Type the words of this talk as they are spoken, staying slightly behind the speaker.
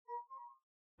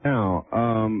Now,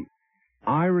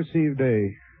 I received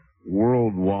a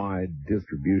worldwide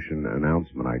distribution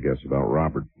announcement, I guess, about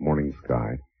Robert Morning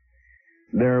Sky.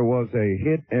 There was a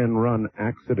hit-and-run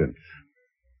accident.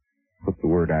 Put the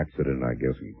word accident, I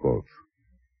guess, in quotes.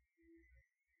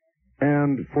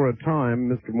 And for a time,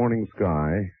 Mr. Morning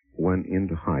Sky went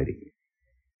into hiding.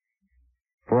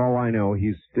 For all I know,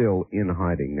 he's still in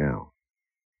hiding now.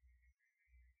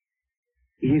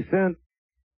 He sent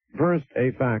first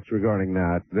a fax regarding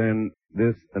that, then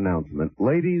this announcement.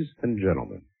 Ladies and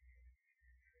gentlemen,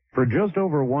 for just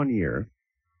over 1 year,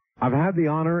 I've had the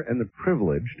honor and the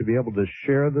privilege to be able to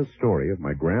share the story of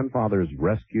my grandfather's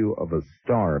rescue of a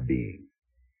star being.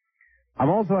 I've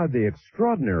also had the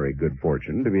extraordinary good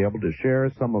fortune to be able to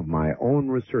share some of my own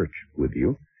research with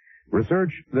you,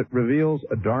 research that reveals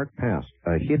a dark past,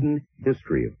 a hidden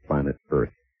history of planet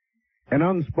Earth, an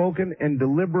unspoken and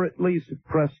deliberately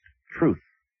suppressed truth.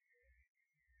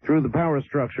 Through the power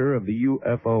structure of the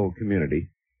UFO community,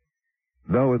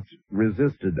 though it's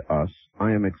resisted us,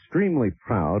 I am extremely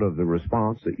proud of the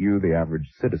response that you, the average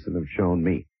citizen, have shown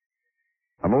me.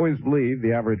 I've always believed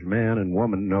the average man and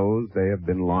woman knows they have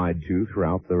been lied to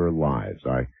throughout their lives.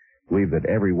 I believe that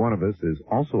every one of us is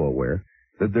also aware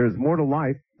that there's more to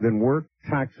life than work,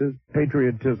 taxes,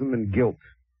 patriotism, and guilt.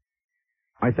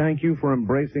 I thank you for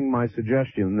embracing my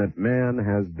suggestion that man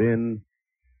has been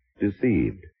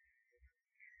deceived.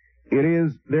 It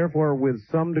is, therefore, with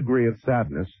some degree of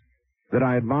sadness that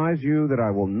I advise you that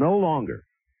I will no longer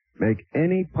make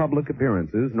any public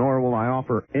appearances, nor will I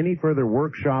offer any further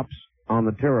workshops on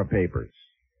the Terra Papers.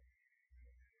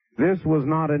 This was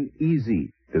not an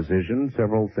easy decision.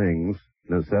 Several things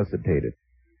necessitated.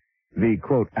 The,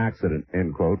 quote, accident,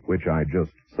 end quote, which I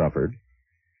just suffered,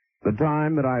 the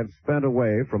time that I have spent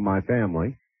away from my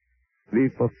family, the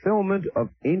fulfillment of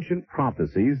ancient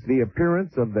prophecies, the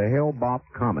appearance of the Hale-Bopp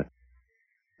comet,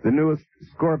 the newest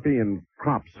Scorpion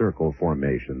crop circle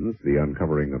formations, the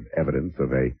uncovering of evidence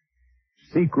of a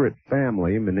secret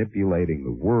family manipulating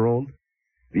the world,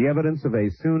 the evidence of a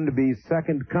soon-to-be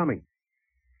second coming.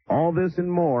 All this and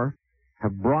more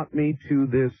have brought me to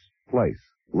this place.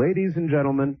 Ladies and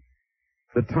gentlemen,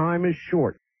 the time is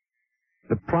short.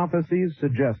 The prophecies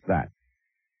suggest that.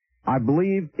 I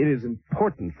believe it is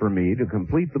important for me to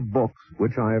complete the books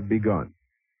which I have begun.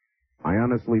 I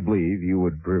honestly believe you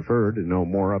would prefer to know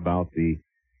more about the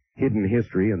hidden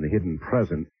history and the hidden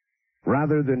present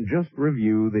rather than just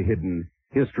review the hidden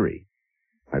history.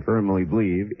 I firmly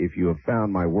believe if you have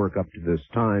found my work up to this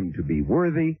time to be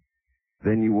worthy,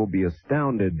 then you will be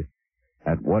astounded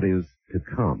at what is to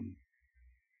come.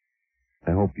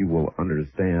 I hope you will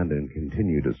understand and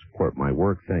continue to support my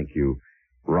work. Thank you,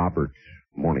 Robert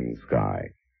Morning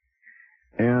Sky.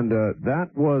 And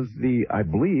that was the, I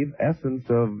believe, essence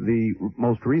of the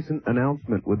most recent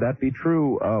announcement. Would that be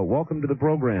true? Welcome to the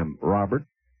program, Robert.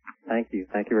 Thank you.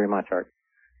 Thank you very much, Art.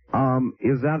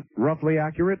 Is that roughly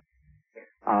accurate?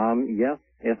 Yes,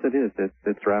 it is.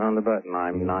 It's right on the button.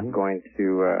 I'm not going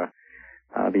to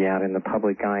be out in the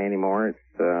public eye anymore.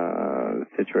 It's a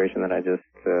situation that I just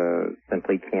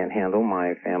simply can't handle.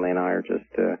 My family and I are just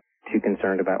too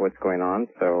concerned about what's going on.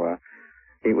 So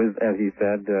it was, as you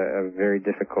said, a very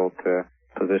difficult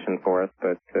position for us,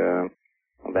 but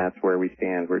that's where we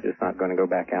stand. We're just not going to go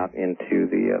back out into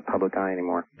the public eye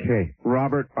anymore. Okay.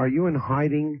 Robert, are you in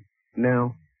hiding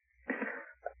now?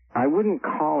 I wouldn't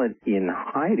call it in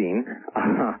hiding.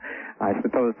 I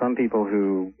suppose some people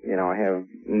who, have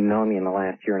known me in the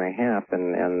last year and a half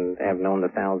and have known the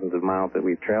thousands of miles that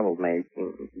we've traveled may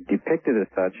depict it as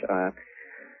such.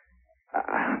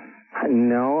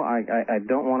 No, I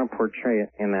don't want to portray it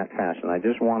in that fashion. I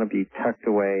just want to be tucked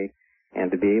away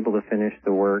and to be able to finish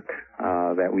the work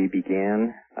that we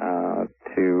began,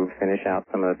 to finish out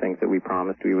some of the things that we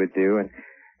promised we would do, and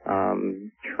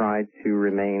try to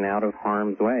remain out of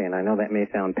harm's way. And I know that may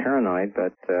sound paranoid,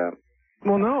 but...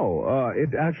 Well, no,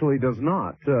 it actually does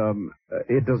not.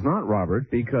 It does not, Robert,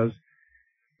 because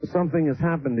something has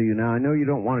happened to you now. I know you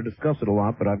don't want to discuss it a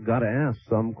lot, but I've got to ask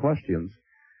some questions.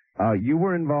 You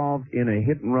were involved in a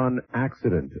hit-and-run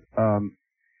accident.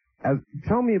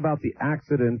 Tell me about the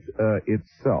accident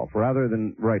itself, rather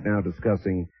than right now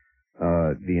discussing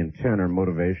the intent or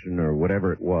motivation or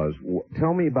whatever it was.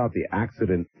 Tell me about the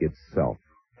accident itself.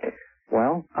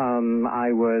 Well,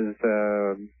 I was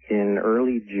in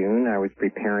early June. I was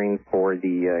preparing for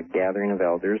the gathering of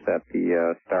elders at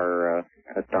the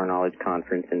Star Knowledge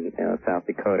Conference in South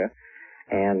Dakota,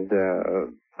 and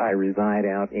I reside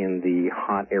out in the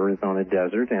hot Arizona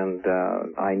desert, and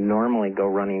I normally go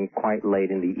running quite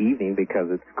late in the evening because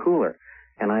it's cooler.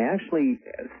 And I actually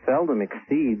seldom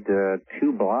exceed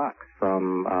 2 blocks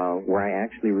from where I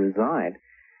actually reside.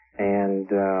 and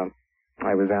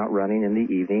I was out running in the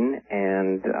evening,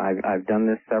 and I've done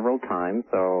this several times,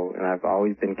 and I've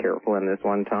always been careful. And this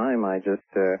one time, I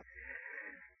just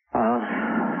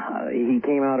he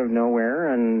came out of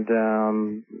nowhere, and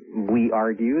we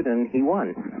argued, and he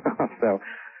won. So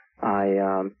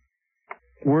I.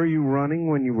 Were you running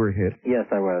when you were hit? Yes,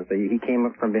 I was. He came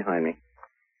up from behind me.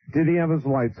 Did he have his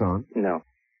lights on? No.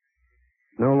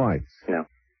 No lights? No.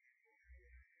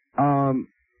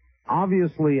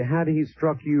 Obviously, had he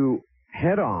struck you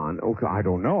head on, okay, I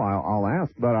don't know, I'll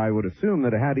ask, but I would assume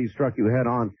that had he struck you head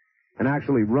on and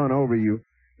actually run over you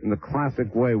in the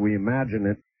classic way we imagine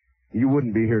it, you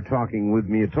wouldn't be here talking with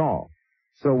me at all.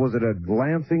 So was it a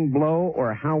glancing blow,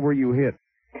 or how were you hit?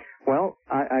 Well,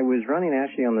 I was running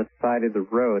actually on the side of the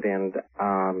road, and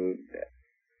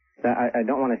I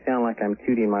don't want to sound like I'm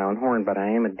tooting my own horn, but I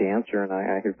am a dancer, and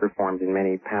I have performed in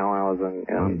many powwows and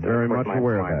I'm very much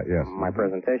aware of that, yes. My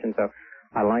presentation. So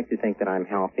I like to think that I'm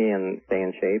healthy and stay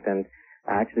in shape. And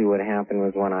actually what happened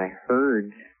was when I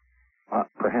heard,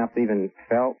 perhaps even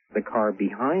felt the car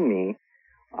behind me,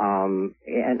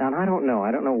 and I don't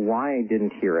know why I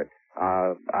didn't hear it.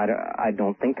 I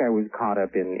don't think I was caught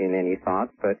up in any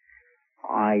thoughts, but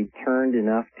I turned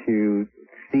enough to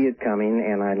see it coming,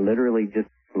 and I literally just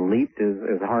leaped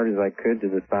as hard as I could to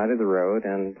the side of the road,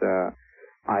 and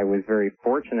I was very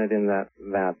fortunate in that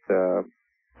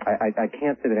I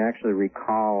can't say that I actually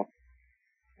recall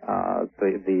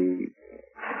the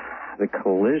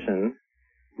collision,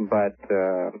 but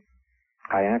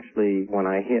I actually, when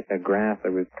I hit a grass, I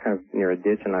was kind of near a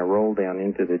ditch, and I rolled down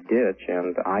into the ditch,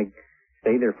 and I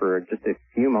stayed there for just a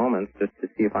few moments just to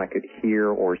see if I could hear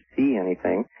or see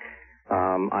anything.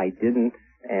 I didn't.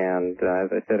 And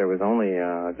as I said, I was only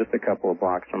just a couple of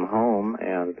blocks from home,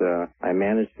 and I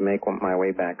managed to make my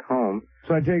way back home.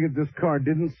 So I take it this car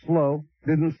didn't slow,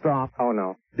 didn't stop? Oh,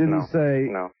 no. Didn't say...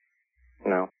 No.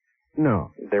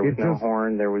 No. There was no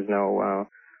horn. There was no...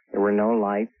 there were no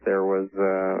lights. There was...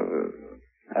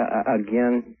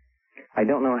 again, I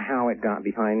don't know how it got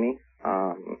behind me.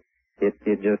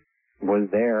 It just was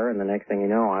there, and the next thing you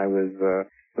know, I was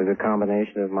a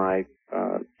combination of my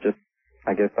just...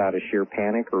 I guess out of sheer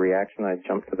panic or reaction, I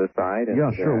jumped to the side. And,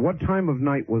 yeah, sure. What time of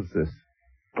night was this?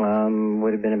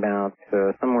 Would have been about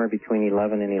somewhere between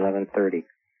 11 and 11:30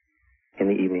 in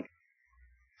the evening.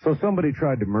 So somebody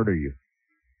tried to murder you.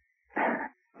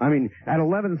 I mean, at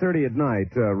 11:30 at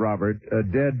night, Robert,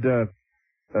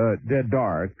 dead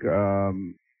dark,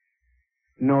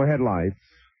 no headlights,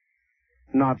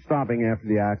 not stopping after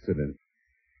the accident.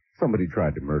 Somebody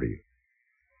tried to murder you.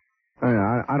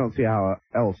 I don't see how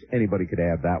else anybody could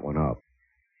add that one up.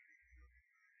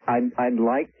 I'd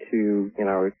like to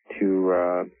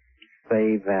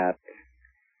say that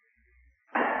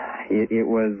it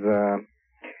was.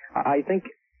 I think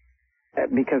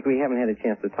because we haven't had a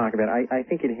chance to talk about it, I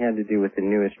think it had to do with the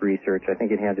newest research. I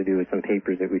think it had to do with some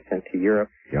papers that we sent to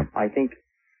Europe. Yep. I think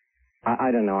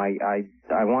I don't know.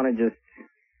 I want to just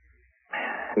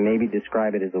maybe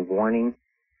describe it as a warning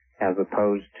as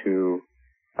opposed to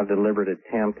a deliberate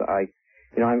attempt.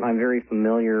 I'm very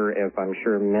familiar, as I'm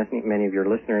sure many of your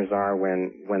listeners are,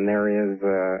 when there is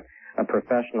a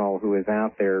professional who is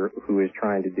out there who is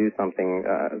trying to do something,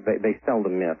 they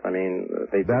seldom miss. I mean,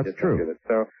 that's true.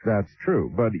 So that's true.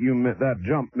 But that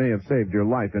jump may have saved your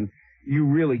life, and you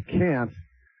really can't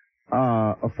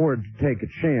afford to take a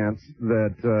chance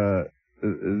that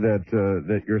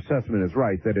your assessment is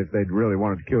right. That if they'd really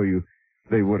wanted to kill you,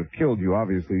 they would have killed you.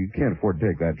 Obviously, you can't afford to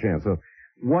take that chance. So.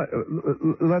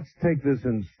 Let's take this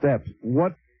in steps.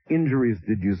 What injuries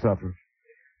did you suffer?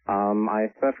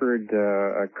 I suffered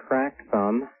a cracked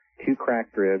thumb, 2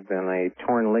 cracked ribs, and a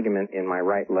torn ligament in my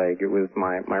right leg. It was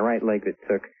my right leg that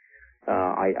took,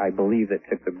 I believe, that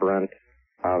took the brunt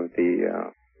of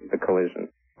the collision.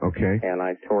 Okay. And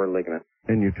I tore a ligament.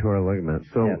 And you tore a ligament.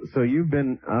 So, yes. So you've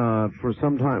been for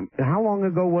some time. How long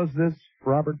ago was this,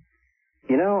 Robert?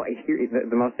 You know,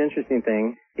 the most interesting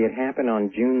thing, it happened on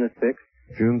June the 6th.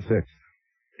 June 6th.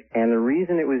 And the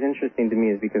reason it was interesting to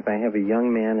me is because I have a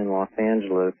young man in Los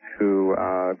Angeles who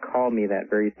called me that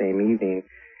very same evening,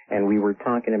 and we were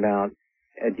talking about,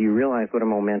 do you realize what a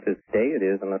momentous day it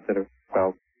is? And I said,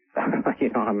 well,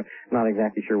 I'm not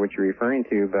exactly sure what you're referring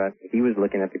to, but he was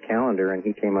looking at the calendar, and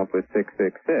he came up with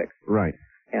 666. Right.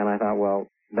 And I thought, well,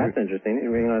 that's interesting.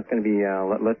 It's going to be,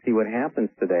 let's see what happens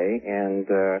today. And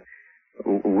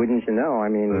wouldn't you know? I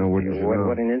mean,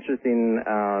 what an interesting...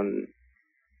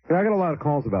 I got a lot of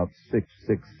calls about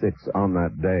 666 on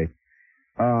that day.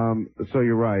 So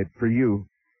you're right. For you,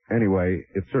 anyway,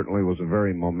 it certainly was a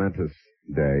very momentous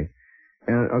day.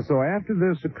 And so after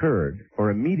this occurred, or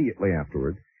immediately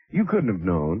afterward, you couldn't have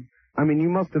known I mean, you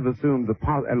must have assumed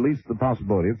at least the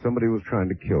possibility that somebody was trying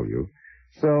to kill you.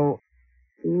 So,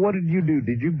 what did you do?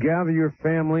 Did you gather your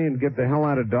family and get the hell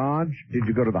out of Dodge? Did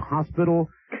you go to the hospital?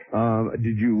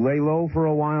 Did you lay low for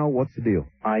a while? What's the deal?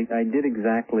 I did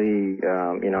exactly,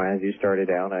 as you started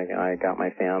out, I got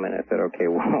my family and I said, okay,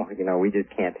 well, we just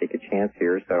can't take a chance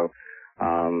here. So,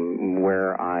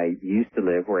 where I used to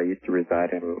live, where I used to reside,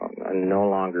 I'm no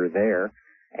longer there.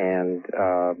 And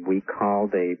we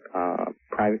called a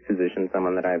private physician,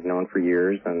 someone that I've known for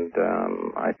years, and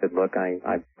I said, look,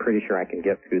 I'm pretty sure I can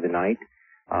get through the night.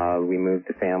 We moved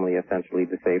the family essentially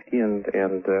to safety, and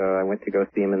I went to go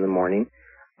see him in the morning.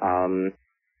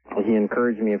 He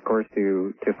encouraged me, of course,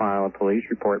 to file a police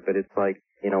report, but it's like,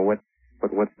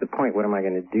 what's the point? What am I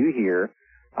going to do here?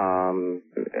 I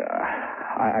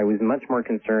was much more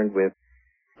concerned with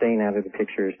staying out of the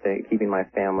picture, keeping my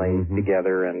family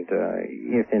together, and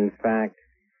if in fact,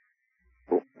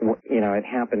 it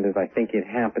happened as I think it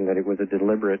happened, that it was a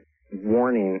deliberate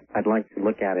warning, I'd like to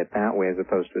look at it that way as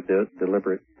opposed to a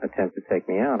deliberate attempt to take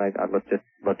me out. Let's just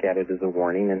look at it as a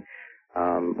warning, and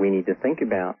we need to think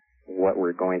about what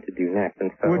we're going to do next.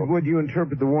 And so, would you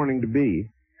interpret the warning to be,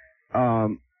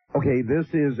 okay,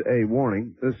 this is a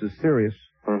warning, this is serious,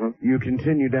 you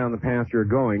continue down the path you're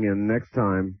going, and next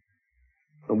time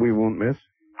we won't miss?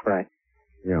 Right.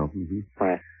 Yeah.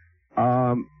 Right.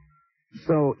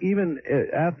 So even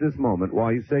at this moment,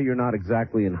 while you say you're not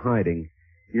exactly in hiding,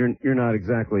 you're not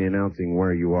exactly announcing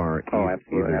where you are. Oh,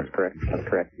 absolutely. That's correct. That's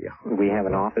correct. Yeah. We have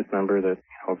an office number that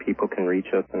people can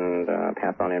reach us and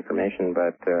pass on information,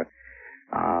 but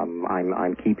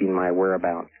I'm keeping my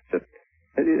whereabouts just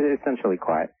essentially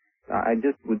quiet. I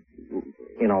just would,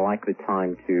 like the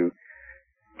time to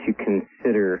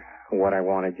consider what I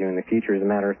want to do in the future. As a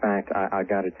matter of fact, I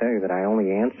got to tell you that I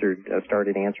only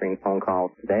started answering phone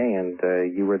calls today, and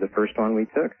you were the first one we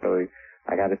took. So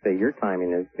I got to say, your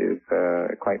timing is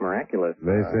quite miraculous.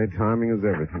 They say timing is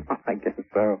everything. I guess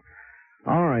so.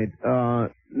 All right.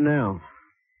 Now,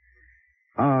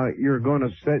 you're going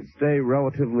to stay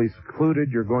relatively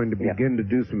secluded. You're going to begin to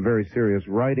do some very serious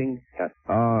writing. Yes.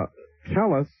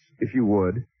 Tell us, if you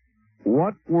would,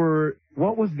 what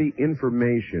was the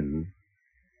information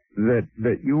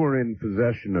that you were in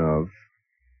possession of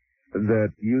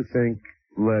that you think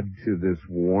led to this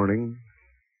warning?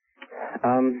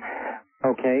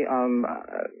 Okay.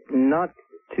 Not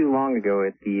too long ago,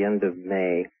 at the end of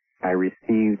May, I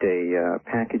received a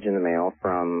package in the mail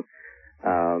from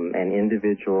an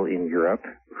individual in Europe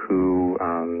who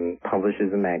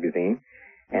publishes a magazine,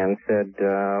 and said,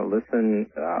 listen,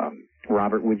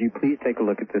 Robert, would you please take a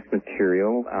look at this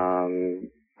material?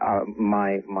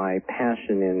 My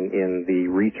passion in the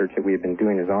research that we have been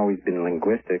doing has always been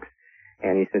linguistics.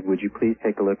 And he said, would you please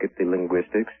take a look at the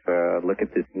linguistics, look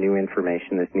at this new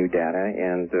information, this new data?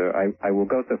 And I will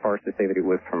go so far as to say that it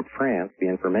was from France, the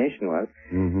information was,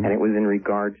 and it was in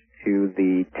regards to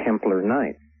the Templar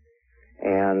Knights.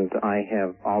 And I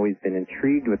have always been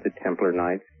intrigued with the Templar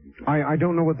Knights. I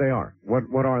don't know what they are.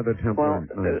 What are the Templar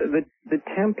Knights? Well, the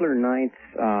Templar Knights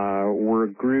were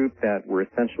a group that were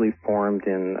essentially formed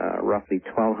in roughly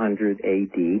 1200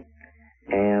 A.D.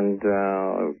 and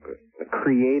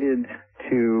created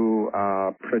to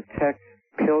protect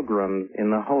pilgrims in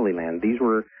the Holy Land. These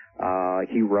were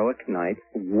heroic knights.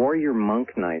 Warrior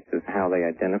monk knights is how they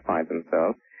identified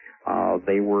themselves.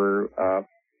 They were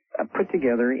put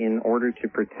together in order to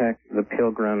protect the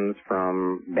pilgrims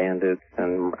from bandits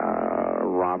and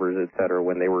robbers, etc.,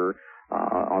 when they were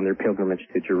on their pilgrimage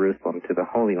to Jerusalem, to the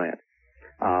Holy Land.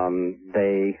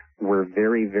 They were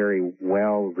very, very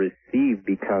well received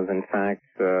because, in fact,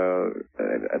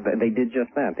 they did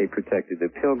just that. They protected the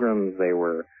pilgrims. They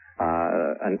were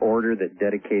an order that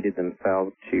dedicated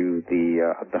themselves to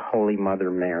the Holy Mother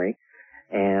Mary.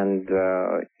 And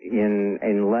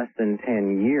in less than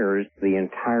 10 years, the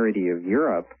entirety of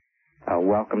Europe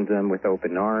welcomed them with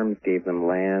open arms, gave them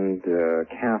land,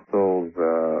 castles,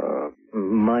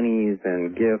 monies,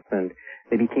 and gifts, and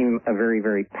they became a very,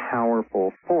 very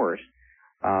powerful force.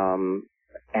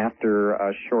 After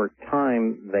a short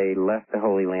time, they left the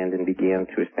Holy Land and began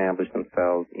to establish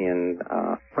themselves in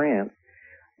France,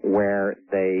 where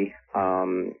they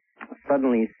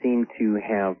suddenly seemed to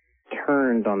have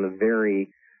turned on the very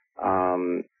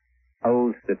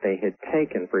oaths that they had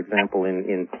taken. For example,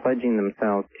 in pledging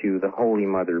themselves to the Holy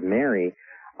Mother Mary,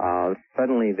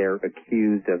 suddenly they're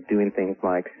accused of doing things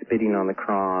like spitting on the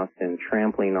cross and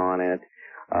trampling on it,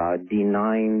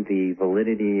 denying the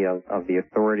validity of the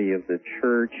authority of the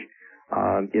church,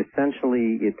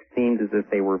 essentially it seemed as if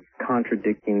they were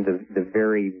contradicting the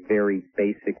very, very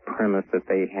basic premise that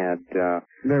they had.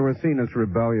 They were seen as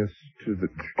rebellious to the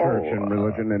church and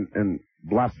religion and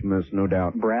blasphemous, no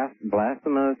doubt.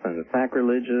 Blasphemous and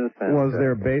sacrilegious. And, was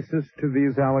there basis to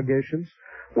these allegations?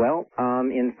 Well,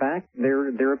 in fact,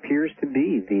 there appears to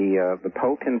be. The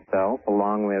Pope himself,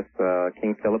 along with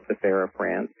King Philip V of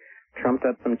France, trumped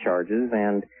up some charges,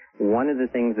 and one of the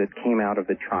things that came out of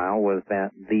the trial was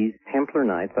that these Templar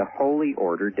Knights, a holy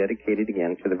order dedicated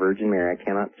again to the Virgin Mary, I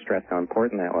cannot stress how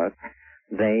important that was,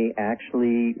 they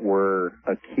actually were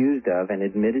accused of and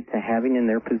admitted to having in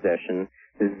their possession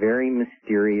this very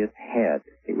mysterious head.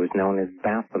 It was known as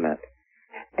Baphomet.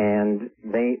 And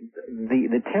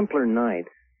the Templar Knights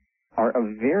are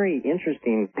a very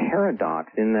interesting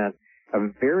paradox in that a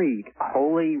very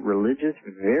holy, religious,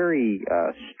 very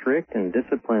strict and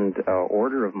disciplined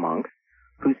order of monks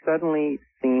who suddenly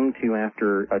seem to,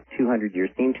 after 200 years,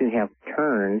 seem to have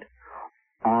turned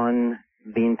on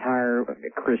the entire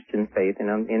Christian faith,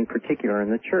 and in particular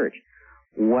in the church.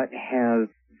 What has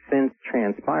since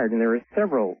transpired, and there are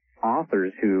several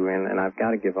authors who, and I've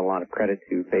got to give a lot of credit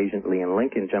to Bayesian Lee and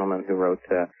Lincoln, gentlemen who wrote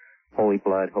Holy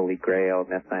Blood, Holy Grail,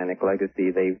 Messianic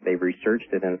Legacy. They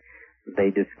researched it, and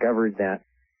they discovered that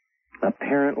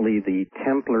apparently the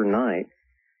Templar Knights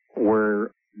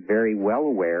were very well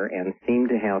aware and seemed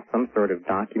to have some sort of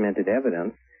documented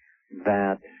evidence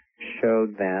that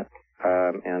showed that,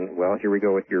 and well, here we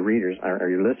go with your readers, or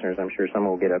your listeners, I'm sure some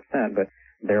will get upset, but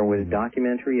there was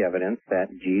documentary evidence that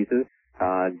Jesus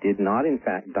did not in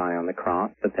fact die on the cross,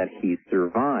 but that he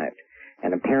survived.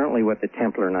 And apparently what the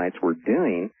Templar Knights were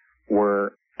doing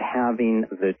were having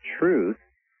the truth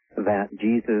that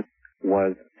Jesus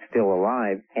was still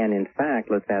alive, and in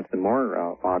fact, let's add some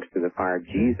more logs to the fire,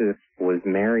 Jesus was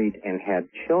married and had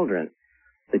children.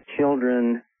 The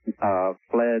children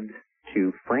fled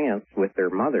to France with their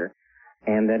mother,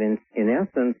 and that in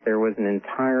essence there was an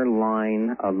entire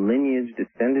line, a lineage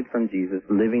descended from Jesus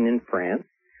living in France.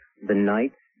 The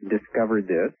Knights discovered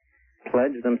this,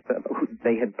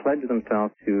 they had pledged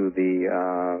themselves to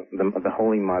the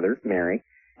Holy Mother, Mary,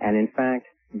 and in fact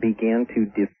began to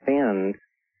defend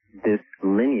this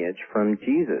lineage from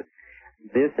Jesus.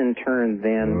 This in turn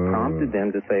then prompted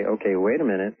them to say, okay, wait a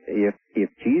minute, if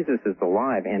Jesus is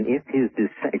alive and if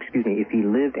he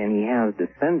lived and he has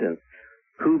descendants,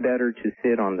 who better to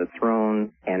sit on the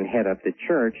throne and head up the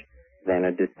church than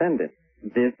a descendant?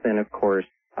 This then, of course,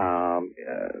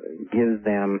 gives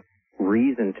them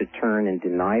reason to turn and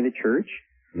deny the church,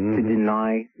 to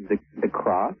deny the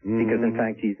cross, because in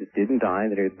fact Jesus didn't die.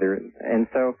 And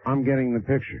so I'm getting the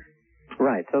picture.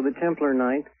 Right. So the Templar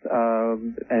Knights,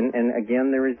 and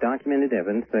again, there is documented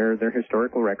evidence. There are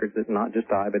historical records that not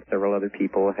just I, but several other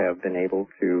people have been able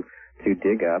to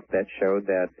dig up that showed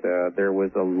that there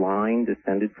was a line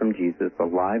descended from Jesus,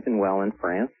 alive and well in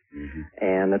France,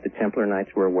 and that the Templar Knights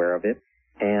were aware of it.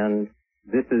 And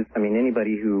this is,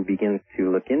 anybody who begins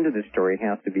to look into this story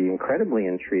has to be incredibly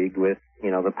intrigued with,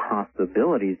 the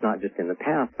possibilities, not just in the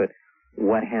past, but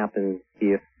what happens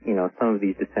if, some of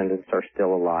these descendants are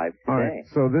still alive today. All right,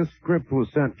 so this script was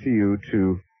sent to you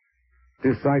to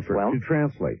decipher, to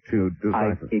translate, to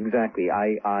decipher. Exactly.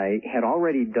 I had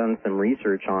already done some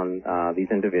research on these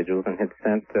individuals and had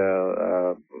sent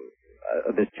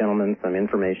this gentleman some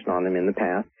information on them in the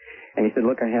past. And he said,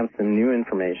 look, I have some new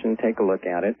information. Take a look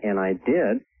at it. And I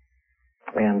did.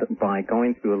 And by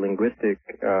going through a linguistic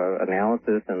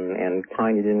analysis and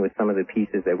tying it in with some of the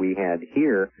pieces that we had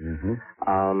here,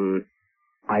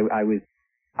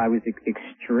 I was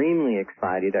extremely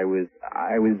excited. I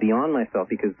was beyond myself,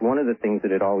 because one of the things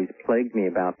that had always plagued me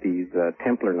about these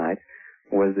Templar Knights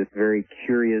was this very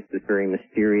curious, this very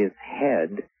mysterious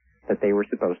head that they were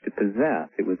supposed to possess.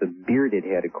 It was a bearded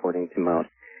head, according to most.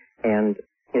 And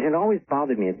it had always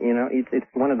bothered me.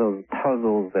 It's one of those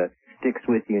puzzles that sticks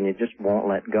with you and it just won't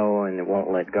let go and it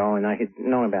won't let go. And I had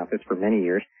known about this for many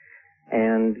years.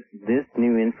 And this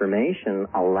new information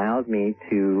allowed me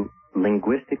to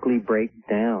linguistically break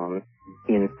down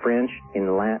in French,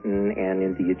 in Latin, and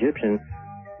in the Egyptian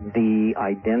the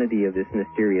identity of this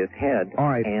mysterious head. All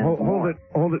right,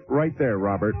 hold it right there,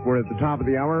 Robert. We're at the top of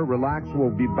the hour. Relax.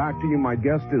 We'll be back to you. My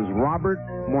guest is Robert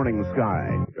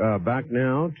Morningsky. Back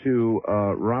now to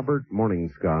Robert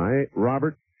Morningsky.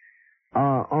 Robert,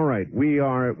 all right,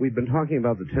 we've been talking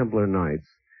about the Templar Knights,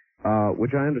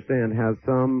 which I understand has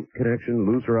some connection,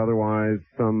 loose or otherwise,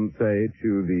 some say,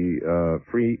 to the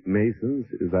Freemasons.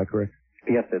 Is that correct?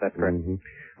 Yes, sir, that's correct.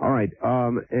 All right,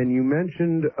 and you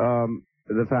mentioned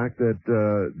the fact that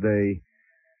they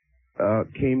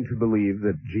came to believe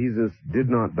that Jesus did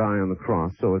not die on the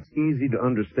cross, so it's easy to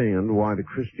understand why the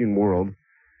Christian world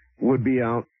would be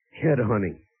out head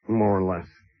hunting, more or less.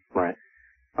 Right.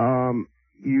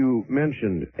 You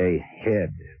mentioned a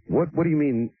head. What do you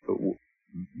mean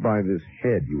by this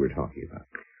head you were talking about?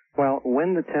 Well,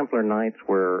 when the Templar Knights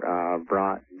were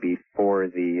brought before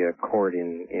the court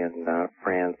in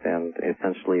France and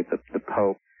essentially the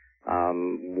Pope,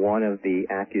 one of the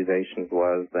accusations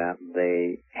was that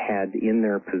they had in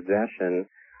their possession,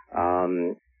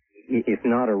 if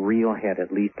not a real head,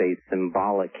 at least a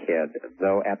symbolic head,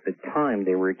 though at the time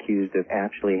they were accused of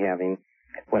actually having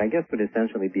what I guess would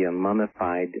essentially be a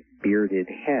mummified, bearded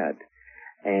head.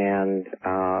 And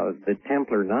the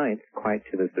Templar Knights, quite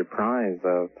to the surprise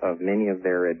of many of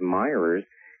their admirers,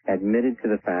 admitted to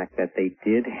the fact that they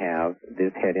did have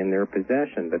this head in their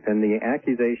possession. But then the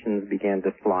accusations began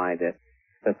to fly that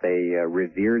they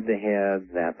revered the head,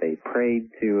 that they prayed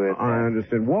to it. I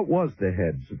understand. What was the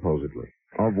head, supposedly?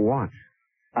 Of what?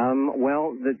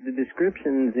 Well, the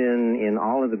descriptions in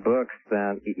all of the books,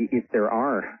 that if there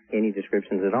are any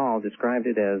descriptions at all, described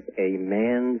it as a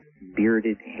man's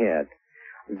bearded head.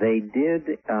 They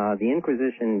did, the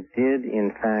Inquisition did,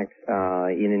 in fact,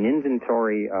 in an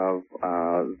inventory of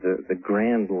the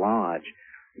Grand Lodge,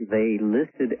 they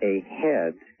listed a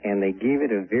head, and they gave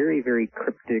it a very, very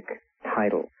cryptic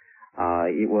title.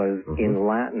 It was, in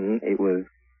Latin, it was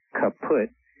caput,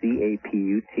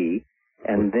 C-A-P-U-T,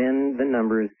 and then the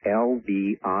numbers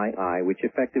L-V-I-I, which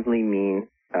effectively mean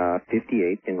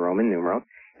 58 in Roman numerals,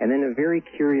 and then a very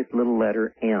curious little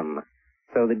letter M.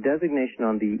 So the designation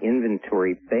on the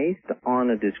inventory, based on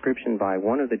a description by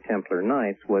one of the Templar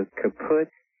Knights, was caput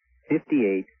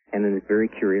 58, and then this very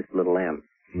curious little M.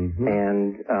 Mm-hmm.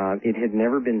 And it had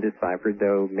never been deciphered,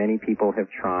 though many people have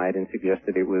tried and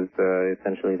suggested it was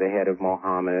essentially the head of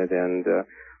Mohammed, and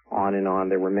on and on.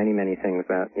 There were many, many things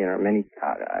that, many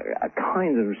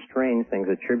kinds of strange things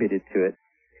attributed to it.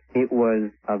 It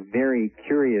was a very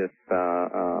curious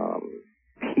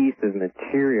piece of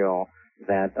material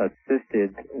that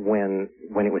assisted when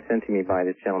it was sent to me by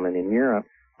this gentleman in Europe.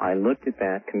 I looked at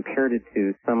that, compared it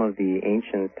to some of the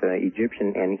ancient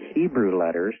Egyptian and Hebrew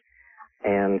letters,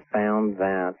 and found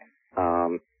that,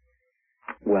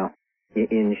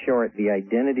 in short, the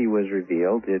identity was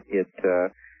revealed. It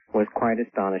was quite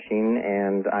astonishing,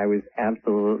 and I was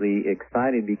absolutely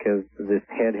excited because this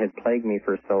head had plagued me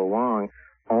for so long,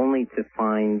 only to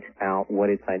find out what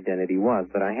its identity was.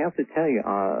 But I have to tell you,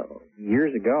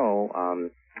 years ago,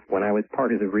 when I was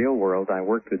part of the real world, I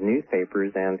worked with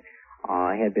newspapers, and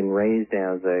I had been raised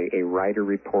as a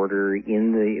writer-reporter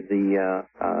in the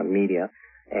media,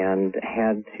 and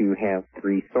had to have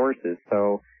 3 sources.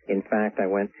 So, in fact, I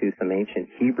went to some ancient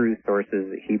Hebrew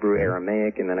sources, Hebrew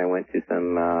Aramaic, and then I went to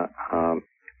some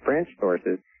French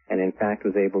sources, and in fact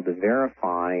was able to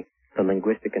verify the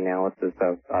linguistic analysis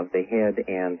of the head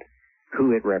and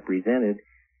who it represented.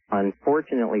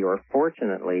 Unfortunately or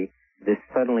fortunately, this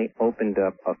suddenly opened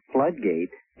up a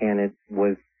floodgate, and it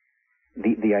was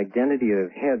the identity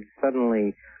of head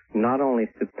suddenly not only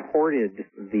supported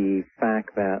the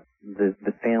fact that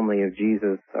the family of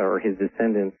Jesus or his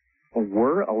descendants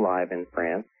were alive in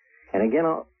France. And again,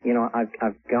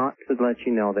 I've got to let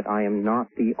you know that I am not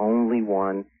the only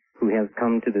one who has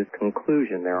come to this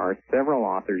conclusion. There are several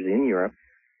authors in Europe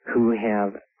who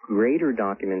have greater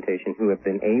documentation, who have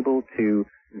been able to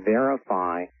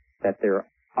verify that there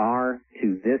are,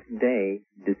 to this day,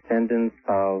 descendants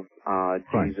of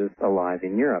Jesus alive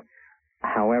in Europe.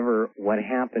 However, what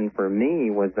happened for me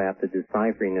was that the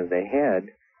deciphering of the head,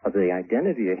 of the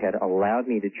identity of the head, allowed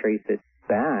me to trace it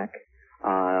back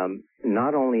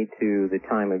not only to the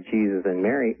time of Jesus and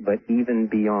Mary, but even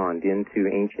beyond, into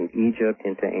ancient Egypt,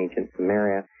 into ancient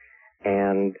Samaria.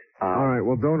 And all right,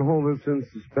 well, don't hold us in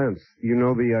suspense. You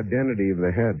know the identity of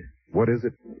the head. What is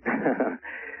it?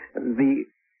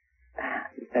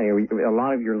 A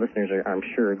lot of your listeners are, I'm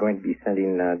sure, going to be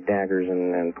sending daggers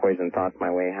and poison thoughts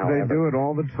my way. However, they do it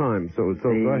all the time, so go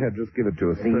ahead, just give it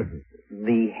to us.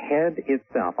 The head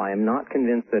itself, I am not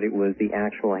convinced that it was the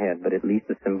actual head, but at least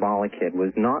the symbolic head,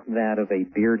 was not that of a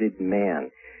bearded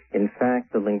man. In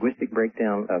fact, the linguistic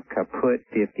breakdown of caput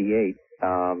 58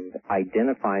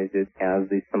 identifies it as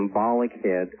the symbolic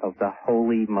head of the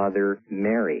Holy Mother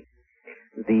Mary.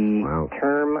 The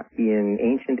term in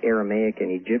ancient Aramaic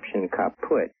and Egyptian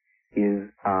kaput is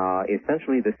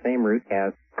essentially the same root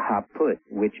as kaput,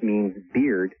 which means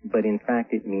beard, but in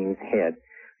fact it means head.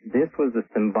 This was the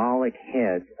symbolic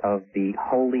head of the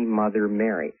Holy Mother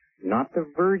Mary, not the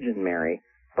Virgin Mary,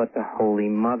 but the Holy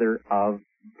Mother of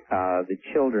the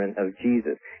children of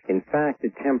Jesus. In fact,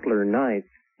 the Templar Knights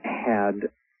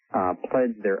had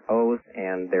pledged their oath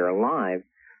and their lives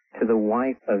to the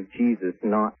wife of Jesus,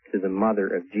 not to the mother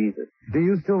of Jesus. Do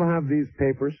you still have these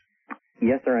papers?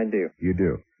 Yes, sir, I do. You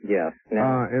do? Yes.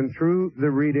 Now, and through the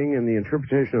reading and the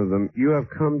interpretation of them, you have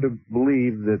come to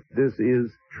believe that this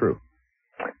is true?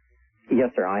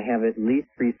 Yes, sir. I have at least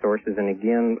 3 sources, and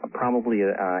again, probably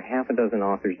half a dozen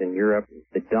authors in Europe.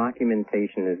 The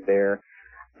documentation is there,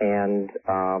 and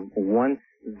once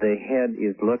the head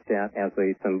is looked at as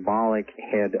a symbolic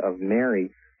head of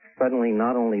Mary, suddenly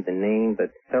not only the name,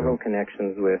 but several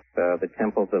connections with the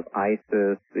temples of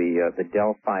Isis, the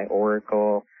Delphi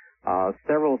Oracle,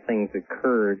 several things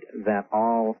occurred that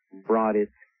all brought it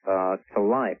to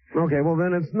life. Okay, well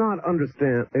then it's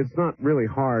not really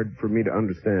hard for me to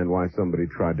understand why somebody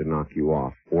tried to knock you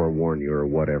off or warn you or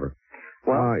whatever.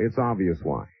 Well, it's obvious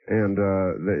why. And,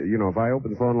 if I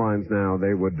open phone lines now,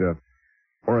 they would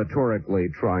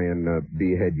oratorically try and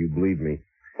behead you, believe me.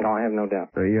 No, I have no doubt.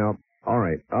 Yeah, all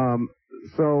right.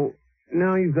 So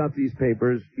now you've got these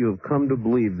papers. You've come to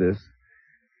believe this.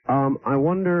 I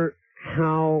wonder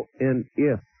how and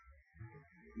if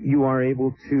you are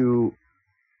able to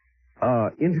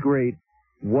integrate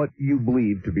what you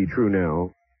believe to be true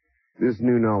now, this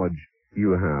new knowledge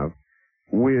you have,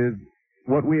 with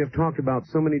what we have talked about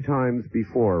so many times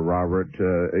before, Robert,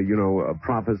 a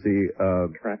prophecy,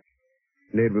 correct.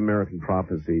 Native American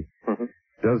prophecy.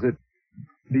 Mm-hmm.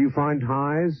 Do you find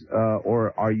ties,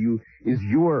 or is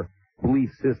your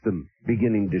belief system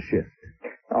beginning to shift?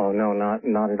 Oh, no,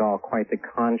 not at all. Quite the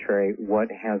contrary. What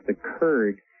has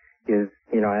occurred is,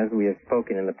 as we have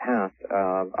spoken in the past,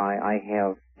 I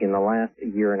have, in the last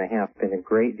year and a half, spent a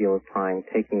great deal of time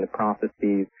taking the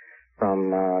prophecies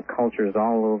from cultures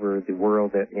all over the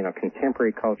world, that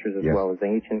contemporary cultures as well as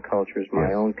ancient cultures,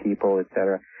 my own people,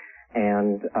 etc.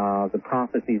 And the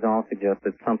prophecies all suggest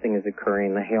that something is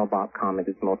occurring. The Hale-Bopp comet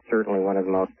is most certainly one of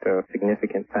the most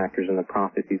significant factors in the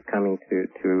prophecies coming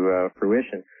to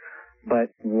fruition.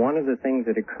 But one of the things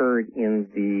that occurred in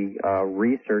the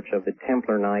research of the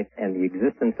Templar Knights and the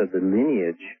existence of the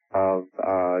lineage of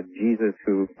Jesus,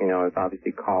 who is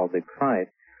obviously called the Christ,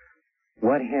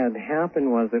 what had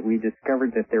happened was that we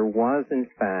discovered that there was, in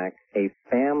fact, a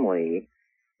family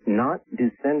not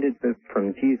descended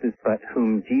from Jesus, but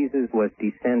whom Jesus was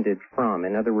descended from.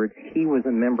 In other words, he was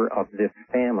a member of this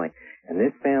family. And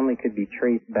this family could be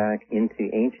traced back into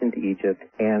ancient Egypt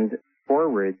and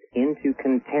forward into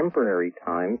contemporary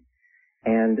times.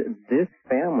 And this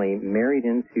family married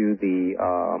into the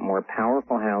more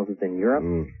powerful houses in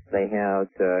Europe. They had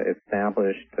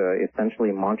established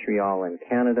essentially Montreal in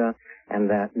Canada, and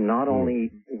that not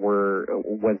only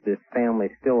was this family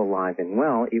still alive and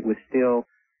well, it was still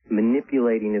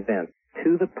manipulating events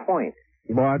to the point.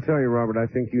 Well, I tell you, Robert,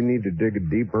 I think you need to dig a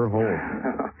deeper hole.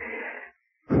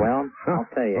 Well, I'll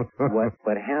tell you,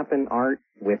 what happened, Art,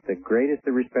 with the greatest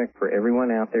of respect for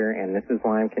everyone out there, and this is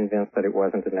why I'm convinced that it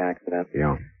wasn't an accident.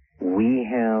 Yeah. We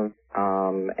have,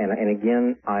 and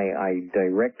again, I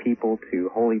direct people to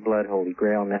Holy Blood, Holy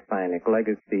Grail, Messianic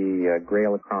Legacy,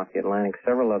 Grail Across the Atlantic,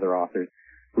 several other authors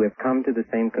who have come to the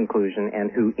same conclusion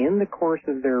and who, in the course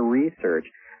of their research,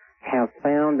 have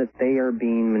found that they are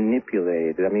being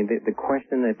manipulated. I mean, the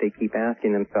question that they keep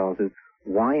asking themselves is,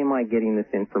 why am I getting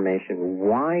this information?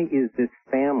 Why is this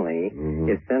family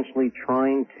essentially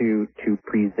trying to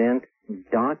present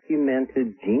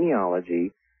documented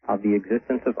genealogy of the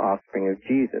existence of offspring of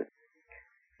Jesus?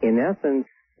 In essence,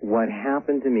 what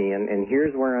happened to me, and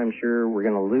here's where I'm sure we're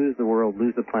going to lose the world,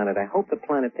 lose the planet. I hope the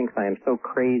planet thinks I am so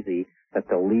crazy that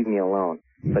they'll leave me alone.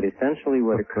 But essentially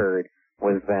what occurred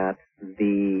was that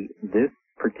this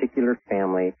particular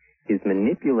family is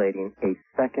manipulating a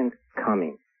second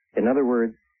coming. In other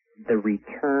words, the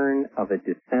return of a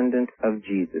descendant of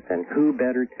Jesus. And who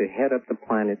better to head up the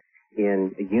planet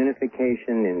in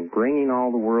unification, in bringing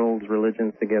all the world's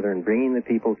religions together and bringing the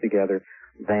people together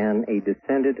than a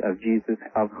descendant of Jesus,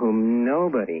 of whom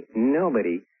nobody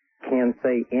can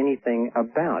say anything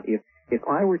about. If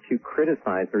I were to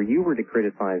criticize, or you were to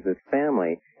criticize this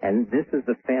family, and this is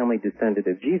the family descendant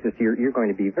of Jesus, you're going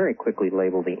to be very quickly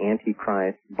labeled the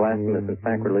Antichrist, blasphemous and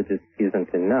sacrilegious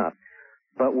isn't enough.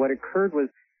 But what occurred was,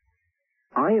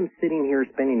 I am sitting here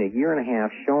spending a year and a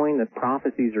half showing that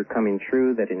prophecies are coming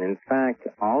true, that in fact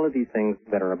all of these things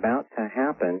that are about to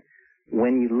happen,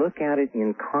 when you look at it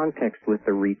in context with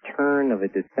the return of a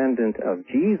descendant of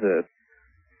Jesus,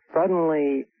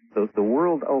 suddenly the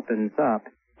world opens up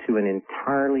to an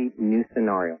entirely new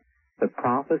scenario. The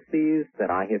prophecies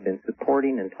that I have been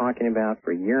supporting and talking about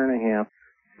for a year and a half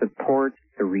support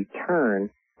the return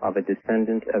of a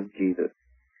descendant of Jesus.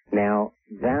 Now,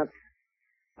 that's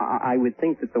I would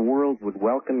think that the world would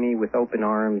welcome me with open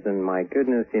arms, and my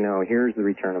goodness, here's the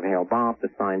return of Hail Bob, the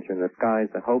signs are in the skies,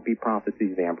 the Hopi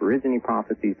prophecies, the Aborigine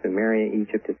prophecies, Sumeria,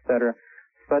 Egypt, etc.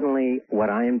 Suddenly, what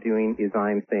I am doing is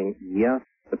I am saying, yes,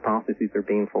 the prophecies are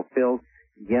being fulfilled.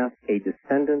 Yes, a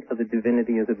descendant of the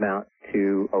divinity is about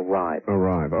to arrive. All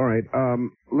right.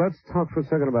 Let's talk for a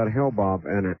second about Hail Bob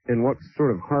and what sort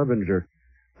of harbinger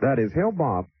that is. Hail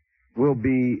Bob will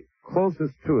be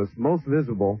closest to us, most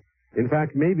visible. In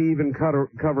fact, maybe even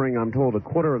covering, I'm told, a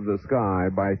quarter of the sky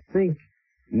by, I think,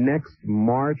 next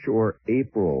March or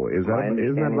April. Isn't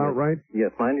that about right?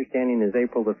 Yes, my understanding is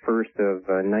April the 1st of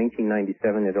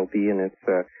 1997. It'll be in its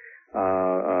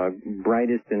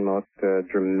brightest and most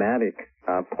dramatic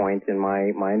point. And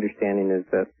my understanding is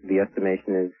that the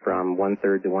estimation is from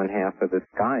 1/3 to 1/2 of the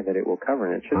sky that it will cover.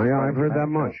 And it should. I've heard that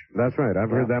much. That's right.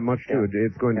 I've heard that much too. Yeah.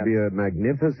 It's going to be a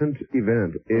magnificent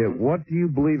event. What do you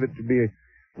believe it to be?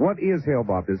 What is Hail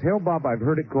Bob? Is Hail Bob, I've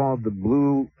heard it called the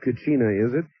Blue Kachina,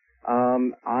 is it?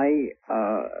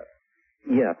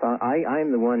 Yes, I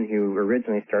am the one who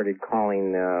originally started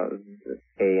calling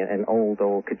an old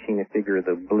Kachina figure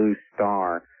the Blue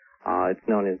Star. It's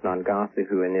known as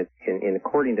Nangasahu, and it's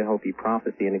according to Hopi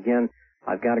prophecy. And again,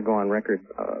 I've got to go on record,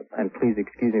 and please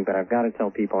excuse me, but I've got to tell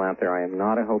people out there I am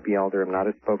not a Hopi elder. I'm not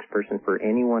a spokesperson for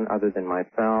anyone other than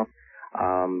myself.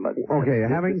 Okay,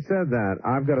 having said that,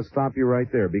 I've got to stop you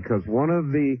right there, because one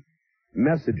of the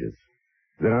messages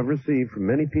that I've received from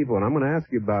many people, and I'm going to ask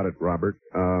you about it, Robert,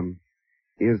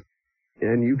 is,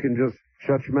 and you can just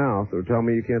shut your mouth or tell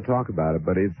me you can't talk about it,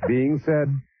 but it's being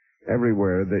said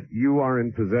everywhere that you are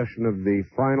in possession of the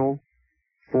final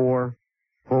 4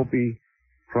 Hopi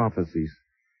prophecies.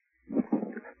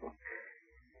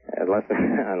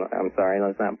 I'm sorry,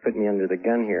 let's not put me under the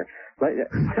gun here.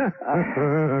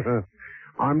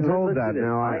 I'm told that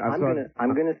now.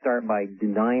 I'm going to start by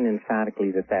denying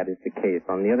emphatically that is the case.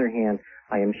 On the other hand,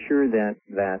 I am sure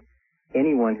that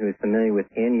anyone who is familiar with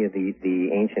any of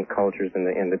the ancient cultures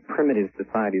and the primitive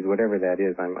societies, whatever that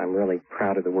is, I'm really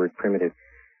proud of the word primitive.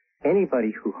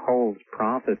 Anybody who holds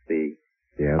prophecy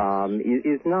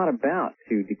is not about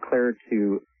to declare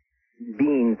to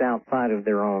beings outside of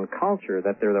their own culture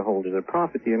that they're the holders of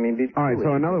prophecy. I mean, all right,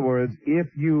 so in other words, if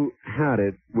you had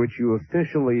it, which you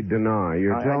officially deny,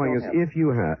 you're telling us if you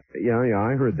had,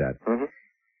 I heard that. Mm-hmm.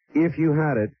 If you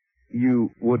had it, you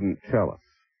wouldn't tell us.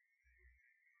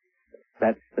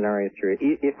 That scenario is true.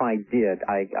 If I did,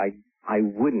 I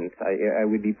wouldn't. I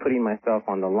would be putting myself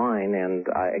on the line, and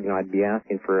I'd be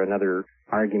asking for another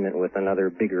argument with another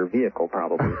bigger vehicle,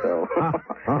 probably. So.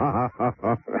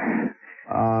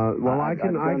 I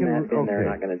can. Okay. They're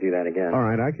not going to do that again. All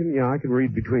right, I can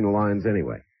read between the lines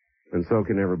anyway, and so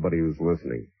can everybody who's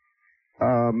listening.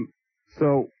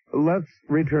 So let's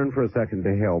return for a second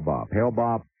to Hail Bob. Hail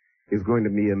Bob is going to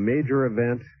be a major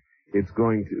event.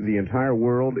 The entire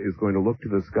world is going to look to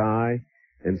the sky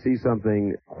and see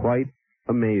something quite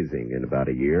amazing in about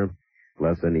a year,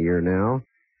 less than a year now.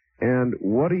 And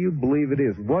what do you believe it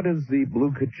is? What is the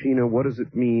Blue Kachina? What does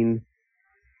it mean?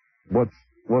 What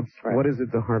is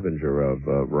it the harbinger of,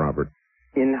 Robert?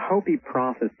 In Hopi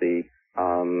prophecy,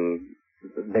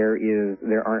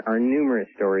 there are numerous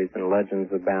stories and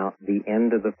legends about the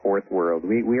end of the fourth world.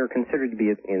 We are considered to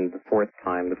be in the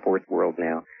fourth world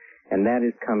now, and that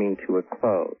is coming to a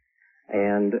close.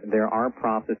 And there are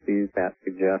prophecies that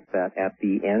suggest that at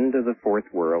the end of the fourth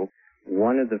world,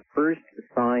 one of the first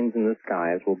signs in the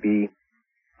skies will be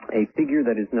a figure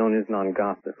that is known as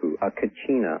Nangasahu, a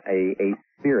Kachina, a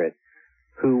spirit,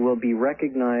 who will be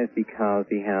recognized because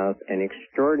he has an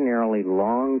extraordinarily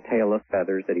long tail of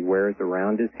feathers that he wears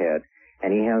around his head,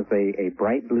 and he has a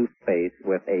bright blue face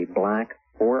with a black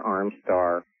 4-armed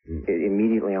star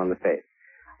immediately on the face.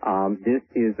 This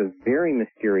is a very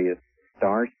mysterious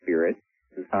star spirit.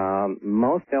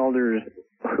 Most elders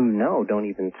who know don't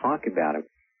even talk about him.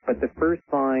 But the first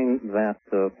sign that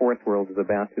the fourth world is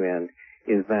about to end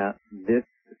is that this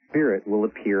spirit will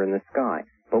appear in the sky.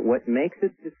 But what makes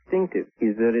it distinctive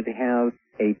is that it has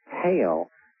a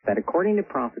tail that, according to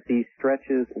prophecy,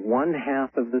 stretches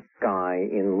 1/2 of the sky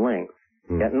in length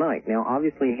at night. Now,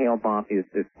 obviously, Hail Bob is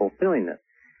fulfilling this.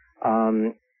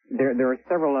 There are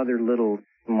several other little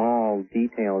small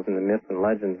details in the myths and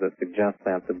legends that suggest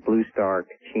that the Blue Star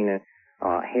Kachina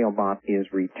Hail Bob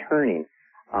is returning.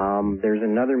 There's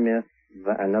another myth,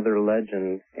 another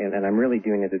legend, and I'm really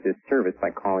doing it a disservice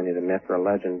by calling it a myth or a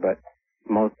legend, but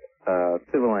most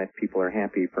civilized people are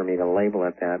happy for me to label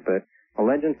it that. But a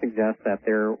legend suggests that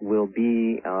there will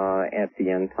be, at the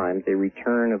end times, a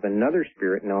return of another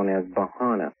spirit known as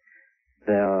Bahana.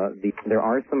 There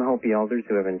are some Hopi elders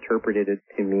who have interpreted it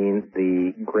to mean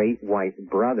the Great White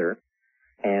Brother,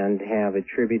 and have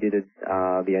attributed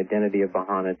the identity of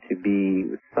Vahana to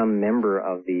be some member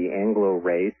of the Anglo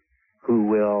race who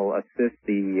will assist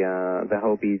the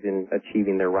Hopis in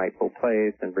achieving their rightful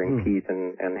place and bring peace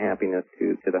and happiness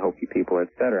to the Hopi people,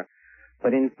 etc.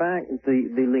 But in fact, the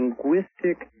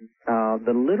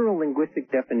literal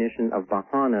linguistic definition of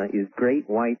Vahana is great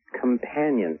white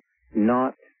companion,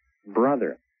 not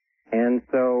brother. And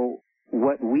so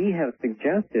what we have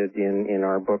suggested in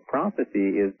our book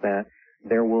Prophecy is that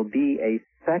there will be a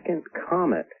second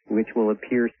comet which will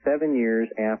appear 7 years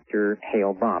after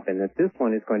Hale-Bopp, and that this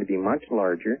one is going to be much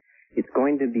larger. It's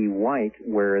going to be white,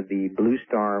 where the blue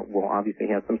star will obviously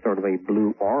have some sort of a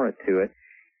blue aura to it.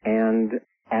 And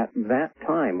at that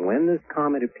time, when this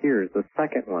comet appears, the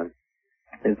second one,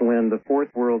 is when the fourth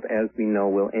world as we know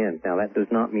will end. Now, that does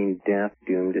not mean death,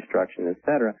 doom, destruction,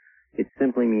 etc. It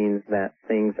simply means that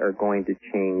things are going to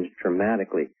change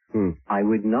dramatically. I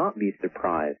would not be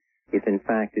surprised if, in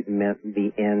fact, it meant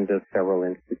the end of several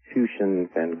institutions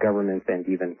and governments and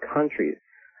even countries.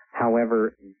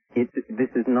 However, this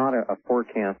is not a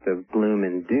forecast of gloom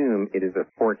and doom. It is a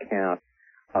forecast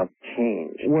of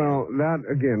change. Well, that,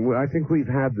 again, I think we've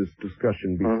had this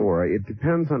discussion before. It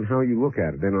depends on how you look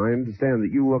at it, and I understand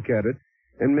that you look at it,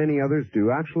 and many others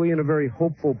do, actually in a very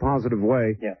hopeful, positive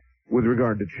way with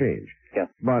regard to change.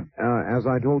 But as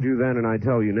I told you then and I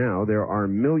tell you now, there are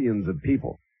millions of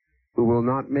people who will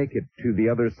not make it to the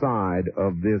other side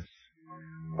of this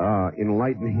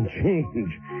enlightening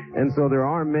change. And so there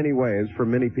are many ways for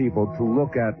many people to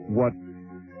look at what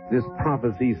this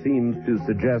prophecy seems to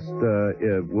suggest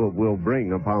will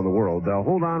bring upon the world.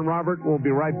 Hold on, Robert. We'll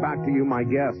be right back to you. My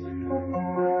guest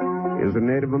is a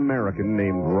Native American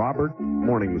named Robert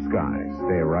Morningsky.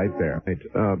 Stay right there.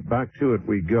 Right, back to it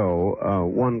we go.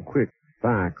 One quick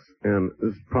facts, and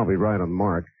this is probably right on the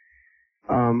mark,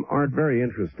 aren't very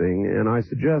interesting, and I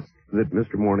suggest that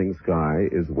Mr.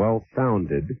 Morningsky is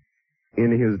well-founded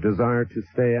in his desire to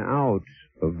stay out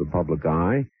of the public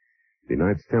eye. The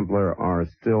Knights Templar are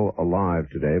still alive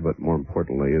today, but more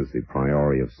importantly is the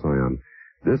Priory of Sion.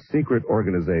 This secret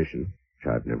organization,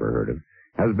 which I've never heard of,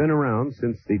 has been around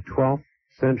since the 12th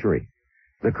century.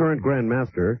 The current Grand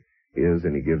Master is,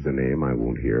 and he gives a name I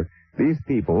won't hear. These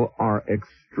people are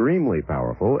extremely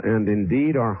powerful and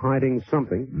indeed are hiding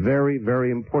something very,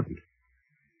 very important.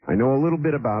 I know a little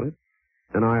bit about it,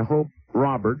 and I hope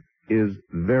Robert is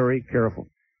very careful.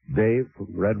 Dave from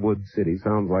Redwood City.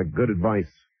 Sounds like good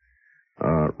advice,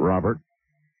 Robert.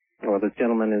 Well, this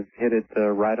gentleman has hit it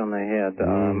right on the head.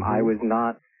 I was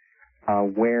not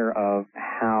aware of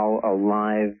how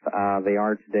alive they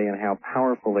are today and how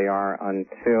powerful they are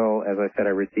until, as I said,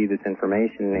 I received this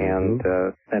information and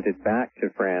sent it back to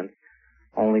France,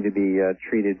 only to be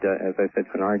treated, as I said,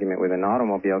 to an argument with an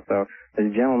automobile. So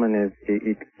this gentleman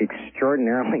is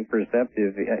extraordinarily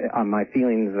perceptive. My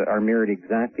feelings are mirrored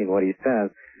exactly in what he says.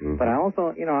 But I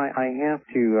also, I have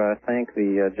to thank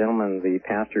the gentleman, the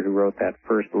pastor who wrote that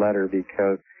first letter,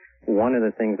 because one of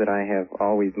the things that I have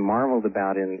always marveled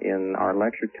about in our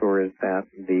lecture tour is that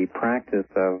the practice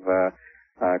of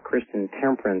Christian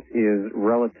temperance is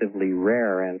relatively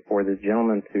rare, and for this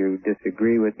gentleman to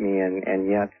disagree with me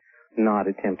and yet not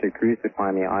attempt to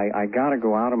crucify me, I got to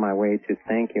go out of my way to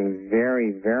thank him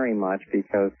very, very much,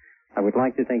 because I would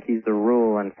like to think he's the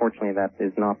rule. Unfortunately, that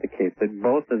is not the case. But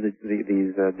both of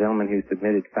these gentlemen who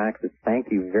submitted faxes,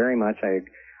 thank you very much.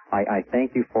 I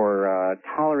thank you for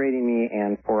tolerating me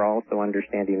and for also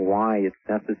understanding why it's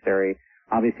necessary.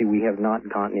 Obviously, we have not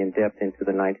gotten in depth into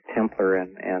the Knights Templar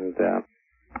and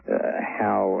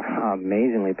how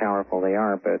amazingly powerful they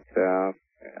are, but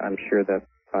I'm sure that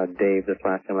Dave, this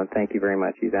last gentleman, thank you very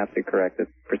much. He's absolutely correct. That's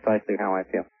precisely how I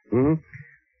feel.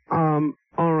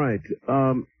 All right.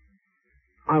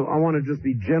 I want to just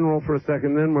be general for a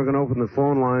second, then we're going to open the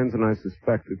phone lines, and I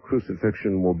suspect the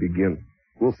crucifixion will begin.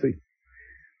 We'll see.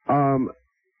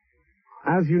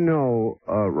 As you know,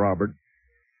 Robert,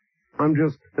 I'm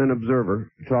just an observer,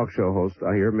 talk show host.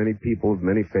 I hear many people of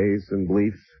many faiths and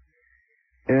beliefs,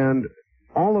 and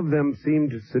all of them seem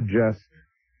to suggest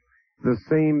the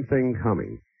same thing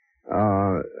coming.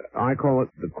 I call it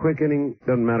the quickening.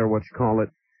 Doesn't matter what you call it.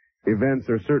 Events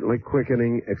are certainly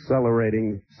quickening,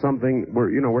 accelerating, something.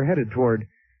 We're headed toward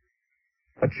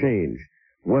a change.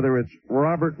 Whether it's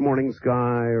Robert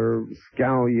Morningsky or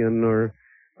Scallion or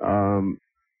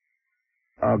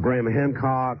Graham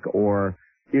Hancock or,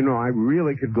 I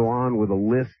really could go on with a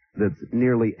list that's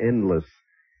nearly endless.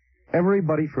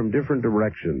 Everybody from different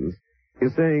directions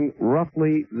is saying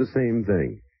roughly the same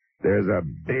thing. There's a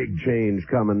big change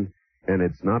coming, and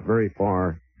it's not very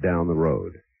far down the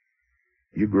road.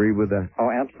 You agree with that? Oh,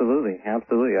 absolutely.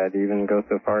 Absolutely. I'd even go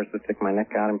so far as to stick my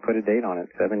neck out and put a date on it.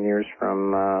 7 years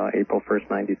from April 1st,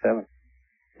 97.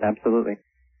 Absolutely.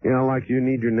 You know, like you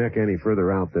need your neck any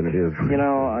further out than it is. You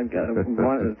know,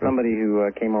 somebody who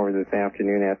came over this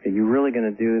afternoon asked me, you really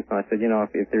going to do this? And I said, you know,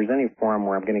 if there's any forum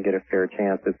where I'm going to get a fair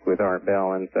chance, it's with Art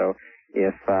Bell. And so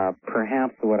if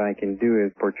perhaps what I can do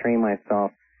is portray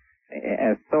myself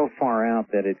as so far out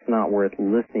that it's not worth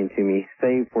listening to me,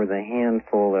 save for the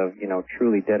handful of, you know,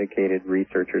 truly dedicated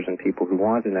researchers and people who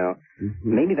want to know.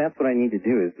 Mm-hmm. Maybe that's what I need to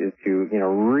do is to, you know,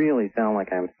 really sound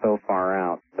like I'm so far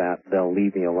out that they'll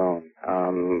leave me alone.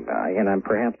 And I'm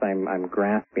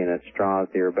grasping at straws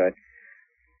here, but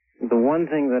the one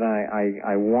thing that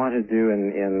I want to do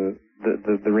in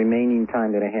the remaining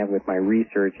time that I have with my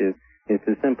research is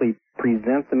to simply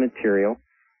present the material,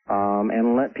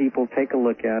 and let people take a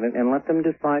look at it and let them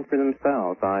decide for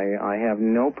themselves. I have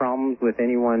no problems with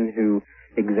anyone who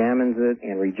examines it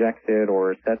and rejects it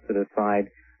or sets it aside.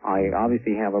 I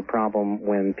obviously have a problem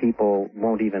when people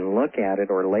won't even look at it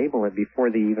or label it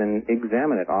before they even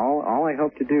examine it. All I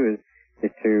hope to do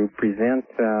is to present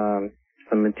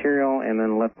some material and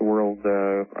then let the world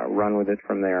run with it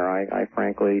from there. I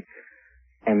frankly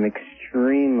am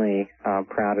extremely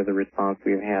proud of the response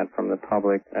we've had from the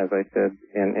public. As I said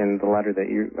in the letter that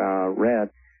you read,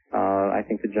 I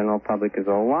think the general public is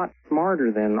a lot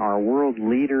smarter than our world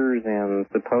leaders and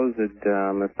supposed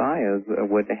messiahs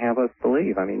would have us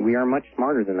believe. I mean, we are much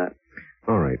smarter than that.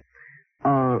 All right.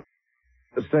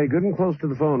 Stay good and close to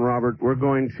the phone, Robert. We're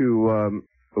going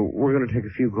to take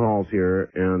a few calls here,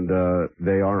 and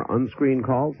they are unscreened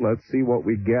calls. Let's see what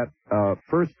we get.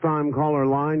 First-time caller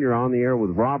line, you're on the air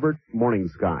with Robert, Morning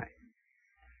Sky.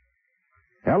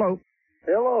 Hello.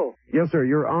 Hello. Yes, sir,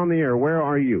 you're on the air. Where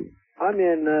are you? I'm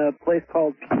in a place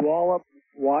called Puyallup,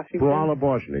 Washington. Puyallup,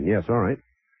 Washington. Yes, all right.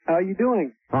 How are you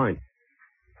doing? Fine.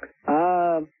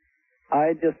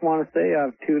 I just want to say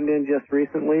I've tuned in just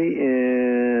recently,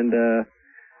 and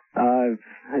I've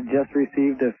just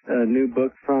received a new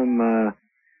book from,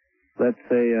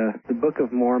 the Book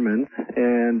of Mormons,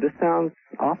 and this sounds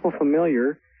awful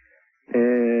familiar,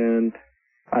 and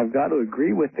I've got to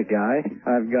agree with the guy.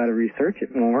 I've got to research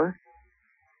it more.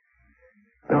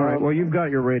 All right, well, you've got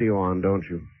your radio on, don't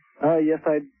you? Yes,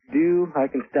 I do. I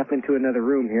can step into another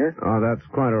room here. That's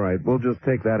quite all right. We'll just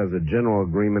take that as a general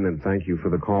agreement, and thank you for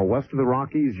the call. West of the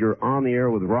Rockies, you're on the air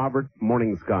with Robert,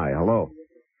 Morning Sky. Hello.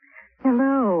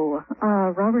 Hello.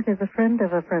 Robert is a friend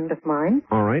of mine.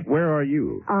 All right. Where are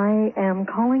you? I am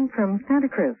calling from Santa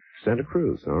Cruz. Santa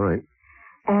Cruz. All right.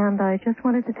 And I just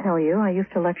wanted to tell you, I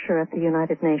used to lecture at the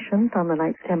United Nations on the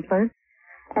Knights Templars.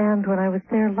 And when I was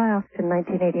there last in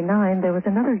 1989, there was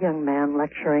another young man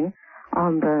lecturing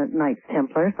on the Knights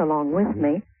Templars along with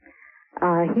me.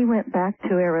 He went back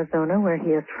to Arizona, where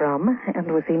he is from,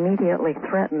 and was immediately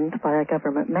threatened by a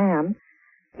government man.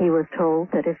 He was told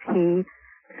that if he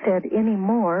said any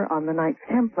more on the Knights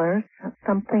Templars,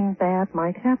 something bad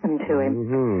might happen to him.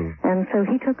 Mm-hmm. And so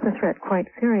he took the threat quite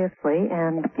seriously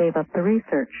and gave up the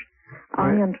research.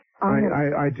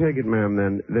 I take it, ma'am,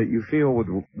 then, that you feel with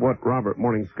what Robert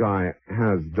Morning Sky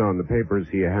has done, the papers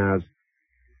he has,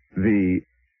 the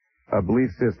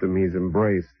belief system he's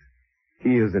embraced,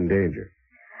 he is in danger.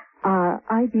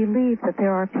 I believe that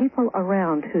there are people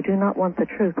around who do not want the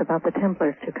truth about the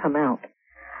Templars to come out.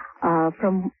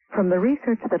 From the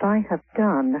research that I have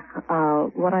done,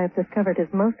 what I have discovered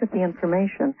is most of the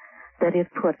information that is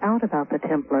put out about the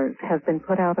Templars has been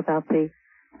put out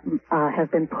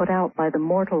by the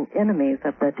mortal enemies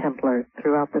of the Templars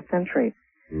throughout the centuries.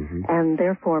 Mm-hmm. And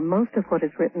therefore, most of what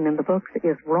is written in the books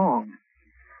is wrong.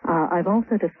 I've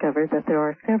also discovered that there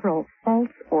are several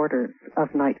false orders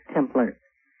of Knights Templars.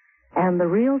 And the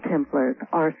real Templars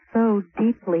are so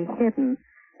deeply hidden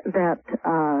that,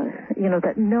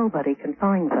 that nobody can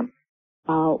find them.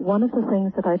 One of the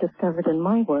things that I discovered in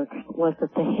my work was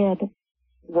that the head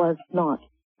was not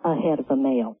a head of a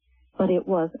male, but it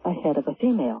was a head of a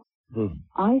female. Mm.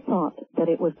 I thought that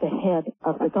it was the head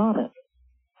of the goddess.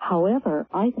 However,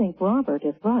 I think Robert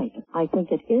is right. I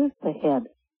think it is the head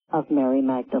of Mary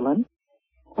Magdalene.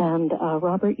 And,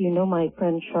 Robert, you know my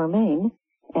friend Charmaine,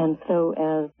 and so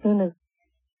as soon as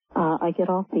I get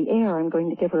off the air, I'm going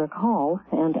to give her a call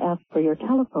and ask for your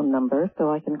telephone number so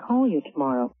I can call you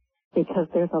tomorrow, because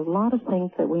there's a lot of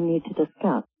things that we need to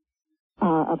discuss.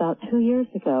 About 2 years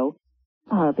ago,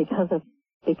 because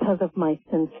of my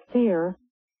sincere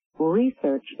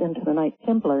research into the Knights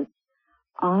Templars,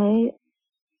 I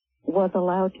was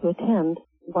allowed to attend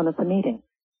one of the meetings.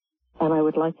 And I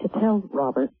would like to tell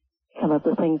Robert some of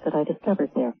the things that I discovered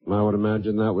there. I would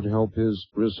imagine that would help his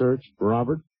research.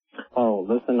 Robert? Oh,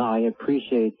 listen, I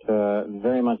appreciate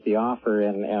very much the offer,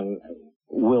 and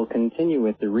will continue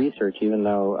with the research, even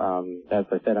though, as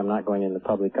I said, I'm not going in the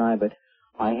public eye. But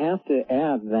I have to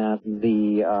add that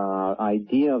the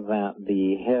idea that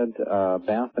the head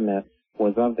Baphomet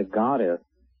was of the goddess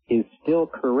is still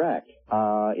correct.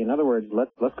 In other words,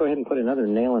 let's go ahead and put another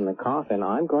nail in the coffin.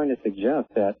 I'm going to suggest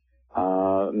that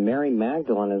Mary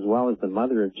Magdalene, as well as the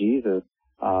mother of Jesus,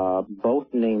 both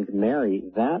named Mary,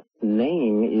 that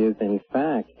name is in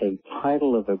fact a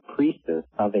title of a priestess,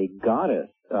 of a goddess,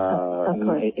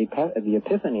 the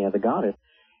epiphany of the goddess.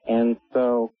 And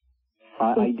so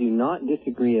I do not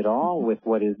disagree at all with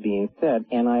what is being said.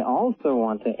 And I also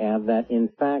want to add that, in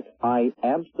fact, I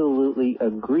absolutely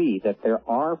agree that there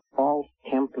are false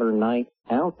Templar knights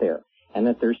out there, and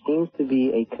that there seems to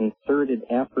be a concerted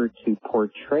effort to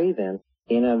portray them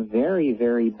in a very,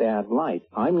 very bad light.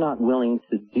 I'm not willing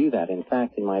to do that. In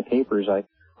fact, in my papers,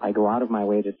 I go out of my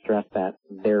way to stress that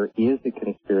there is a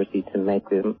conspiracy to make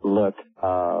them look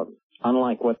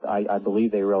unlike what I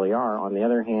believe they really are. On the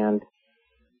other hand,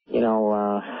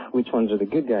 which ones are the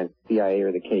good guys, CIA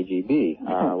or the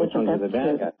KGB? Which ones are the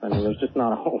bad guys? I mean, there's just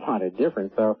not a whole lot of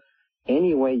difference. So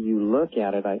any way you look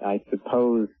at it, I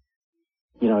suppose,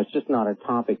 it's just not a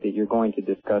topic that you're going to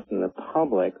discuss in the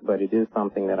public, but it is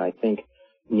something that I think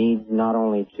needs not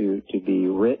only to be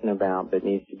written about, but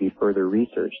needs to be further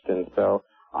researched. And so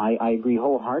I agree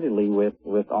wholeheartedly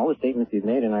with all the statements you've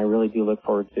made, and I really do look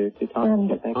forward to talking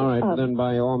to you. Thank you. All right, then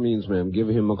by all means, ma'am, give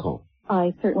him a call.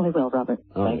 I certainly will, Robert.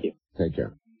 Thank you. Take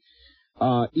care.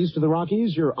 East of the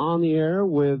Rockies, you're on the air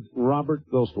with Robert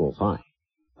Ghostwolf. Hi.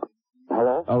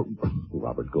 Hello? Oh,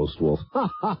 Robert Ghostwolf.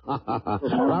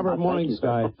 Robert Morning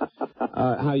Sky.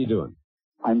 How you doing?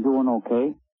 I'm doing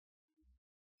okay.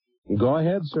 Go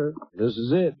ahead, sir. This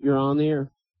is it. You're on the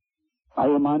air. I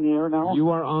am on the air now? You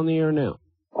are on the air now.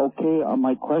 Okay,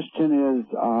 my question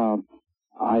is,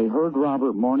 I heard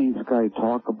Robert Morning Sky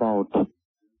talk about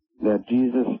that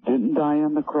Jesus didn't die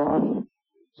on the cross.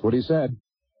 That's what he said.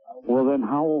 Well, then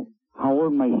how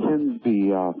would my sins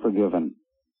be forgiven?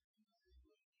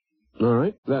 All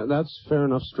right. That's fair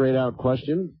enough, straight-out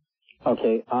question.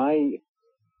 Okay,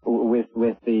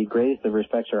 with the greatest of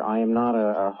respect, sir, I am not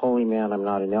a holy man. I'm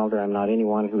not an elder. I'm not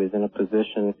anyone who is in a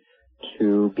position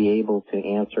to be able to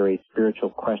answer a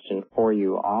spiritual question for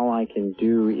you. All I can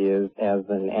do is, as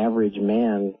an average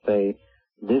man, say,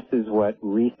 this is what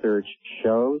research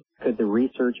shows. Could the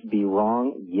research be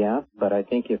wrong? Yes, but I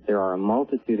think if there are a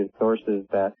multitude of sources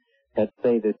that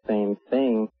say the same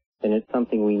thing, then it's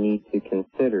something we need to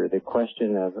consider. The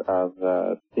question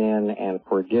of sin and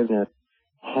forgiveness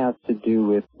has to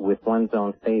do with one's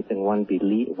own faith and one's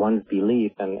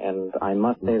belief, and I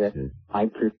must say that I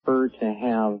prefer to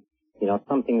have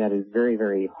something that is very,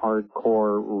 very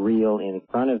hardcore, real in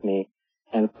front of me,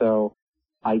 and so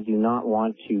I do not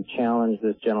want to challenge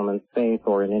this gentleman's faith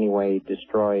or in any way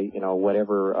destroy,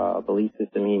 whatever belief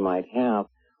system he might have.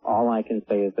 All I can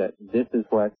say is that this is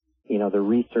what, the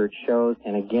research shows.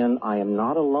 And again, I am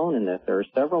not alone in this. There are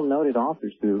several noted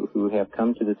authors who have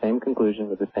come to the same conclusion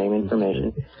with the same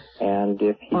information. And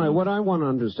if all right, what I want to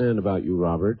understand about you,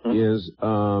 Robert, is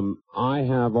I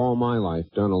have all my life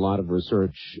done a lot of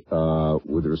research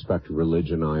with respect to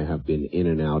religion. I have been in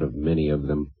and out of many of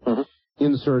them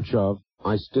in search of,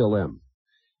 I still am.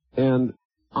 And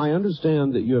I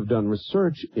understand that you have done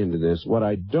research into this. What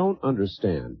I don't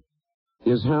understand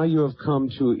is how you have come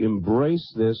to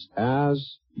embrace this,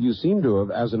 as you seem to have,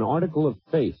 as an article of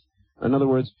faith. In other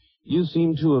words, you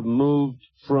seem to have moved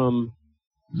from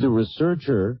the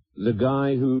researcher, the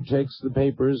guy who takes the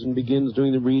papers and begins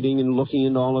doing the reading and looking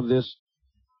into all of this.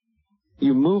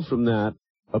 You move from that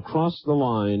across the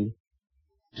line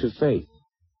to faith.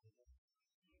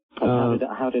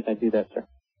 How did I do that, sir?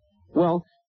 Well,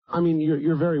 I mean,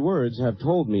 your very words have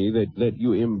told me that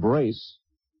you embrace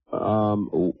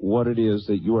what it is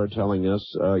that you are telling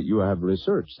us you have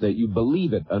researched, that you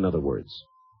believe it, in other words.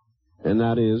 And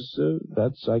that is,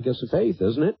 that's, I guess, a faith,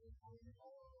 isn't it?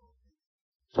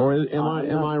 Or am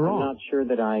I wrong? I'm not sure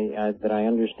that I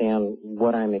understand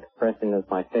what I'm expressing as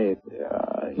my faith.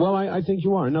 Well, I think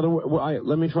you are. In other words,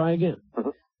 let me try again.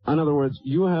 In other words,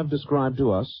 you have described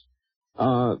to us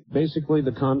basically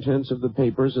the contents of the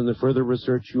papers and the further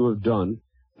research you have done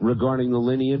regarding the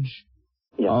lineage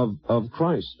of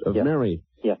Christ, of Mary.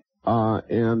 Yes.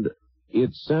 And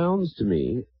it sounds to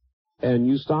me, and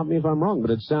you stop me if I'm wrong,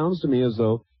 but it sounds to me as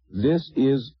though this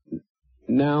is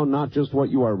now not just what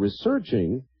you are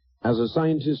researching as a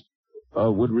scientist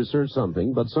would research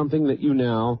something, but something that you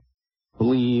now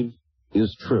believe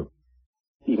is true.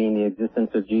 You mean the existence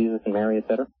of Jesus and Mary,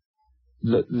 etc.?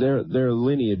 their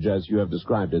lineage, as you have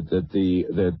described it,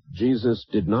 that Jesus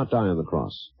did not die on the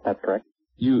cross. That's correct.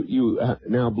 You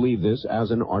now believe this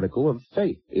as an article of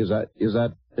faith. Is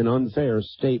that an unfair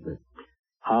statement?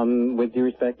 With due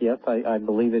respect, yes, I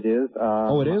believe it is.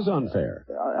 It is unfair.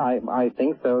 I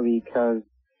think so, because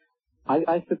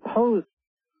I suppose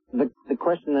the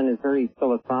question then is very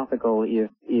philosophical.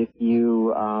 If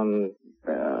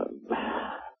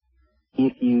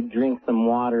you drink some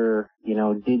water,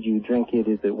 did you drink it?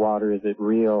 Is it water? Is it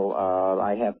real?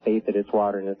 I have faith that it's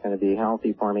water and it's going to be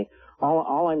healthy for me.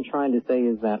 All I'm trying to say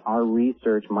is that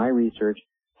my research,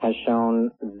 has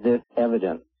shown this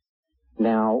evidence.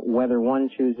 Now, whether one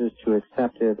chooses to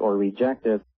accept it or reject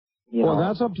it, well,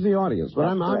 that's up to the audience. But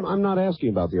I'm not asking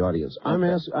about the audience. I'm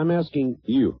asking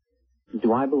you.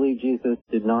 Do I believe Jesus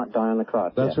did not die on the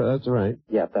cross? That's right. That's right.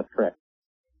 Yes, that's correct.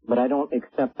 But I don't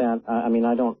accept that.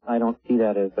 I don't see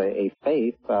that as a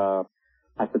faith.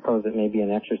 I suppose it may be an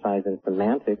exercise in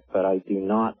semantics, but I do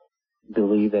not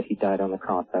believe that he died on the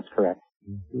cross. That's correct.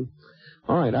 Mm-hmm.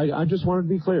 All right. I just wanted to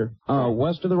be clear.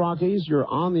 West of the Rockies, you're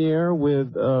on the air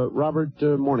with Robert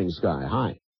Morningsky.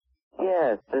 Hi.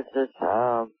 Yes, this is,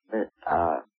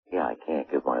 I can't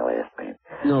give my last name.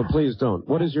 No, please don't.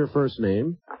 What is your first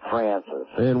name? Francis.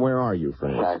 And where are you,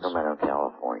 Francis? Sacramento,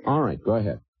 California. All right, go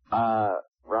ahead.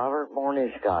 Robert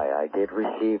Morningsky, I did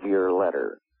receive your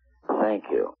letter. Thank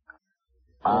you.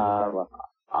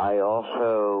 I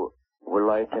also would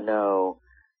like to know,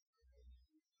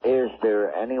 is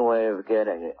there any way of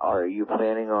are you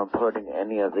planning on putting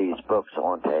any of these books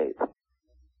on tape?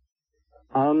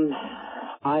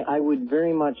 I would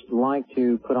very much like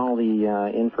to put all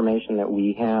the information that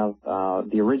we have.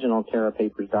 The original Terra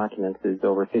Papers documents is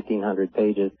over 1,500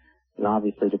 pages, and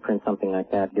obviously to print something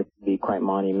like that gets to be quite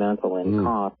monumental in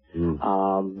cost.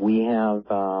 We have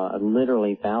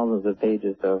literally thousands of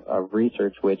pages of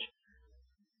research, which,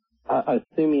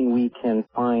 assuming we can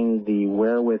find the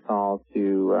wherewithal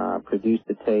to produce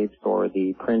the tapes or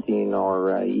the printing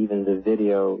or even the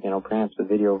video, perhaps the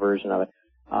video version of it,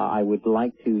 I would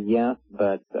like to, yes,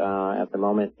 but at the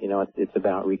moment, it's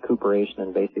about recuperation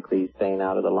and basically staying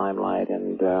out of the limelight.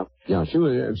 And yeah, she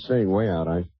was staying way out.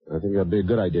 I think that'd be a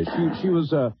good idea.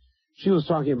 She was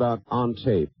talking about on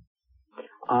tape.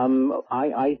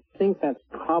 I think that's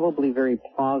probably very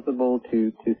plausible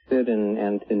to sit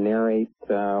and to narrate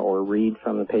or read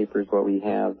from the papers. What we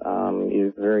have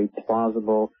is very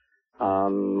plausible.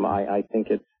 I think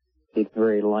it's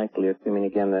very likely, assuming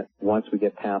again that once we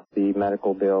get past the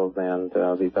medical bills and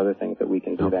these other things, that we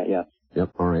can do that. Yes. Yep.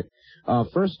 All right.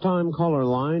 First time caller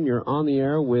line. You're on the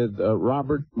air with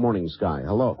Robert Morningsky.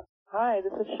 Hello. Hi,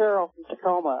 this is Cheryl from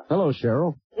Tacoma. Hello,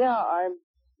 Cheryl. Yeah, I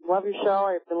love your show.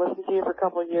 I've been listening to you for a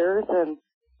couple of years, and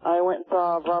I went and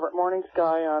saw Robert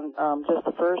Morningsky on just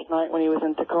the first night when he was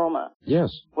in Tacoma. Yes.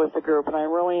 With the group, and I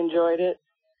really enjoyed it.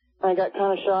 I got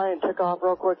kind of shy and took off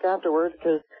real quick afterwards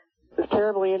because it was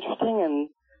terribly interesting, and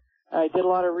I did a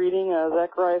lot of reading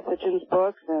Zechariah Sitchin's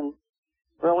books, and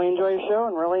really enjoy your show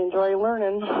and really enjoy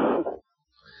learning.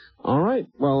 All right.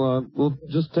 Well, we'll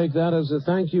just take that as a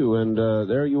thank you, and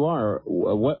there you are.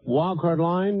 Wildcard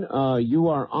line, you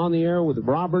are on the air with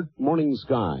Robert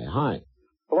Morningsky. Hi.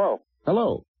 Hello.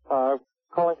 Hello.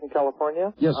 Calling from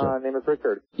California. Yes, sir. My name is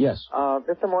Richard. Yes.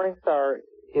 Mr. Morningstar,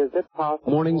 is it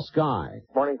possible... Morningsky.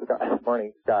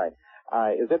 Morningsky.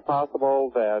 Is it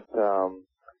possible that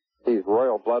these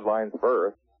royal bloodlines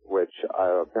births, which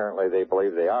apparently they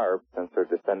believe they are, since they're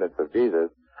descendants of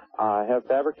Jesus, have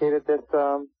fabricated this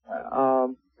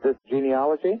this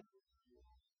genealogy?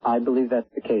 I believe that's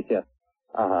the case. Yes.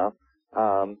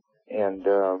 And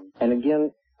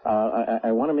again,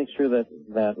 I want to make sure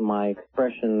that my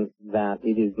expression that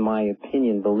it is my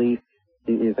opinion, belief,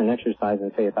 is an exercise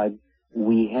in faith. I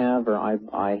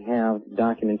have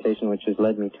documentation which has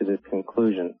led me to this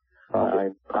conclusion. I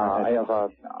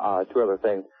have two other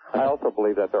things. I also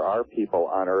believe that there are people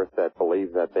on earth that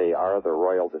believe that they are the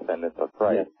royal descendants of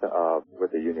Christ,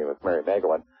 with the union with Mary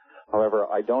Magdalene. However,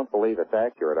 I don't believe it's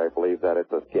accurate. I believe that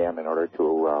it's a scam in order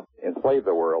to enslave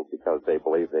the world because they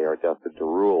believe they are destined to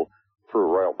rule through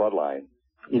royal bloodline.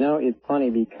 It's funny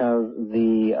because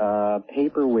the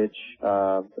paper which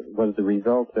was the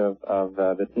result of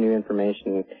this new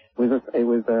information was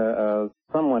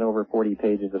somewhat over 40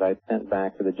 pages that I sent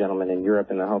back to the gentleman in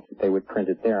Europe in the hopes that they would print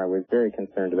it there. I was very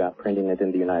concerned about printing it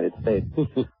in the United States.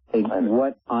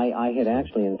 What I had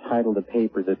actually entitled the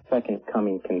paper "The Second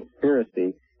Coming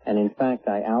Conspiracy," and in fact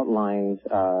I outlined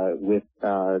with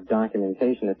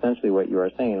documentation essentially what you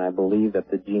are saying. I believe that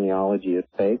the genealogy is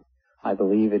fake. I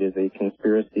believe it is a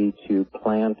conspiracy to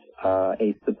plant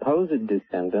a supposed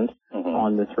descendant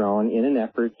on the throne in an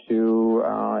effort to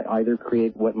either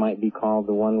create what might be called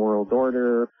the one world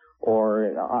order,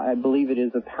 or I believe it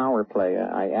is a power play.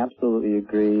 I absolutely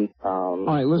agree. All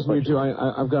right, listen, you two,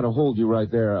 I've got to hold you right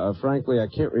there. Frankly, I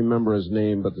can't remember his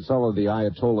name, but the fellow the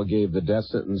Ayatollah gave the death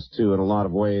sentence to in a lot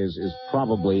of ways is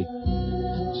probably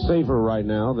safer right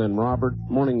now than Robert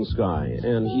Morning Sky,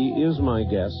 and he is my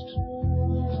guest.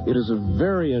 It is a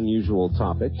very unusual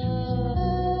topic,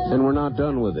 and we're not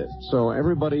done with it. So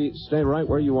everybody stay right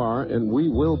where you are, and we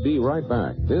will be right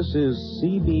back. This is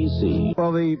CBC.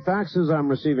 Well, the faxes I'm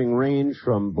receiving range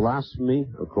from blasphemy,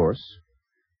 of course,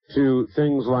 to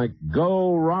things like,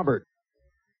 Go Robert.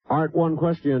 Art, one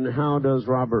question, how does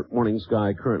Robert Morning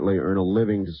Sky currently earn a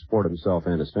living to support himself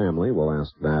and his family? We'll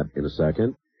ask that in a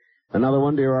second. Another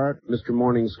one, dear Art, Mr.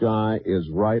 Morning Sky is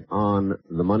right on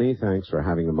the money. Thanks for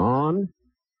having him on.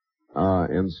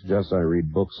 And suggests I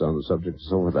read books on the subject and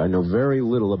so forth. I know very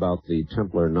little about the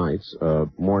Templar Knights,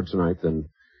 more tonight than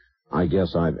I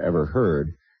guess I've ever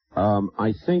heard.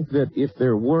 I think that if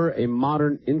there were a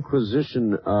modern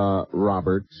Inquisition,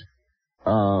 Robert,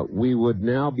 we would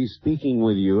now be speaking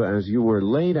with you as you were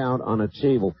laid out on a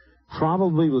table,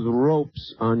 probably with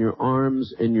ropes on your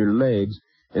arms and your legs,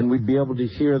 and we'd be able to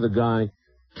hear the guy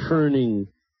turning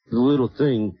the little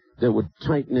thing that would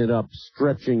tighten it up,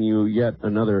 stretching you yet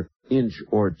another inch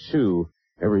or two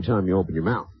every time you open your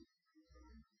mouth.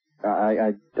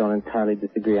 I don't entirely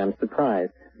disagree. I'm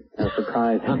surprised. I'm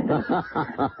surprised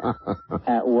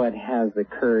at what has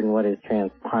occurred and what has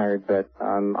transpired, but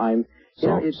I'm...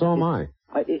 So am I.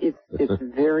 It's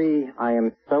very... I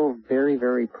am so very,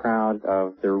 very proud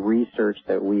of the research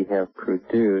that we have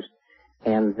produced,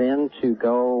 and then to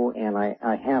go, and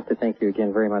I have to thank you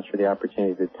again very much for the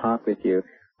opportunity to talk with you,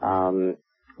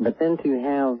 but then to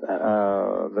have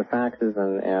the faxes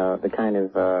and the kind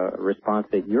of response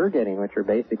that you're getting, which are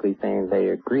basically saying they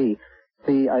agree.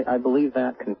 See, I believe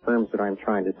that confirms what I'm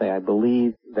trying to say. I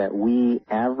believe that we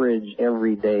average,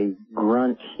 everyday,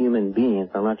 grunt human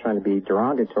beings, I'm not trying to be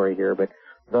derogatory here, but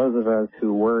those of us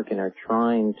who work and are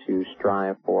trying to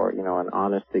strive for, an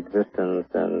honest existence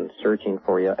and searching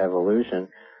for evolution,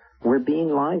 we're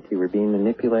being lied to. We're being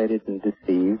manipulated and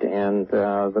deceived, and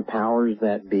the powers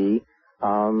that be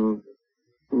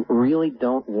really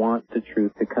don't want the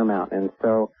truth to come out. And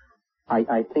so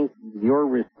I think your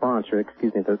response, or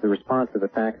excuse me, the response to the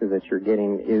faxes that you're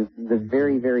getting is the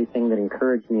very, very thing that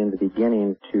encouraged me in the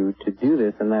beginning to do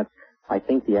this, and that's, I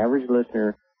think the average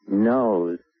listener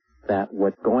knows that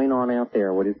what's going on out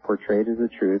there, what is portrayed as the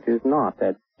truth, is not.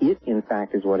 That it, in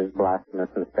fact, is what is blasphemous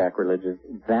and sacrilegious.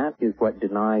 That is what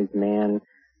denies man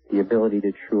the ability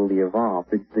to truly evolve.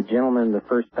 The gentleman, the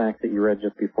first fact that you read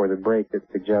just before the break that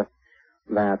suggests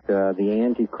that the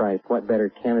Antichrist, what better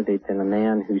candidate than a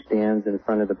man who stands in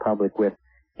front of the public with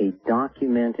a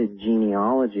documented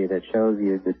genealogy that shows he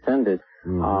is descended.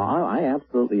 I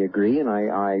absolutely agree, and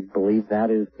I believe that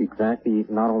is exactly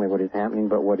not only what is happening,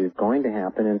 but what is going to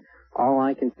happen. And all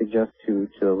I can suggest to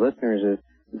the listeners is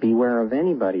beware of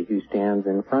anybody who stands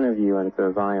in front of you and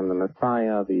says, I am the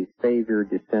Messiah, the Savior,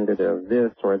 descendant of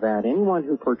this or that. Anyone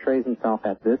who portrays himself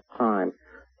at this time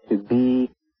to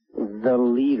be the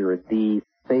leader, the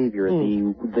Savior,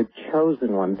 the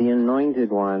chosen one, the anointed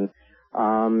one,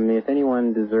 if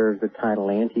anyone deserves the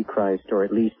title Antichrist, or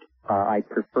at least I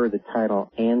prefer the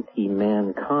title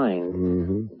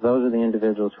anti-mankind, those are the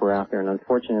individuals who are out there, and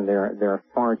unfortunately there are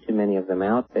far too many of them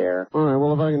out there. All right,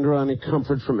 well, if I can draw any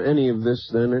comfort from any of this,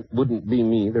 then it wouldn't be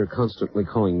me. They're constantly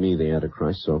calling me the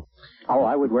Antichrist, so... Oh,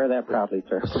 I would wear that proudly,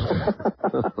 sir.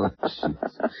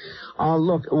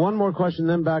 Look, one more question,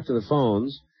 then back to the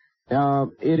phones.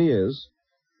 It is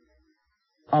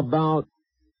about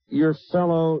your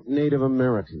fellow Native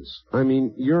Americans. I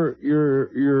mean,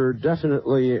 you're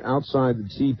definitely outside the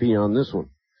teepee on this one.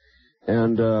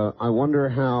 And I wonder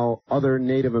how other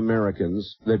Native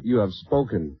Americans that you have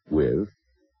spoken with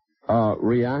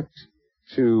react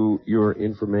to your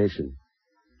information.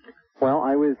 Well,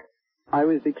 I was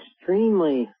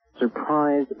extremely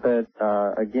surprised, but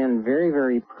again, very,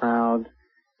 very proud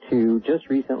to just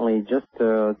recently,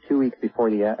 2 weeks before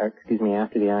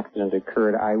after the accident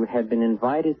occurred, I had been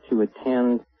invited to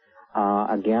attend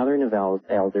a gathering of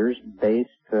elders based,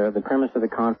 the premise of the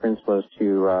conference was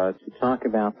to talk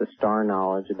about the star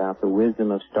knowledge, about the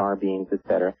wisdom of star beings,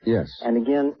 etc. Yes. And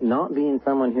again, not being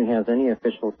someone who has any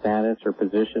official status or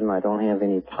position, I don't have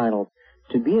any titles,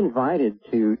 to be invited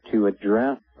to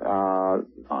address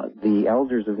the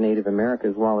elders of Native America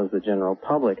as well as the general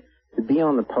public, to be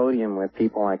on the podium with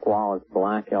people like Wallace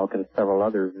Black Elk and several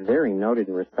others very noted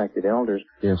and respected elders.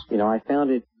 Yes. I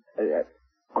found it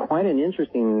quite an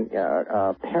interesting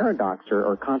paradox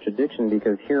or contradiction,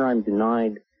 because here I'm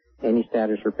denied any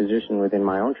status or position within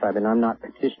my own tribe, and I'm not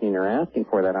petitioning or asking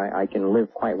for that. I can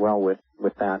live quite well with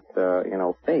that,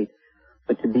 fate.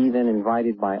 But to be then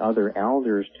invited by other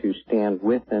elders to stand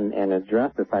with them and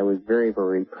address this, I was very,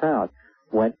 very proud.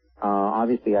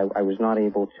 Obviously, I was not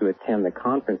able to attend the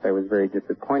conference. I was very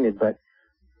disappointed, but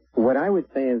what I would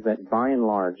say is that by and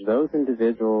large, those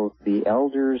individuals, the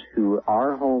elders who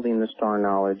are holding the star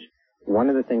knowledge, one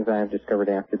of the things I have discovered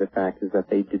after the fact is that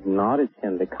they did not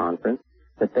attend the conference,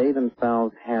 that they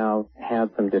themselves have had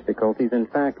some difficulties. In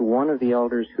fact, one of the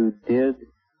elders who did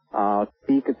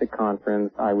speak at the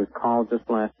conference, I was called just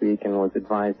last week and was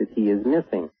advised that he is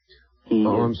missing.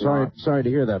 I'm sorry to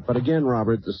hear that. But again,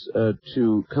 Robert,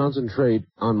 to concentrate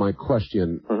on my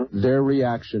question, their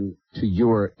reaction to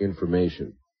your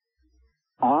information.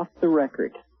 Off the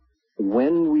record,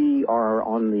 when we are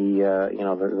on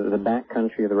the back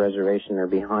country of the reservation or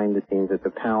behind the scenes at the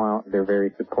powwow, they're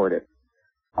very supportive.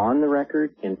 On the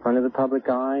record, in front of the public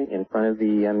eye, in front of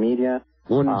the media.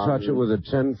 Wouldn't touch it with a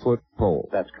 10-foot pole.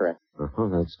 That's correct.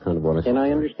 That's kind of what I thought. And I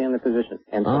understand the position.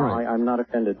 And so I'm not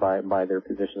offended by their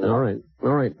position at all.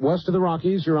 All right. West of the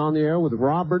Rockies, you're on the air with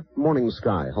Robert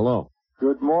Morningsky. Hello.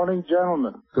 Good morning,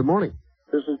 gentlemen. Good morning.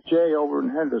 This is Jay over in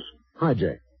Henderson. Hi,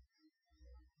 Jay.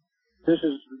 This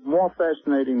is more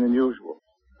fascinating than usual.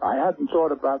 I hadn't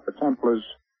thought about the Templars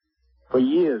for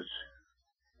years.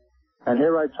 And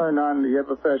here I turn on the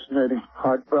ever-fascinating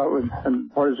Art Bell,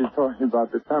 and what is he talking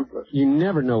about, the Templars? You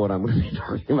never know what I'm going to be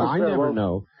talking about. I never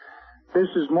know. This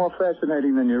is more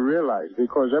fascinating than you realize,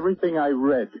 because everything I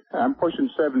read, I'm pushing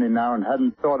 70 now and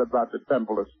hadn't thought about the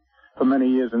Templars for many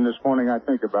years, and this morning I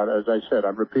think about it. As I said,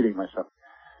 I'm repeating myself.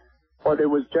 But there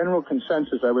was general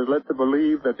consensus. I was led to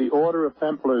believe that the Order of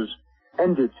Templars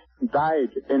died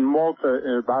in Malta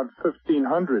in about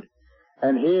 1500.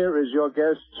 And here is your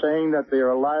guest saying that they are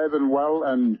alive and well,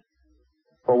 and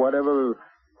for whatever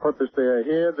purpose they are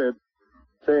here,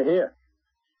 they're here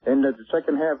in the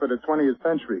second half of the 20th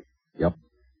century. Yep.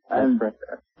 And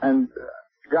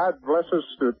God bless us.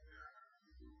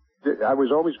 I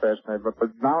was always fascinated, but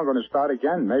now I'm going to start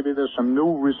again. Maybe there's some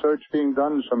new research being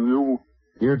done, some new...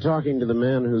 You're talking to the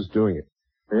man who's doing it.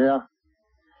 Yeah.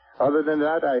 Other than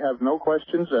that, I have no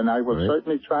questions, and I will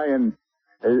certainly try and...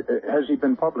 has he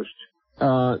been published?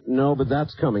 No, but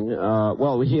that's coming.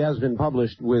 Well, he has been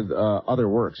published with other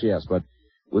works, yes, but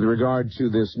with regard to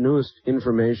this newest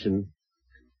information,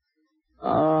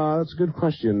 that's a good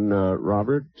question,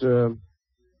 Robert. Well,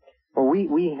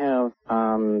 we have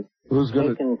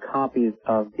taken copies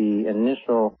of the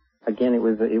initial. Again, it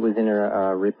was in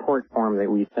a report form that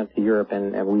we sent to Europe,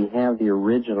 and we have the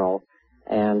original.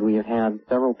 And we have had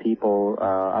several people,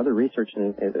 other researchers,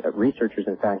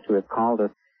 in fact, who have called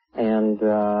us. And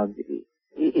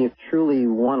if truly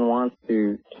one wants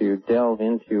to delve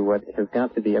into what has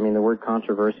got to be, I mean, the word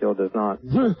controversial does not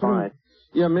apply.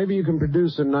 Yeah, maybe you can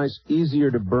produce a nice,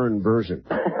 easier-to-burn version.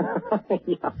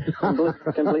 Yeah,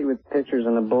 complete with pictures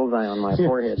and a bullseye on my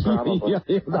forehead, probably.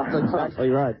 Yeah, that's exactly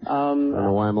right. I don't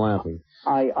know why I'm laughing.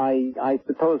 I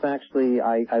suppose, actually,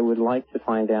 I would like to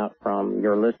find out from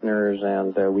your listeners,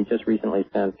 and we just recently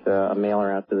sent a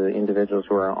mailer out to the individuals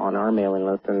who are on our mailing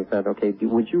list and said, okay,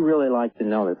 would you really like to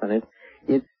know this? And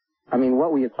I mean,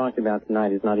 what we have talked about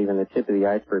tonight is not even the tip of the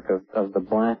iceberg of the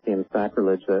blasphemy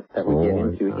sacrilege that we get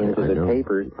into the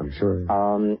papers. I'm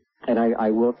sure. And I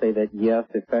will say that, yes,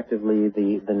 effectively,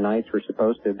 the Knights were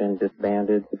supposed to have been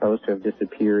disbanded, supposed to have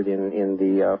disappeared in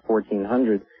the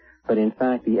 1400s. But in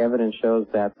fact, the evidence shows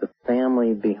that the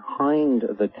family behind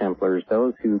the Templars,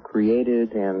 those who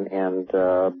created and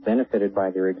benefited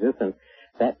by their existence,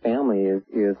 that family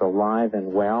is alive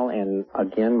and well, and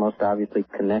again, most obviously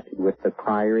connected with the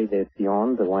Priory de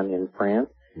Sion, the one in France.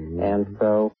 Mm-hmm. And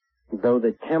so, though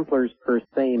the Templars per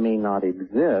se may not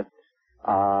exist,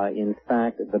 in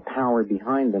fact, the power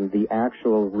behind them, the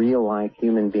actual real-life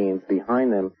human beings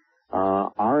behind them,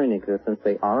 are in existence.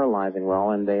 They are alive and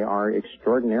well, and they are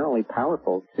extraordinarily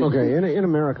powerful. Okay, in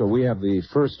America, we have the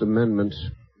First Amendment,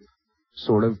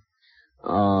 sort of,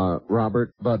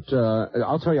 Robert, but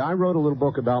I'll tell you, I wrote a little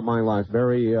book about my life,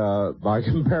 very, by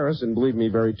comparison, believe me,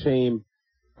 very tame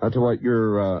to what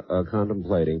you're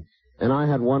contemplating. And I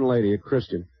had one lady, a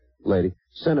Christian lady,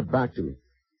 send it back to me.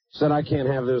 Said I can't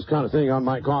have this kind of thing on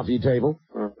my coffee table.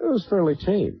 It was fairly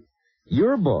tame.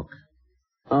 Your book,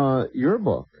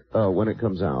 when it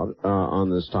comes out on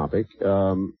this topic,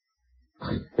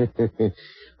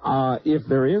 if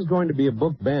there is going to be a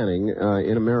book banning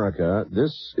in America,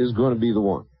 this is going to be the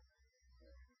one.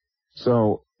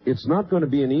 So it's not going to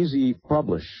be an easy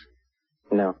publish.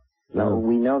 No,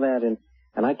 we know that,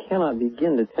 And I cannot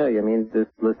begin to tell you. I mean, this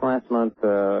last month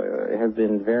has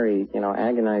been very,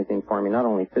 agonizing for me, not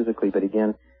only physically, but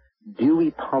again, do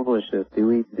we publish this? Do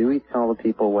we tell the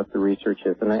people what the research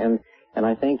is? And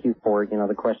I thank you for,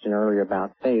 the question earlier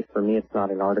about faith. For me, it's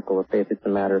not an article of faith. It's a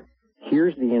matter of,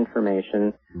 here's the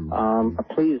information.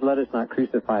 Please let us not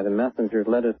crucify the messenger.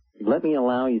 Let me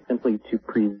allow you simply to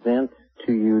present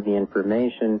to you the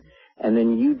information, and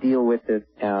then you deal with it,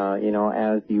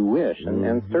 as you wish.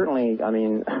 And certainly, I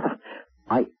mean,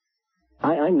 I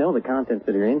know the contents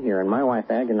that are in here, and my wife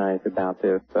agonized about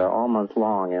this all month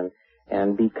long,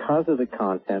 and because of the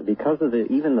content, because of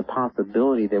even the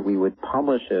possibility that we would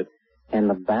publish it, and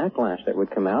the backlash that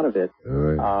would come out of it,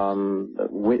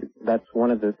 that's one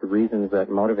of the reasons that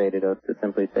motivated us to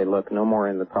simply say, look, no more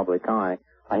in the public eye.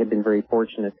 I have been very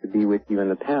fortunate to be with you in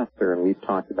the past, sir, and we've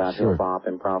talked about hip-hop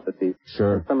and prophecies.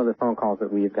 Sure. And some of the phone calls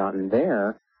that we have gotten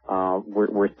there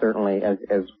were certainly, as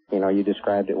you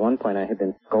described at one point, I had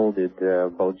been scolded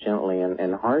both gently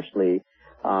and harshly.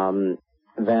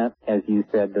 That, as you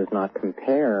said, does not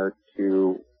compare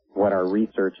to what our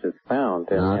research has found,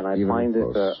 and I find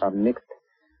it a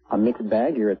mixed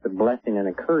bag here. It's a blessing and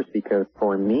a curse, because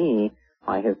for me,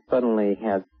 I have suddenly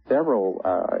had several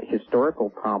historical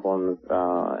problems,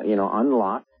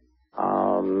 unlocked,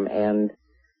 and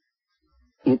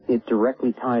it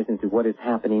directly ties into what is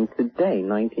happening today,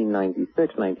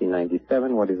 1996,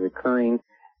 1997, what is occurring,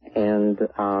 and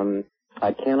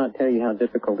I cannot tell you how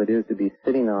difficult it is to be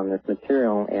sitting on this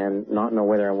material and not know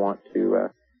whether I want to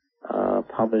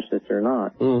publish this or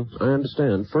not. I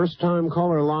understand. First-time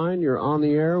caller line, you're on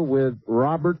the air with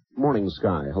Robert Morning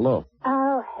Sky. Hello.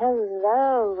 Oh,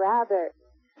 hello, Robert.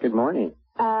 Good morning.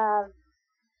 I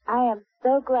am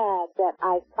so glad that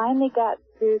I finally got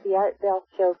through the Art Bell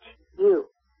show to you,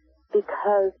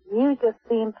 because you just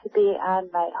seem to be on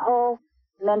my whole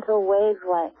mental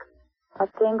wavelength of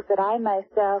things that I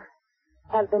myself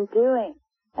have been doing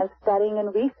and studying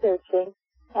and researching.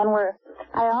 And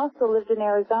I also lived in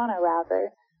Arizona,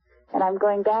 Robert, and I'm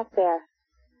going back there.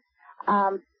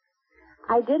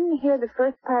 I didn't hear the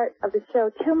first part of the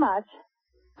show too much,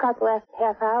 caught the last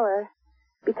half hour,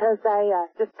 because I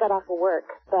just got off of work.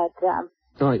 But all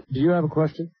right. Do you have a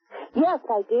question? Yes,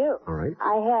 I do. All right.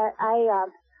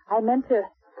 I'm into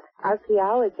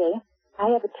archaeology. I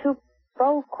have a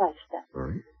twofold question. All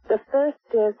right. The first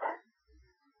is,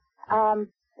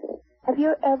 have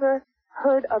you ever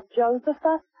heard of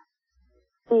Josephus,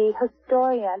 the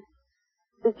historian,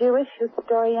 the Jewish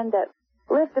historian that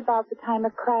lived about the time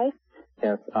of Christ?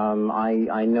 Yes,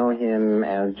 I know him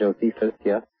as Josephus,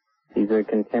 yes. He's a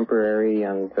contemporary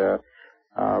and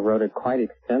wrote a quite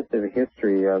extensive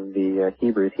history of the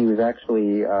Hebrews. He was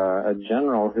actually a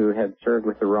general who had served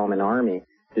with the Roman army,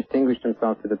 distinguished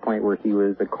himself to the point where he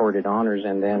was accorded honors,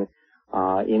 and then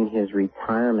in his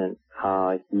retirement,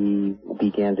 he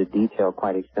began to detail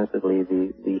quite extensively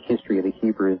the history of the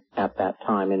Hebrews at that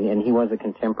time, and he was a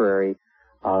contemporary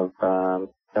of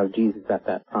Jesus at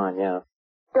that time, yeah.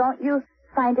 Don't you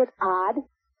find it odd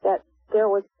that there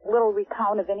was little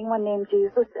recount of anyone named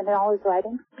Jesus in all his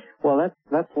writings? Well,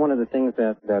 that's one of the things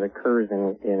that occurs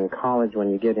in college when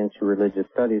you get into religious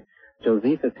studies.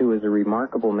 Josephus, who was a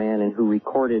remarkable man and who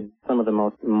recorded some of the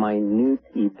most minute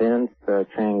events,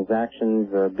 transactions,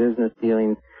 business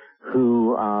dealings,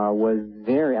 who was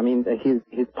very,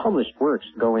 his published works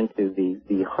go into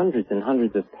the hundreds and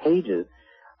hundreds of pages,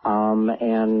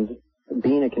 and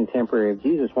being a contemporary of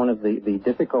Jesus, one of the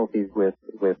difficulties with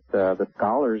the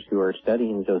scholars who are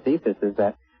studying Josephus is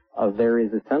that there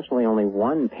is essentially only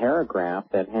one paragraph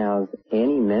that has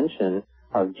any mention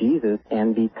of Jesus,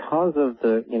 and because of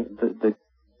the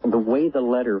way the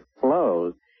letter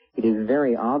flows, it is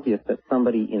very obvious that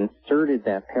somebody inserted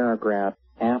that paragraph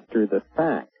after the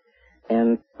fact.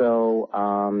 And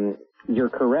so you're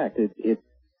correct. It's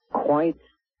quite,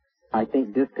 I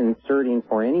think, disconcerting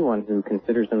for anyone who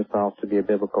considers himself to be a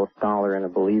biblical scholar and a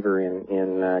believer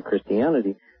in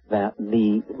Christianity that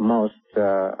the most,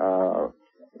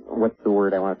 what's the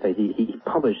word I want to say, he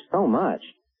published so much,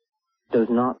 does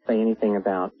not say anything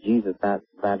about Jesus. That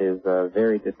is a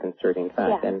very disconcerting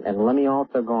fact. Yeah. And let me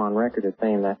also go on record as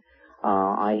saying that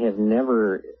I have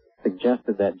never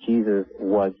suggested that Jesus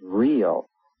was real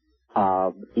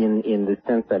in the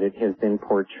sense that it has been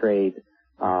portrayed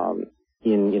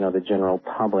in the general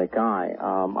public eye.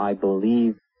 I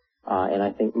believe, and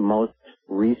I think most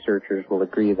researchers will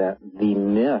agree, that the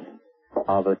myth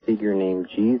of a figure named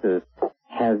Jesus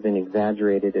has been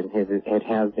exaggerated and it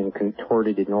has been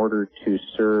contorted in order to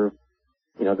serve,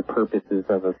 the purposes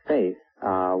of a faith,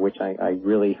 which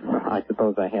I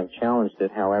suppose I have challenged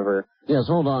it. However, yes,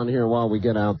 hold on here while we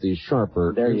get out the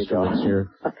sharper there you instruments go.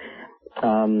 here.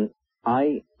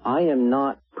 I am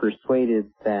not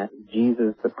persuaded that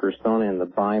Jesus, the persona in the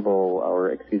Bible,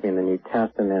 or excuse me, in the New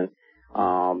Testament,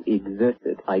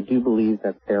 existed. I do believe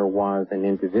that there was an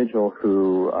individual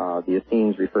who the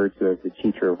Essenes referred to as the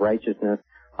teacher of righteousness.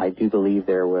 I do believe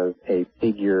there was a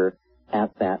figure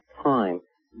at that time.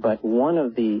 But one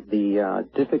of the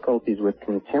difficulties with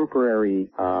contemporary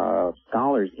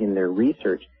scholars in their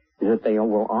research is that they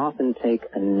will often take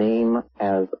a name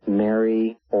as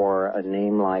Mary or a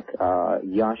name like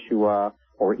Joshua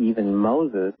or even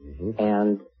Moses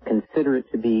and consider it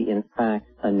to be, in fact,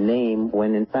 a name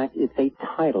when, in fact, it's a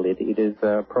title. It is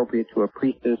appropriate to a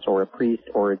priestess or a priest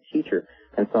or a teacher.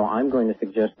 And so I'm going to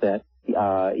suggest that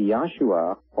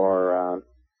Joshua or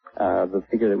the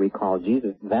figure that we call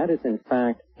Jesus, that is, in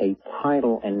fact, a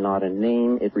title and not a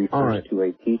name. It refers to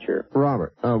a teacher.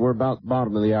 Robert, we're about the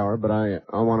bottom of the hour, but I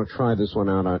want to try this one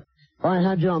out. If I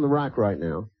had you on the rack right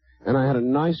now, and I had a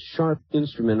nice sharp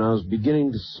instrument, I was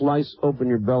beginning to slice open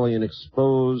your belly and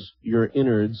expose your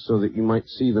innards so that you might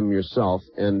see them yourself,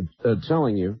 and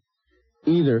telling you,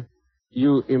 either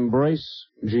you embrace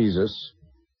Jesus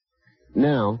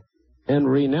now and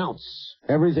renounce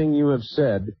everything you have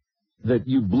said that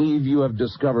you believe you have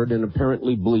discovered and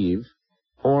apparently believe,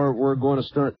 or we're going to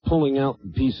start pulling out the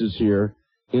pieces here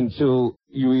until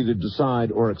you either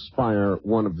decide or expire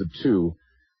one of the two.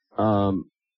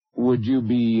 Would you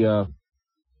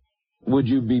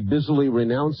be busily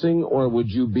renouncing, or would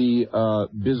you be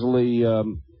busily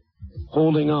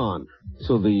holding on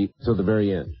till the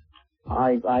very end?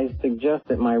 I suggest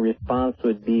that my response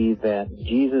would be that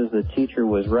Jesus, the teacher,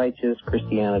 was righteous.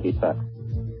 Christianity sucks.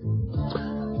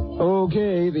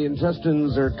 Okay, the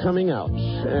intestines are coming out,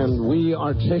 and we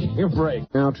are taking a break.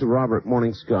 Now to Robert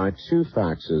Morning Sky, 2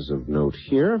 faxes of note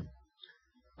here.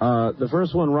 The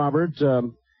first one, Robert,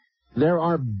 there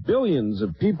are billions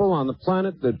of people on the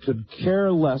planet that could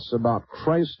care less about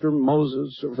Christ or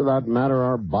Moses, or for that matter,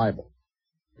 our Bible.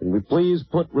 Can we please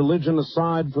put religion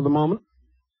aside for the moment?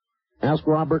 Ask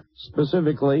Robert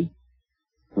specifically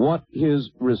what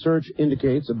his research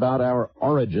indicates about our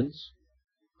origins,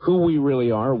 who we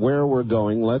really are, where we're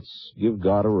going. Let's give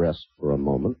God a rest for a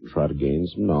moment and try to gain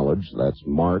some knowledge. That's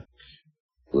Mark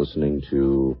listening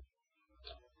to...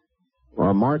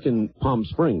 Mark in Palm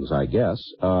Springs, I guess.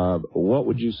 What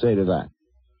would you say to that?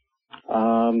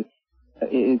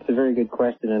 It's a very good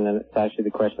question, and it's actually the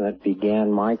question that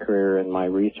began my career and my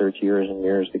research years and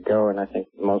years ago, and I think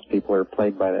most people are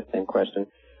plagued by that same question.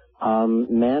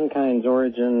 Mankind's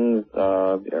origins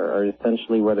are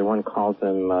essentially, whether one calls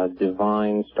them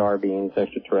divine, star beings,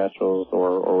 extraterrestrials,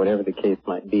 or whatever the case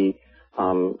might be.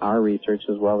 Our research,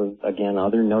 as well as, again,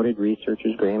 other noted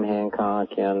researchers, Graham Hancock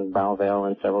and Balvell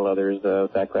and several others,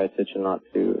 Zachariah Sitchin, not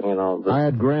to, you know... I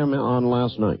had Graham on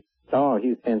last night. Oh,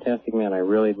 he's a fantastic man. I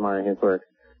really admire his work.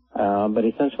 But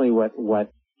essentially what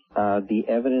the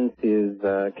evidence is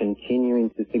continuing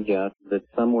to suggest that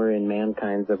somewhere in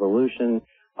mankind's evolution,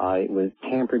 it was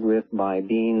tampered with by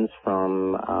beings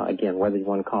from, again, whether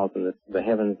one calls them the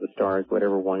heavens, the stars,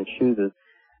 whatever one chooses.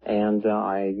 And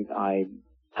I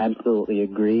absolutely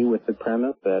agree with the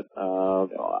premise that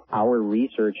our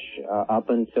research up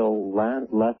until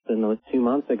less than 2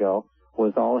 months ago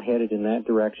was all headed in that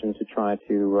direction to try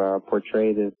to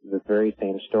portray this very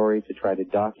same story, to try to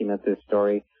document this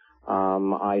story.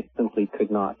 I simply could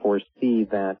not foresee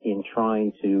that in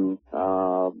trying to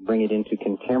bring it into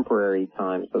contemporary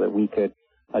times so that we could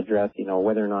address, you know,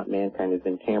 whether or not mankind has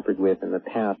been tampered with in the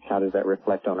past, how does that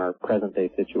reflect on our present-day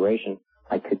situation.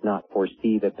 I could not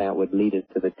foresee that would lead us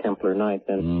to the Templar Knights.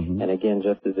 And again,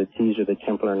 just as a teaser, the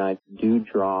Templar Knights do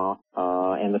draw,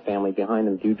 and the family behind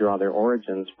them do draw their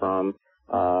origins from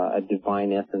a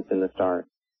divine essence in the stars.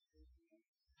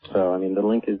 So, I mean, the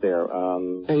link is there.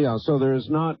 Yeah, so there's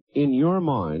not, in your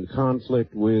mind,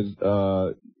 conflict with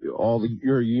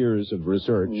your years of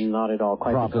research. Not at all.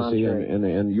 Quite prophecy, the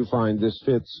contrary. and you find this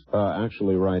fits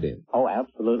actually right in. Oh,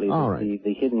 absolutely. All right.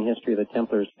 The hidden history of the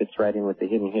Templars fits right in with the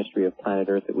hidden history of planet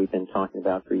Earth that we've been talking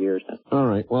about for years now. All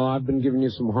right. Well, I've been giving you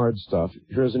some hard stuff.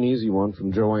 Here's an easy one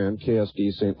from Joanne,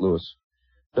 KSD, St. Louis.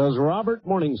 Does Robert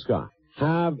Morningsky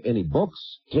have any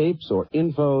books, tapes, or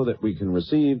info that we can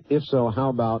receive? If so, how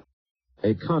about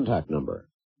a contact number?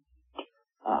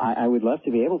 I would love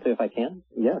to be able to if I can.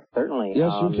 Yes, certainly.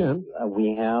 Yes, you can.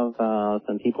 We have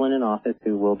some people in an office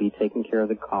who will be taking care of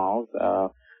the calls.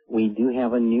 We do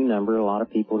have a new number. A lot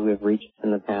of people who have reached us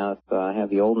in the past have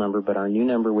the old number, but our new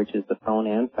number, which is the phone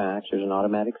and fax, there's an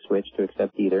automatic switch to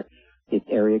accept either. It's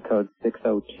area code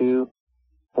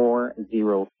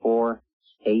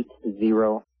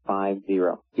 602-404-8050.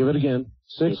 Give it again.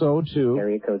 602.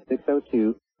 Area code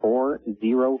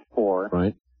 602-404.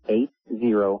 Right.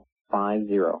 8050.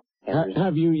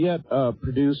 Have you yet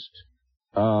produced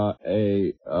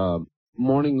a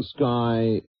morning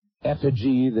sky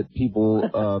effigy that people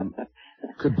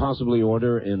could possibly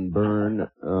order and burn?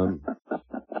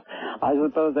 I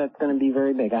suppose that's going to be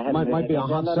very big. Might be a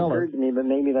hot seller. Occurred to me, but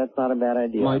maybe that's not a bad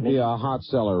idea. Might be a hot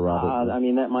seller, Robert. I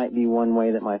mean, that might be one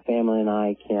way that my family and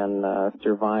I can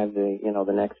survive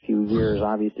the next few years.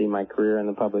 Obviously, my career in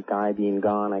the public eye being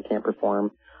gone, I can't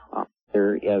perform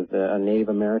there as a Native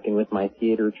American with my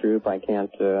theater troupe. I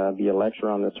can't be a lecturer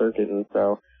on the circuit, and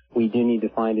so we do need to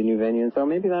find a new venue. And so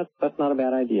maybe that's not a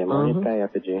bad idea. Morning sky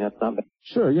effigy. That's not bad.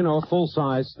 Sure, a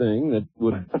full-size thing that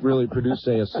would really produce,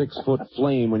 say, a 6-foot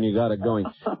flame when you got it going.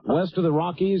 West of the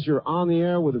Rockies, you're on the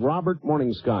air with Robert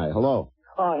Morning Sky. Hello.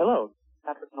 Hello.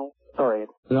 Patrick, no, sorry.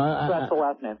 That's the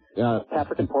last name.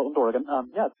 Patrick in Portland, Oregon.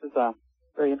 This is a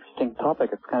very interesting topic.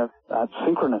 It's kind of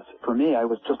synchronous for me. I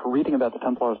was just reading about the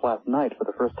Templars last night for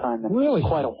the first time in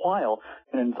quite a while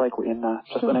in an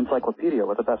encyclopedia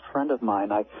with a best friend of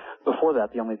mine. Before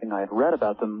that, the only thing I had read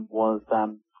about them was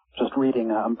just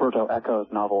reading Umberto Eco's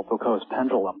novel Foucault's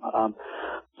Pendulum.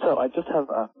 So I just have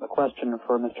a question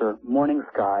for Mr. Morning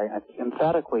Sky,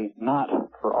 emphatically not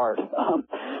for art.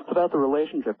 It's about the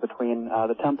relationship between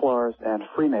the Templars and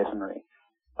Freemasonry.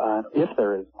 If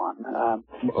there is one.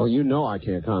 I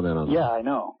can't comment on that. Yeah, I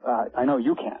know. I know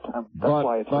you can't.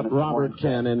 But Robert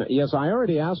can, and yes, I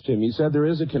already asked him. He said there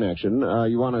is a connection.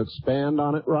 You want to expand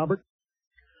on it, Robert?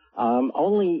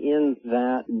 Only in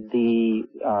that the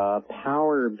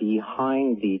power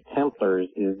behind the Templars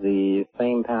is the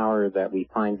same power that we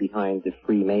find behind the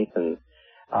Freemasons.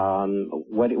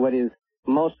 What is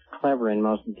most clever and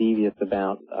most devious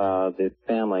about this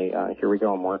family, here we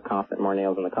go, more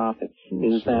nails in the coffin,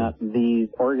 is that these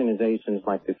organizations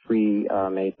like the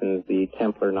Freemasons, the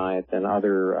Templar Knights, and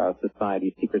other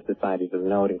secret societies of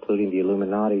note, including the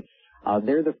Illuminati,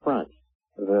 they're the front.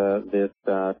 This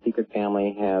secret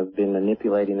family has been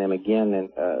manipulating them again, and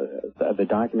the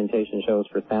documentation shows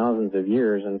for thousands of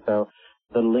years, and so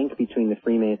the link between the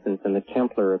Freemasons and the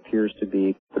Templar appears to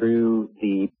be through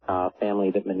the family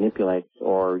that manipulates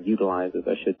or utilizes,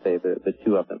 I should say, the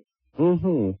two of them.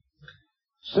 Mm-hmm.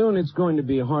 Soon it's going to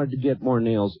be hard to get more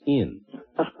nails in.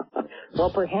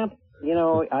 Well, perhaps,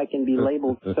 I can be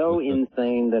labeled so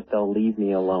insane that they'll leave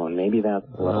me alone. Maybe that's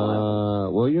what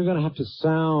well, you're going to have to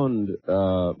sound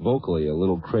vocally a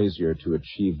little crazier to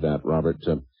achieve that, Robert.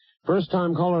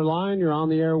 First-time caller line, you're on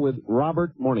the air with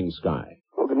Robert Morning Sky.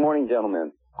 Well, good morning,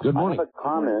 gentlemen. Good morning. I have a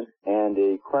comment and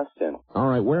a question. All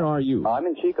right, where are you? I'm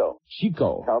in Chico.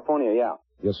 Chico. California, yeah.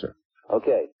 Yes, sir.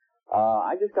 Okay.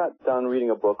 I just got done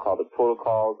reading a book called The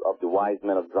Protocols of the Wise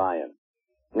Men of Zion.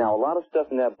 Now, a lot of stuff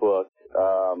in that book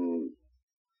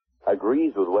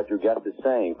agrees with what your guest is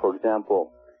saying. For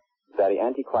example, that the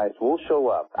Antichrist will show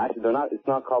up. Actually, it's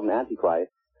not called an Antichrist.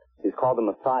 He's called the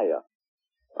Messiah.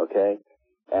 Okay?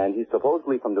 And he's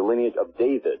supposedly from the lineage of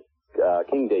David,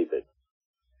 King David.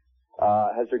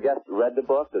 Has your guest read the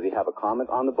book? Does he have a comment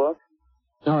on the book?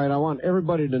 All right, I want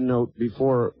everybody to note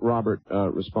before Robert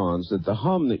responds that the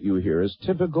hum that you hear is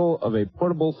typical of a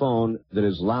portable phone that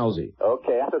is lousy.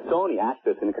 Okay, that's a Sony.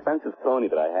 Actually, it's an expensive Sony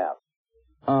that I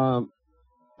have.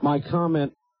 My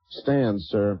comment stands,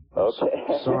 sir.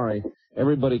 Okay. Sorry.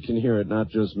 Everybody can hear it, not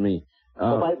just me.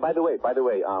 By the way,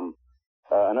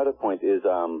 another point is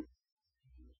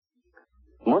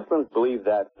Muslims believe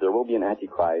that there will be an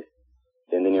Antichrist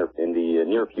in the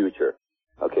near future.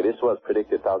 Okay, this was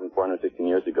predicted 1,416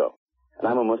 years ago, and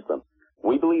I'm a Muslim.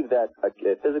 We believe that a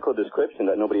physical description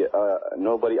that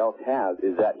nobody else has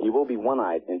is that he will be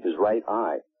one-eyed in his right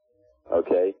eye,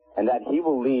 okay, and that he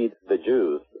will lead the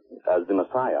Jews as the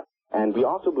Messiah. And we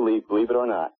also believe it or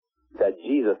not, that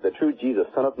Jesus, the true Jesus,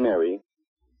 son of Mary,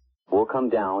 will come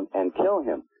down and kill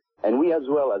him. And we, as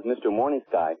well as Mr. Morning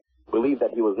Sky, believe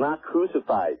that he was not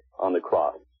crucified on the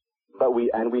cross. But we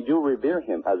do revere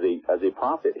him as a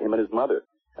prophet, him and his mother,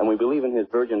 and we believe in his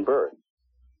virgin birth.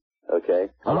 Okay,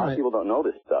 a lot of people don't know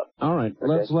this stuff. All right, okay?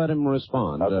 Let's let him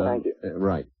respond. Okay, thank you.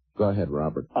 Right, go ahead,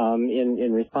 Robert.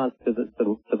 In response to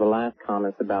the last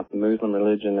comments about the Muslim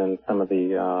religion and some of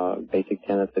the basic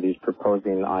tenets that he's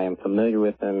proposing, I am familiar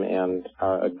with them and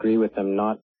agree with them,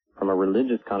 not from a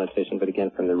religious connotation, but again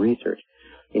from the research.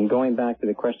 In going back to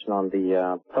the question on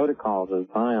the protocols of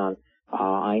Zion,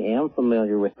 I am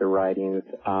familiar with the writings.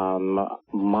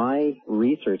 My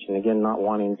research, and again, not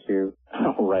wanting to,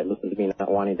 listen to me,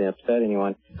 not wanting to upset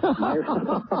anyone,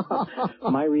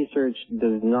 my research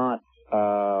does not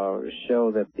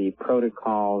show that the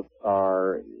protocols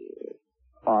are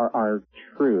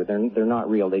true. They're not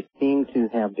real. They seem to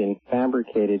have been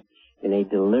fabricated in a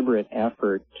deliberate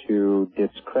effort to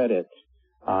discredit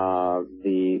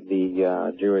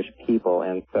the Jewish people,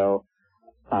 and so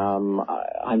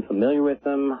I'm familiar with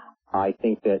them. I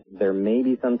think that there may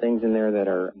be some things in there that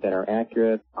are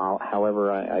accurate.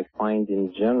 However, I find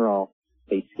in general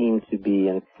they seem to be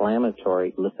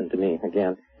inflammatory. Listen to me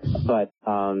again, but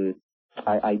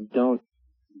I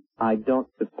don't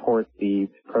support these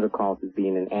protocols as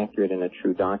being an accurate and a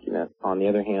true document. On the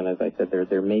other hand, as I said,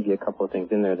 there may be a couple of things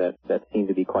in there that seem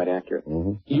to be quite accurate.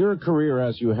 Mm-hmm. Your career,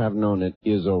 as you have known it,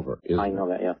 is over. I know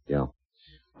that, yeah. Yeah.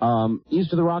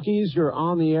 East of the Rockies, you're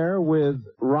on the air with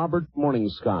Robert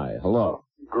Morningsky. Hello.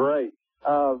 Great.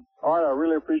 All right, I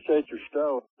really appreciate your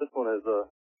show. This one is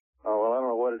I don't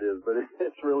know what it is, but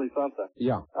it's really something.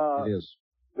 Yeah, it is.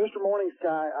 Mr.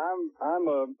 Morningsky, I'm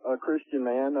a Christian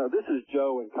man. This is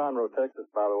Joe in Conroe, Texas,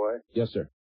 by the way. Yes, sir.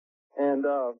 And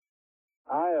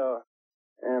I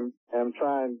am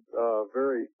trying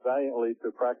very valiantly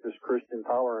to practice Christian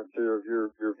tolerance here of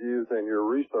your views and your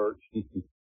research.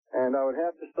 And I would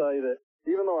have to say that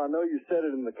even though I know you said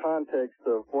it in the context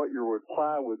of what your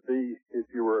reply would be if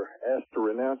you were asked to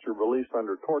renounce your beliefs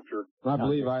under torture. I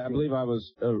believe I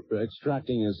was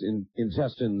extracting his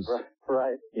intestines.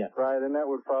 Right. Yeah. Right. And that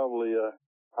would probably,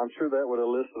 I'm sure that would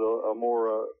elicit a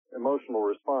more emotional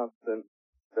response than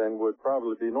would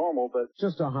probably be normal. But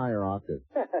just a higher octave.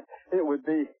 It would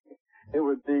be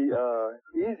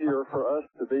easier for us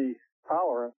to be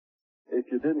tolerant if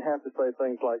you didn't have to say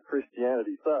things like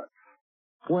Christianity sucks.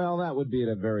 Well, that would be at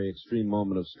a very extreme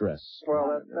moment of stress.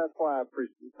 Well, that's why I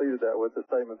preceded that with the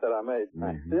statement that I made.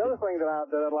 Mm-hmm. The other thing that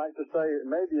I'd like to say,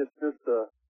 maybe it's just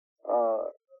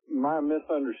my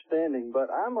misunderstanding,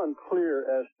 but I'm unclear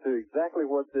as to exactly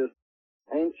what this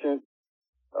ancient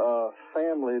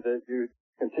family that you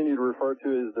continue to refer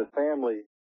to as the family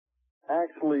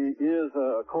actually is,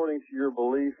 according to your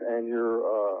belief and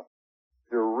your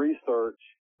research.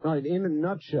 Right, in a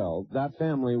nutshell, that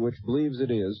family, which believes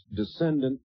it is,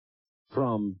 descendant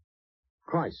from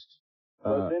Christ.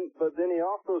 But then he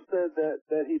also said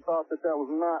that he thought that was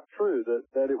not true,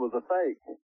 that it was a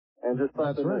fake. And just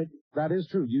that's right. That is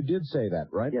true. You did say that,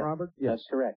 right, yes, Robert? Yes, that's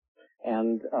correct.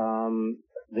 And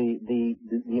the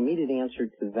immediate answer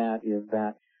to that is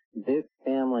that this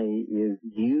family is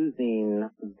using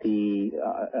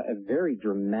a very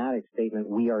dramatic statement,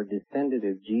 "We are descended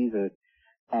of Jesus,"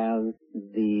 as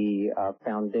the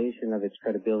foundation of its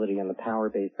credibility and the power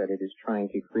base that it is trying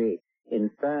to create. In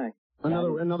fact... In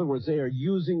other words, they are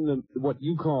using what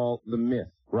you call the myth,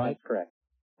 right? That's correct.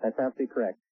 That's absolutely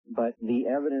correct. But the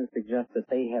evidence suggests that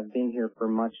they have been here for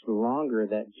much longer,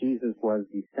 that Jesus was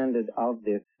descended of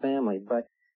this family, but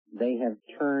they have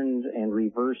turned and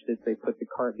reversed it. They put the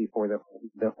cart before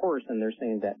the horse, and they're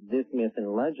saying that this myth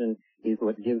and legend is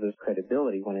what gives us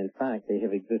credibility, when in fact they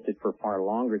have existed for far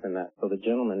longer than that. So the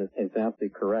gentleman is absolutely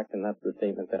correct, and that's the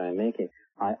statement that I'm making.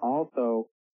 I also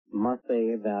must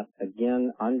say that,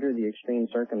 again, under the extreme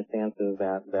circumstances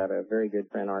that a very good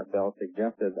friend Art Bell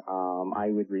suggested, I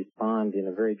would respond in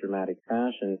a very dramatic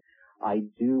fashion. I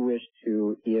do wish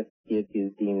to, if it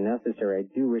is deemed necessary, I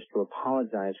do wish to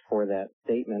apologize for that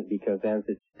statement, because as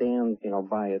it stands,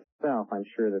 by itself, I'm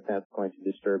sure that that's going to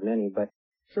disturb many. But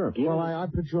sure. Well, I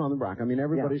put you on the rack. I mean,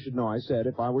 everybody should know. I said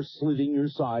if I were slitting your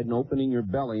side and opening your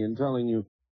belly and telling you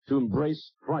to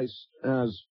embrace Christ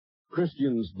as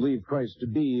Christians believe Christ to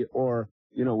be, or,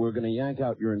 we're going to yank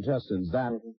out your intestines,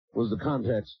 that was the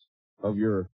context of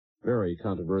your very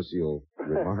controversial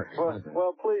remarks.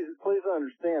 well, please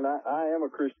understand, I am a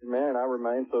Christian man. I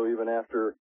remain so even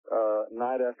after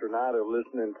night after night of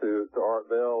listening to Art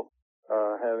Bell,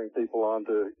 having people on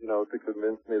to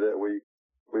convince me that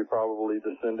we probably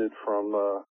descended from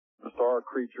star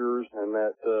creatures, and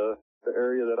that the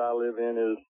area that I live in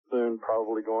is soon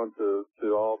probably going to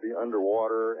all be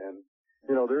underwater, and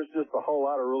there's just a whole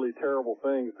lot of really terrible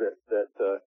things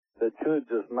that could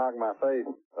just knock my faith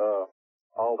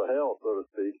all to hell, so to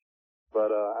speak.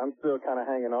 But I'm still kind of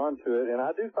hanging on to it, and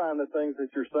I do find the things that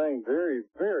you're saying very,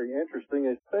 very interesting,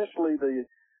 especially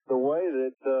the way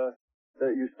that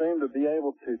you seem to be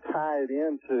able to tie it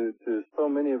into so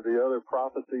many of the other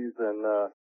prophecies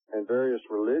and various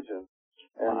religions.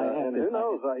 And who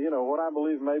knows, what I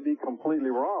believe may be completely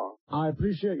wrong. I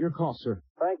appreciate your call, sir.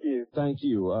 Thank you. Thank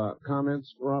you.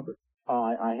 Comments, Robert?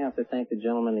 I have to thank the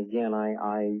gentleman again.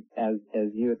 As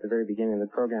you at the very beginning of the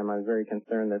program, I was very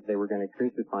concerned that they were going to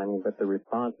crucify me, but the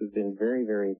response has been very,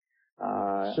 very...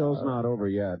 Show's not over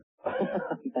yet.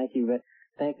 Thank you, but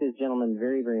thank this gentleman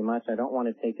very, very much. I don't want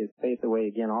to take his faith away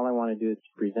again. All I want to do is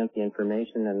present the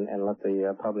information and let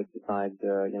the public decide,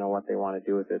 what they want to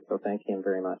do with it. So thank him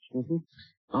very much. Mm-hmm.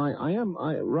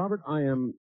 Robert, I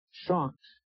am shocked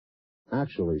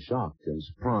actually shocked and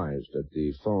surprised at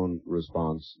the phone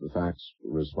response, the fax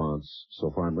response.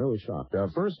 So far, I'm really shocked.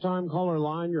 First-time caller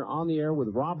line, you're on the air with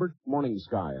Robert Morning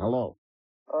Sky. Hello.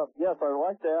 Yes, I would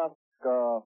like to ask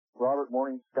Robert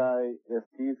Morning Sky if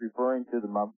he's referring to the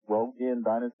Merovingian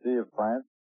dynasty of France,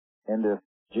 and if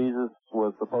Jesus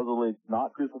was supposedly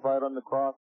not crucified on the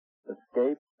cross,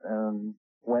 escaped and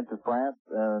went to France,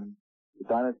 and the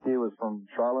dynasty was from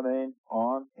Charlemagne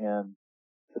on, and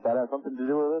if that has something to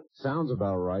do with it? Sounds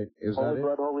about right. Is that it? Holy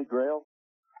Blood, Holy Grail?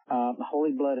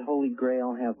 Holy Blood, Holy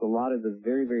Grail has a lot of the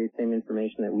very, very same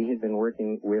information that we had been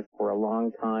working with for a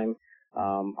long time.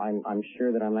 I'm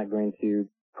sure that I'm not going to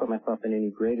put myself in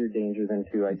any greater danger than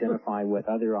to identify what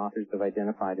other authors have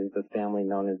identified as the family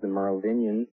known as the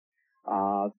Merovingians.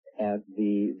 And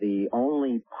the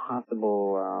only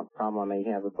possible problem I may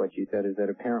have with what you said is that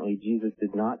apparently Jesus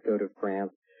did not go to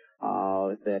France,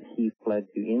 that he fled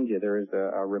to India. There is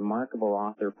a remarkable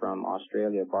author from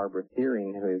Australia, Barbara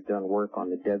Thiering, who has done work on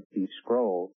the Dead Sea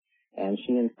Scrolls, and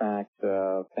she in fact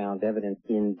found evidence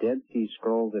in Dead Sea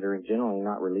Scrolls that are generally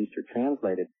not released or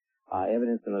translated.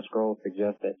 Evidence in the scrolls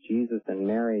suggests that Jesus and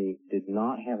Mary did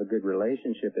not have a good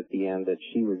relationship at the end, that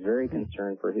she was very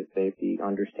concerned for his safety,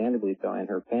 understandably so, and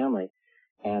her family,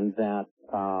 and that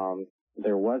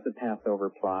there was a Passover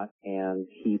plot, and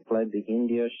he fled to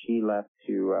India. She left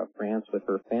to France with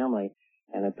her family,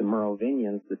 and that the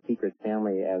Merovingians, the secret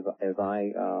family, as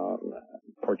I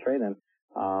portray them,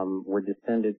 were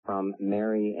descended from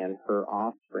Mary and her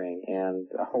offspring. And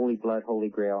Holy Blood, Holy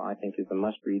Grail, I think, is a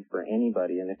must-read for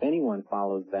anybody. And if anyone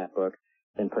follows that book,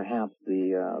 then perhaps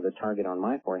the target on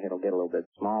my forehead will get a little bit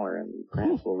smaller, and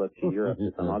perhaps we'll look to Europe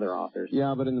to some other authors.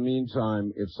 Yeah, but in the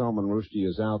meantime, if Salman Rushdie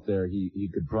is out there, he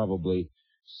could probably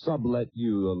sublet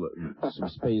you some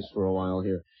space for a while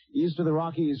here. East of the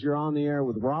Rockies, you're on the air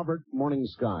with Robert Morning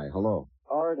Sky. Hello.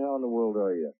 Art, how in the world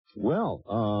are you? Well,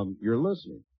 you're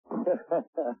listening.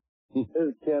 This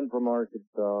is Ken from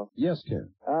Arkansas. Yes, Ken.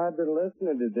 I've been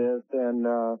listening to this, and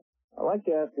I'd like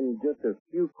to ask him just a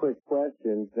few quick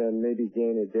questions and maybe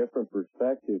gain a different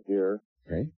perspective here.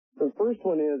 Okay. The first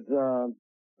one is,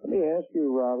 let me ask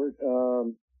you, Robert,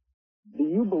 do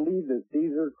you believe that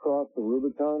Caesar crossed the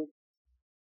Rubicon?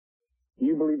 Do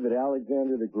you believe that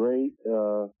Alexander the Great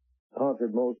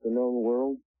conquered most of the known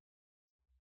world?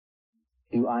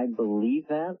 Do I believe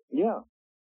that? Yeah.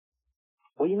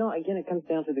 Well, again, it comes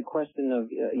down to the question of,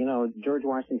 George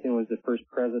Washington was the first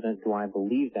president. Do I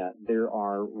believe that? There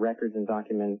are records and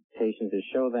documentation to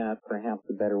show that. Perhaps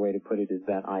the better way to put it is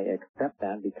that I accept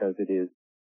that because it is,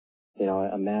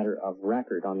 a matter of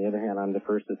record. On the other hand, I'm the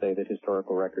first to say that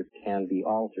historical records can be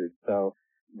altered. So,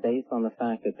 based on the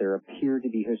fact that there appear to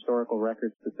be historical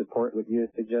records to support what you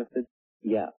have suggested,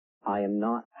 yes. I am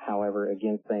not, however,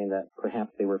 against saying that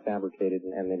perhaps they were fabricated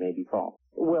and they may be false.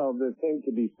 Well, the same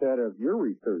could be said of your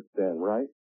research then, right?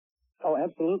 Oh,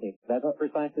 absolutely. That's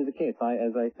precisely the case.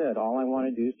 As I said, all I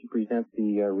want to do is to present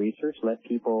the research, let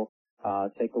people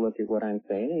take a look at what I'm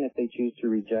saying, and if they choose to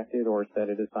reject it or set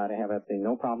it aside, I have absolutely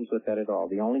no problems with that at all.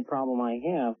 The only problem I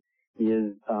have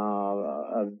is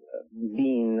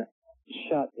being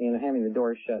shut in, having the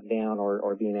door shut down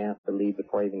or being asked to leave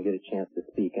before I even get a chance to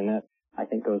speak. And that, I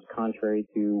think, goes contrary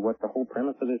to what the whole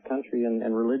premise of this country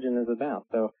and religion is about.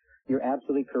 So you're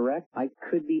absolutely correct. I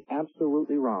could be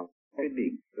absolutely wrong. Could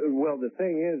be. Well, the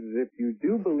thing is, if you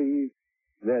do believe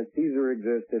that Caesar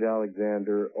existed,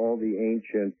 Alexander, all the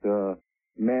ancient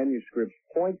manuscripts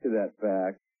point to that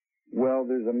fact, well,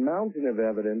 there's a mountain of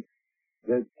evidence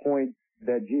that points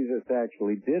that Jesus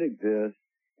actually did exist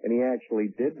and he actually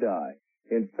did die.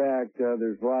 In fact,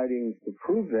 there's writings to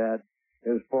prove that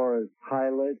as far as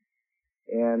Pilate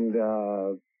and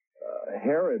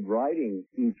Herod writing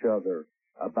each other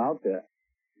about that.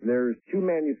 There's two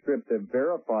manuscripts that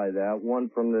verify that, one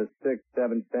from the 6th,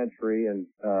 7th century, and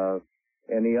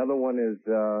the other one is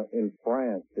in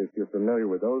France, if you're familiar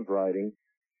with those writings.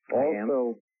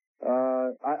 Also,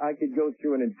 I could go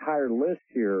through an entire list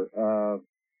here.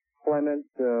 Clement,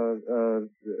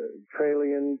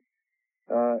 Trajan.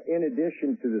 In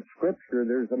addition to the scripture,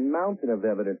 there's a mountain of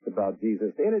evidence about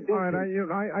Jesus. In addition, all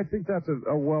right, I think that's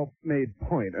a well-made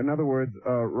point. In other words,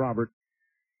 Robert,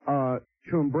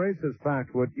 to embrace as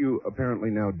fact what you apparently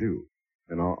now do,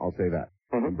 and I'll say that,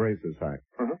 embrace as fact,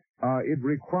 it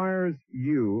requires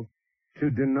you to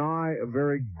deny a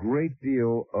very great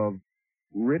deal of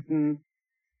written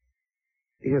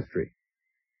history.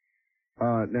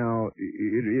 Now,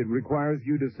 it requires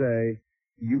you to say,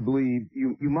 you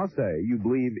must say you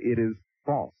believe it is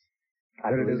false.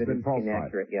 I believe it has been falsified.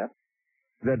 Inaccurate, yes.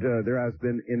 That there has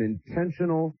been an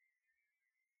intentional,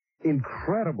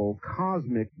 incredible,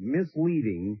 cosmic,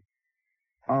 misleading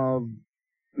of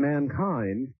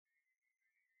mankind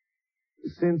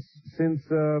since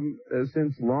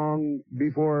long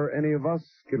before any of us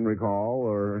can recall,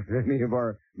 or any of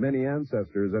our many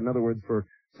ancestors. In other words, for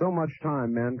so much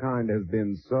time, mankind has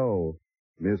been so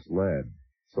misled,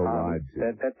 so lied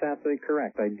to. That's absolutely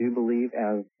correct. I do believe,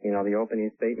 as you know, the opening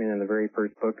statement in the very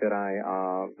first book that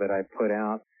I put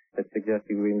out, that suggests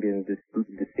we've been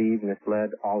deceived,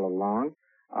 misled all along.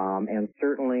 And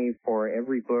certainly for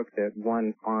every book that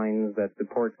one finds that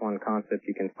supports one concept,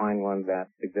 you can find one that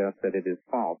suggests that it is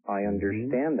false. I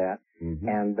understand that,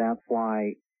 and that's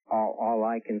why all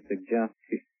I can suggest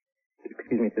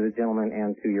to the gentleman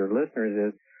and to your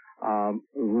listeners is,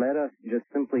 let us just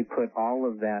simply put all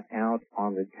of that out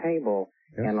on the table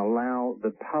and allow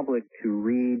the public to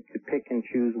read, to pick and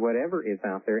choose whatever is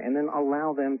out there, and then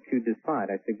allow them to decide.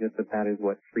 I suggest that is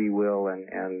what free will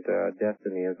and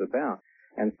destiny is about.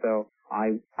 And so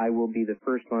I will be the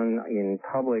first one in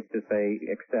public to say,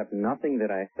 accept nothing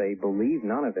that I say, believe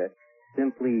none of it.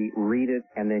 Simply read it,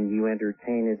 and then you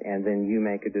entertain it, and then you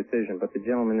make a decision. But the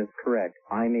gentleman is correct.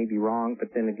 I may be wrong,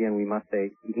 but then again, we must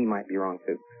say he might be wrong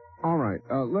too. All right,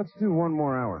 let's do one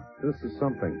more hour. This is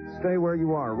something. Stay where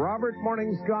you are. Robert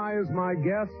Morning Sky is my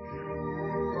guest.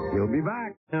 He'll be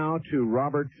back now to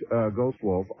Robert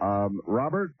Ghostwolf.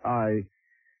 Robert,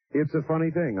 it's a funny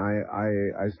thing.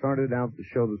 I started out the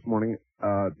show this morning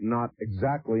not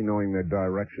exactly knowing the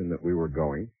direction that we were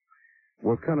going.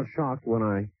 Was kind of shocked when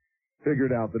I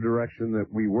figured out the direction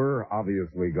that we were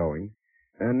obviously going.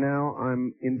 And now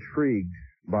I'm intrigued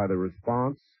by the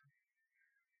response,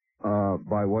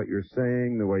 by what you're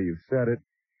saying, the way you've said it,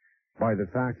 by the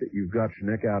fact that you've got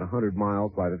your neck out 100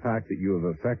 miles, by the fact that you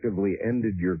have effectively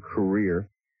ended your career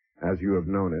as you have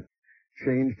known it,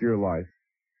 changed your life,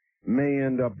 may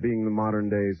end up being the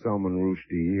modern-day Salman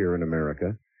Rushdie here in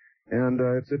America. And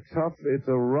it's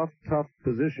a rough, tough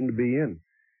position to be in.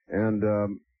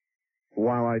 And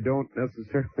while I don't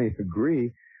necessarily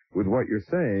agree with what you're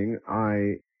saying,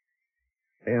 I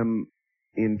am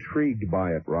intrigued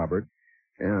by it, Robert,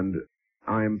 and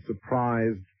I am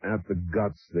surprised at the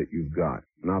guts that you've got.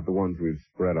 Not the ones we've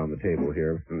spread on the table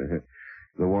here,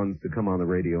 the ones to come on the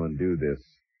radio and do this.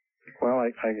 Well,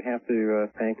 I have to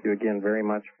thank you again very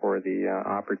much for the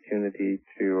opportunity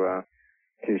to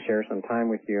share some time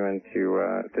with you and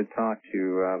to talk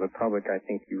to the public. I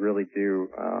think you really do,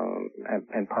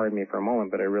 and pardon me for a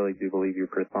moment, but I really do believe you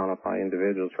personify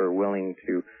individuals who are willing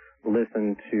to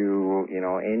listen to, you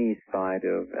know, any side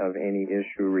of any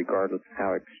issue, regardless of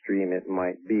how extreme it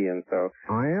might be. And so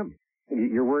I am.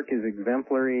 Your work is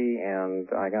exemplary, and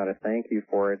I got to thank you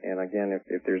for it. And again,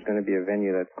 if there's going to be a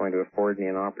venue that's going to afford me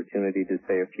an opportunity to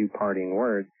say a few parting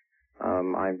words,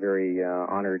 I'm very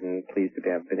honored and pleased to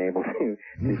have been able to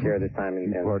share this time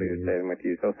and to say them with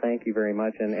you. So thank you very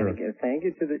much, and again, thank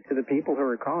you to the people who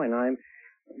are calling. I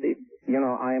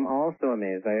am also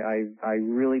amazed. I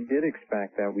really did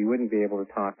expect that we wouldn't be able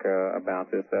to talk about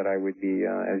this, that I would be,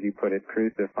 as you put it,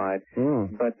 crucified.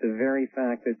 But the very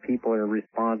fact that people are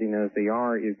responding as they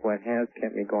are is what has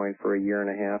kept me going for a year and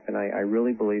a half, and I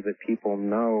really believe that people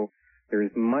know there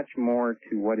is much more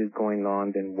to what is going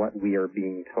on than what we are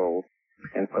being told.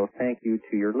 And so thank you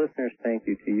to your listeners, thank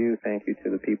you to you, thank you to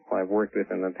the people I've worked with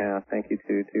in the past, thank you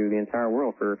to the entire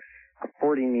world for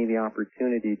affording me the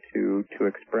opportunity to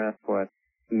express what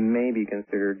may be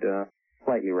considered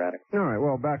slightly radical. All right,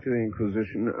 well, back to the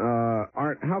Inquisition.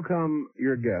 Art, how come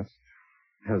your guest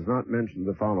has not mentioned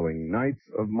the following? Knights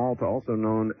of Malta, also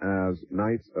known as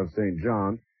Knights of St.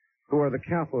 John, who are the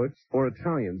Catholics or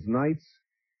Italians. Knights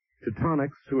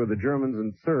Teutonics, who are the Germans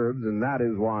and Serbs, and that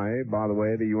is why, by the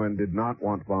way, the UN did not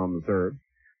want to bomb the Serbs.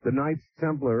 The Knights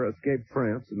Templar escaped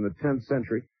France in the 10th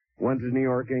century, went to New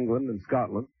York, England, and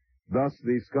Scotland. Thus,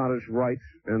 the Scottish Rite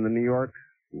and the New York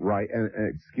Rite,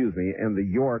 and the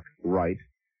York Rite,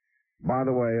 by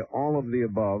the way, all of the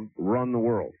above run the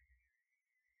world.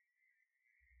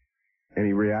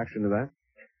 Any reaction to that?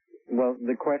 Well,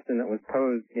 the question that was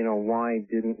posed, why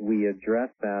didn't we address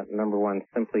that? Number one,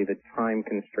 simply the time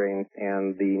constraints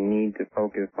and the need to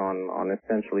focus on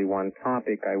essentially one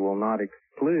topic. I will not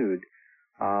exclude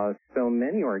so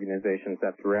many organizations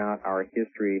that throughout our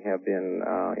history have been,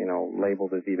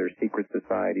 labeled as either secret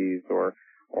societies or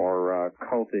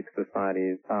cultic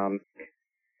societies.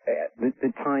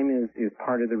 The time is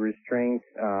part of the restraint.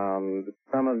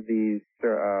 Some of these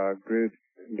groups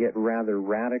get rather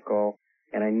radical.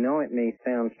 And I know it may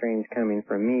sound strange coming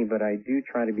from me, but I do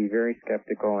try to be very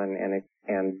skeptical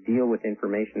and deal with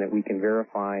information that we can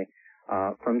verify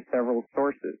from several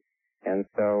sources. And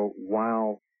so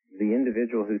while the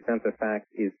individual who sent the fax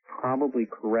is probably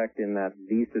correct in that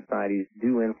these societies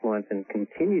do influence and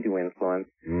continue to influence.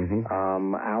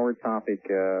 Our topic,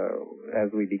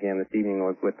 as we began this evening,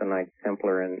 was with the Knights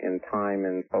Templar, and time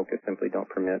and focus simply don't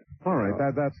permit. All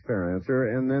right, that's a fair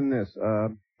answer. And then this,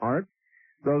 Art,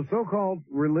 those so-called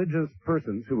religious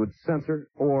persons who would censor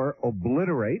or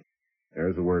obliterate,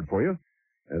 there's a word for you,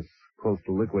 as close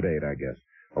to liquidate, I guess,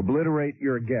 obliterate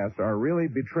your guess, are really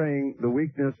betraying the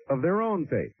weakness of their own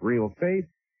faith. Real faith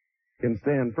can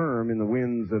stand firm in the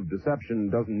winds of deception,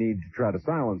 doesn't need to try to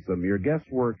silence them. Your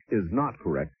guesswork is not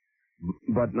correct,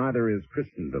 but neither is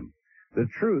Christendom. The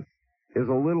truth is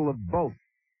a little of both.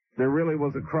 There really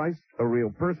was a Christ, a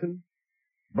real person,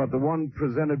 but the one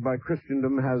presented by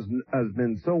Christendom has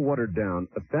been so watered down,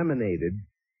 effeminated,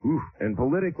 and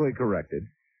politically corrected,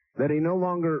 that he no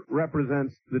longer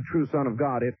represents the true Son of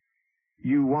God. If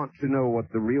you want to know what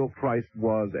the real Christ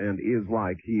was and is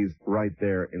like, he's right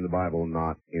there in the Bible,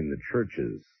 not in the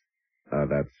churches.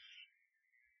 That's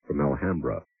from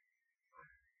Alhambra.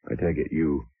 I take it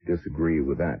you disagree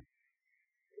with that.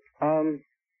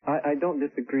 I don't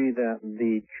disagree that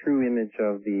the true image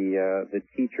of the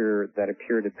teacher that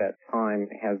appeared at that time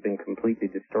has been completely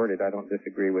distorted. I don't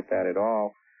disagree with that at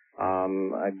all.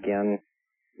 Again,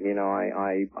 you know,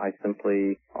 I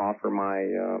simply offer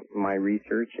my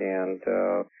research, and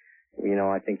you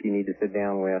know, I think you need to sit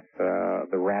down with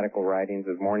the radical writings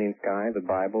of Morning Sky, the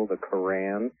Bible, the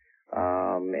Quran,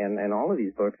 and all of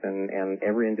these books, and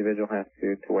every individual has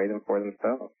to weigh them for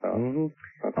themselves. So,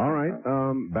 all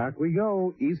right, back we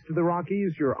go. East of the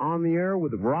Rockies, you're on the air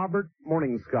with Robert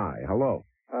Morning Sky. Hello.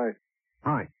 Hi.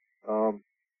 Hi.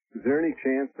 Is there any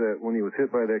chance that when he was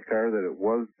hit by that car that it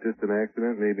was just an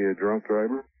accident, maybe a drunk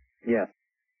driver? Yes.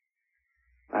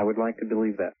 I would like to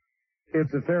believe that.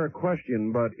 It's a fair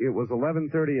question, but it was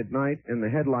 11:30 at night and the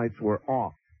headlights were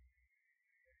off.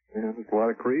 Yeah, there's a lot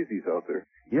of crazies out there.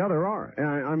 Yeah, there are.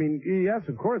 I mean, yes,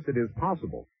 of course it is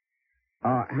possible.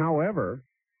 However,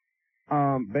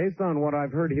 based on what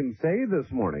I've heard him say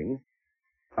this morning,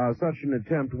 such an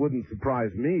attempt wouldn't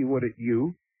surprise me, would it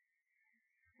you?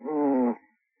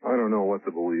 I don't know what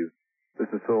to believe. This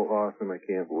is so awesome, I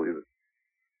can't believe it.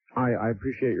 I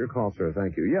appreciate your call, sir.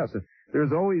 Thank you. Yes,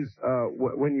 there's always,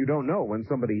 when you don't know, when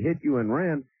somebody hit you and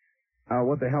ran,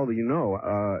 what the hell do you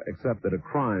know, except that a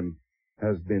crime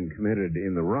has been committed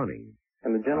in the running.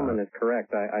 And the gentleman is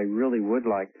correct. I really would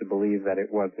like to believe that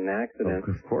it was an accident.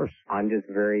 Of course. I'm just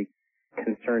very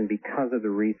concerned because of the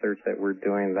research that we're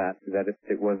doing that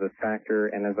it was a factor.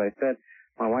 And as I said,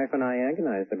 my wife and I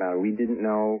agonized about it. We didn't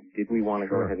know, did we want to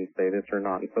go ahead and say this or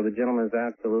not? And so the gentleman is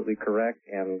absolutely correct,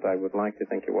 and I would like to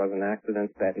think it was an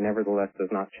accident. That nevertheless does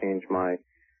not change my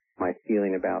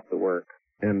feeling about the work.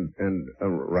 And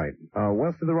right.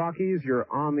 West of the Rockies, you're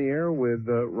on the air with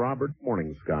Robert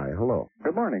Morning Sky. Hello.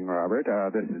 Good morning, Robert.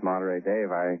 This is Monterey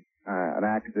Dave. An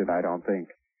accident, I don't think.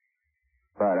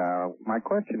 But my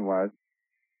question was,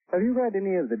 have you read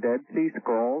any of the Dead Sea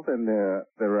Scrolls and the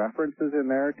references in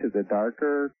there to the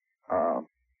darker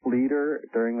leader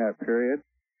during that period?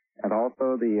 And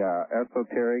also the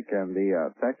esoteric and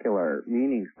the secular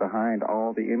meanings behind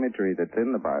all the imagery that's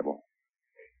in the Bible?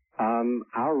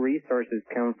 Our resources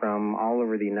come from all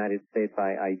over the United States.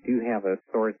 I do have a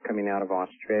source coming out of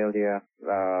Australia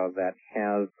that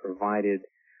has provided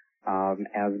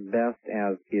as best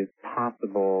as is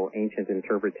possible ancient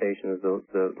interpretations,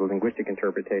 the linguistic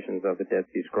interpretations of the Dead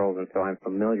Sea Scrolls, and so I'm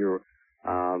familiar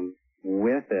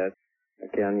with it.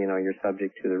 Again, you know, you're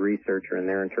subject to the researcher and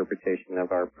their interpretation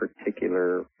of our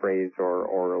particular phrase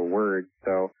or a word,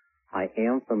 so I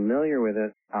am familiar with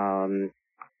it.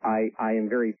 I am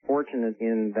very fortunate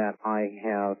in that I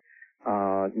have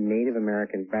Native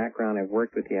American background. I've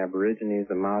worked with the Aborigines,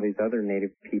 the Maoris, other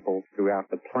Native peoples throughout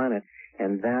the planet,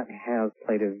 and that has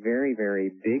played a very, very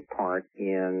big part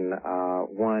in,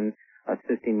 one,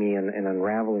 assisting me in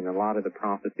unraveling a lot of the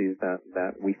prophecies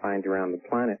that we find around the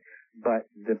planet. But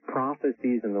the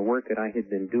prophecies and the work that I had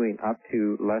been doing up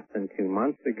to less than 2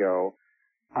 months ago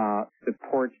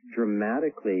supports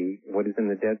dramatically what is in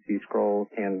the Dead Sea Scrolls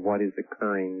and what is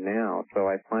occurring now. So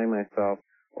I find myself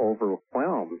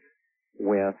overwhelmed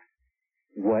with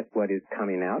what is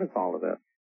coming out of all of this.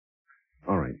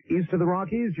 All right. East of the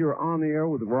Rockies, you're on the air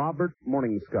with Robert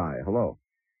Morning Sky. Hello.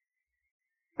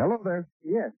 Hello there.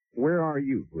 Yes. Where are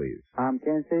you, please? I'm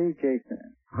Kansas City,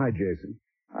 Jason. Hi, Jason.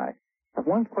 Hi.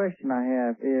 One question I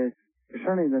have is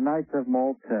concerning the Knights of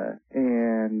Malta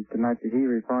and the knights that he's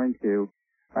referring to.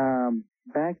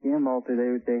 Back in Malta,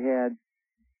 they had,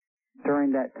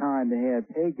 during that time, they had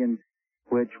pagans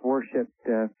which worshipped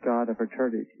God of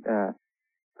fertility.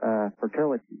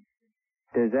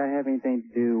 does that have anything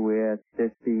to do with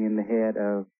this being the head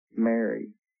of Mary,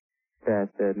 that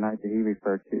the knight that he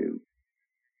referred to?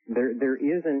 There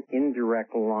is an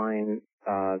indirect line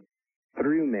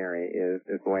through Mary, is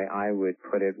the way I would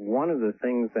put it. One of the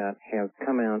things that has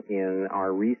come out in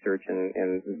our research,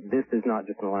 and this is not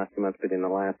just in the last 2 months, but in the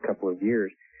last couple of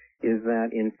years, is that,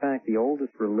 in fact, the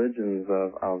oldest religions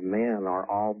of man are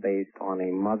all based on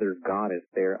a mother goddess.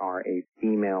 They are a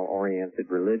female-oriented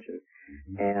religion.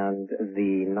 And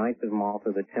the Knights of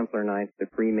Malta, the Templar Knights, the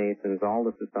Freemasons, all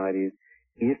the societies,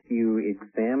 if you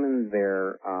examine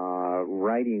their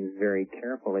writings very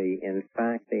carefully, in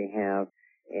fact, they have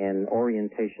an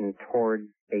orientation towards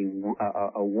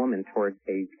a woman, towards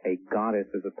a goddess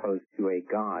as opposed to a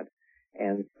god.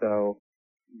 And so,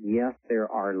 yes, there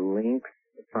are links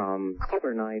from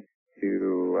Templar Knights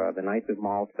to the Knights of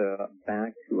Malta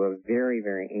back to a very,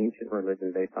 very ancient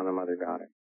religion based on a mother goddess.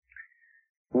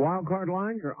 Wildcard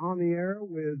line, you're on the air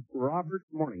with Robert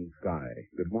Morningsky.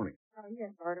 Good morning.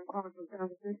 Yes, Art. I'm calling from San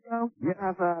Francisco. Yes. I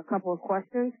have a couple of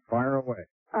questions. Fire away.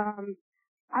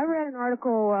 I read an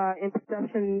article in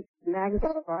Perception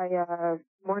magazine by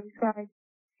Morningsky,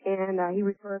 and he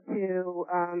referred to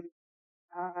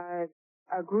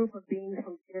a group of beings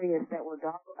from Sirius that were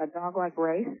a dog-like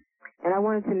race. And I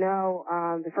wanted to know,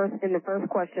 in the first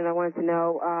question, I wanted to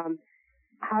know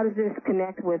how does this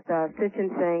connect with Sitchin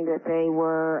saying that they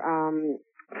were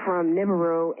from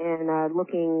Nibiru and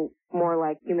looking more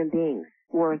like human beings?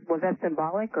 Was that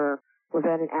symbolic, or was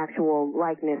that an actual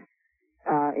likeness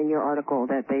in your article,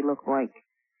 that they look like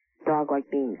dog-like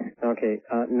beings? Okay.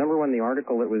 Number one, the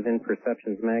article that was in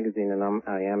Perceptions magazine, and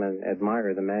I am an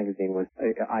admirer of the magazine,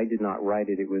 I did not write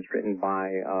it. It was written by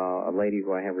a lady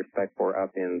who I have respect for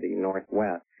up in the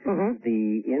Northwest. Mm-hmm.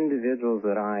 The individuals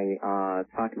that I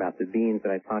talk about, the beings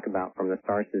that I talk about from the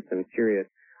star system Sirius,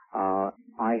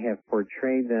 I have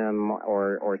portrayed them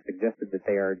or suggested that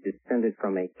they are descended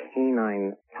from a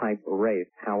canine-type race.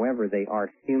 However, they are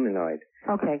humanoid.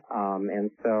 Okay.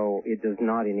 And so it does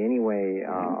not in any way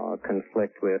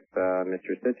conflict with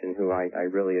Mr. Sitchin, who I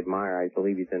really admire. I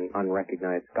believe he's an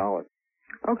unrecognized scholar.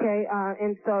 Okay,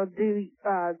 and so the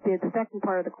second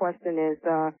part of the question is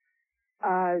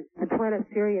the planet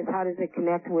Sirius, how does it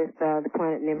connect with the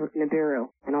planet Nibiru?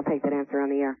 And I'll take that answer on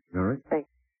the air. All right. Thanks.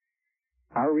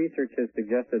 Our research has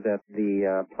suggested that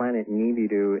the planet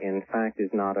Nibiru, in fact, is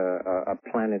not a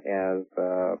planet as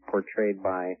portrayed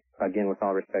by, again, with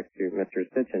all respect to Mr.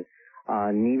 Sitchin.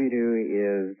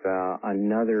 Nibiru is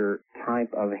another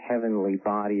type of heavenly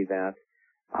body that,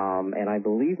 and I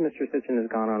believe Mr. Sitchin has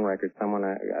gone on record, someone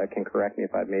can correct me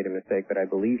if I've made a mistake, but I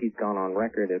believe he's gone on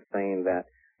record as saying that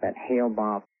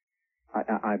Hale-Bopp,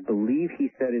 I believe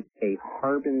he said it's a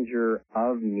harbinger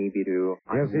of Nibiru.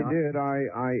 Yes, he did.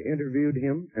 I interviewed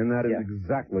him, and that is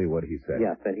exactly what he said.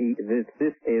 Yes, that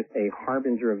this is a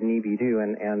harbinger of Nibiru,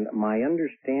 and my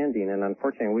understanding, and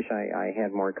unfortunately I wish I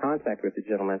had more contact with the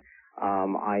gentleman,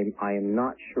 I am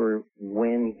not sure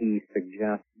when he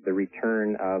suggests the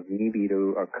return of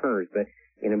Nibiru occurs, but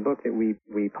in a book that we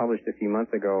published a few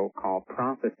months ago called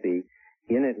Prophecy,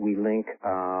 in it, we link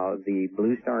the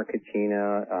blue star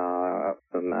Kachina,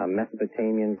 some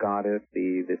Mesopotamian goddess,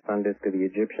 the sun disk of the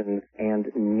Egyptians, and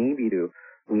Nibiru.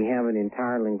 We have an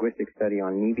entire linguistic study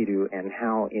on Nibiru and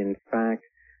how, in fact,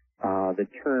 the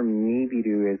term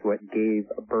Nibiru is what gave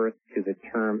birth to the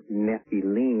term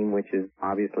Nephilim, which is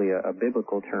obviously a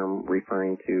biblical term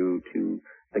referring to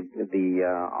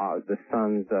the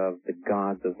sons of the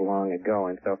gods of long ago.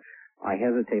 And so I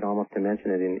hesitate almost to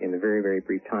mention it in a very, very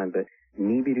brief time, but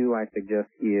Nibiru, I suggest,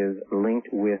 is linked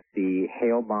with the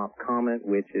Hale-Bopp comet,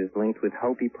 which is linked with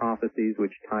Hopi prophecies,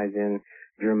 which ties in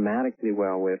dramatically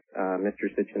well with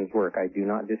Mr. Sitchin's work. I do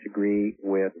not disagree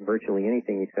with virtually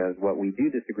anything he says. What we do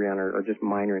disagree on are just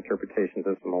minor interpretations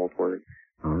of some old words.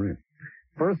 All right.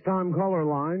 First-time caller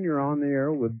line, you're on the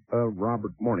air with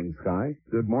Robert Morningsky.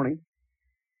 Good morning.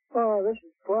 This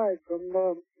is Clyde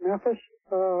from Memphis.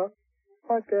 I'd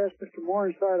like to ask Mr.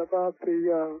 Morningside about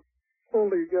the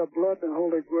Holy Blood and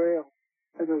Holy Grail.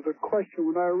 And there's a question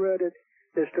when I read it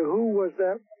as to who was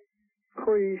that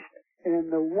priest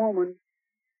and the woman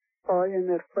in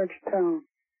that French town.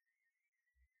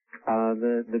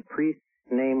 The priest's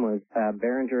name was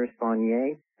Berenger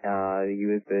Saunier. He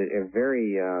was a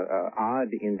very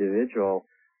odd individual,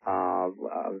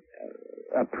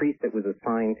 a priest that was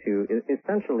assigned to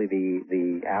essentially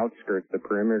the outskirts, the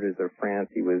perimeters of France.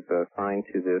 He was assigned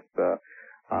to this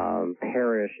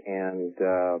parish, and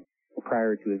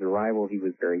prior to his arrival, he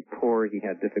was very poor. He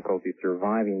had difficulty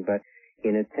surviving, but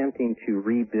in attempting to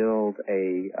rebuild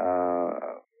a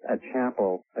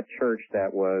chapel, a church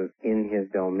that was in his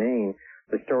domain,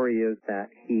 The story is that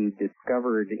he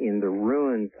discovered in the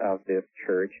ruins of this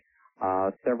church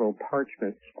several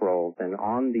parchment scrolls, and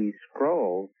on these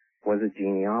scrolls was a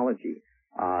genealogy.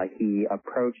 He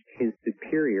approached his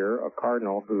superior, a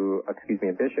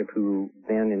bishop, who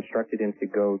then instructed him to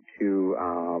go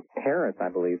to Paris, I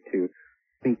believe, to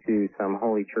speak to some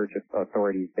holy church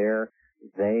authorities there.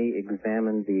 They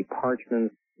examined the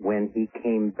parchments. When he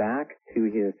came back to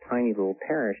his tiny little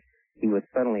parish, he was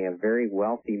suddenly a very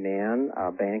wealthy man.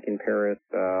 A bank in Paris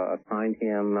assigned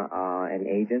him an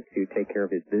agent to take care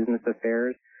of his business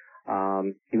affairs.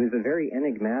 He was a very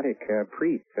enigmatic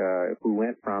priest who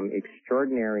went from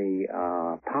extraordinary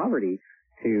poverty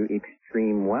to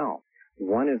extreme wealth.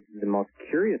 One of the most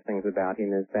curious things about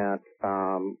him is that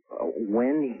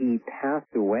when he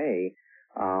passed away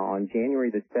on January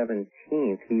the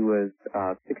 17th, he was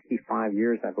 65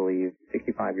 years, I believe,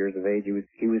 65 years of age.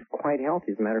 He was quite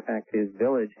healthy. As a matter of fact, his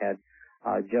village had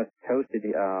just toasted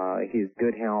his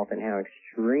good health and how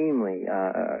extremely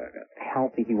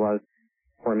healthy he was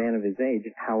for a man of his age.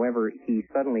 However, he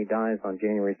suddenly dies on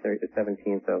January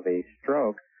 17th of a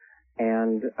stroke,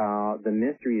 and the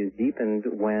mystery is deepened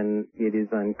when it is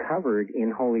uncovered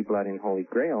in Holy Blood and Holy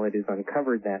Grail. It is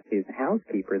uncovered that his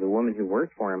housekeeper, the woman who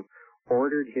worked for him,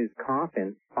 ordered his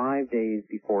coffin 5 days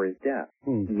before his death.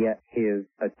 Yet his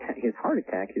heart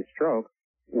attack, his stroke,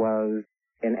 was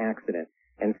an accident.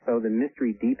 And so the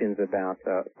mystery deepens about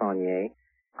Saunier.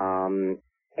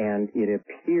 And it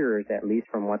appears, at least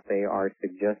from what they are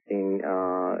suggesting,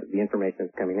 the information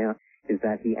that's coming out, is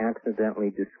that he accidentally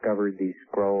discovered these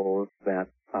scrolls that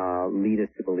lead us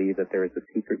to believe that there is a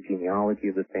secret genealogy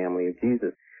of the family of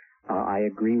Jesus. I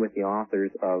agree with the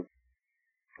authors of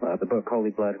the book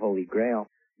Holy Blood, Holy Grail,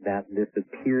 that this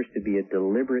appears to be a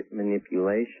deliberate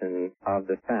manipulation of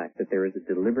the fact that there is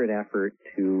a deliberate effort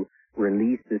to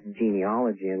release this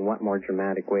genealogy. In what more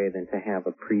dramatic way than to have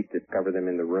a priest discover them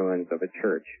in the ruins of a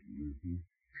church?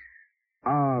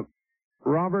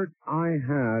 Robert, I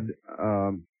had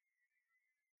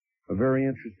a very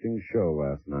interesting show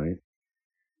last night,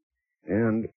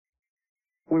 and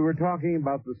we were talking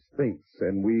about the Sphinx,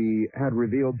 and we had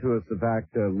revealed to us the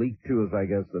fact, leaked to us, I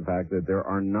guess, the fact that there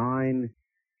are 9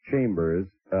 chambers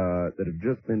that have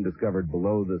just been discovered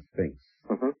below the Sphinx.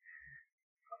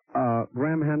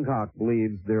 Graham Hancock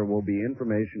believes there will be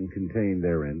information contained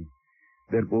therein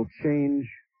that will change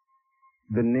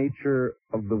the nature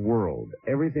of the world.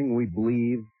 Everything we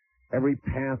believe, every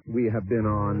path we have been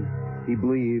on, he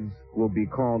believes will be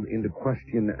called into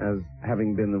question as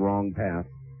having been the wrong path,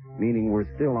 meaning we're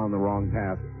still on the wrong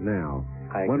path now.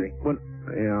 I agree.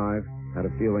 I've had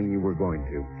a feeling you were going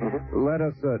to. Let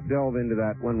us delve into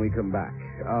that when we come back.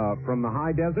 From the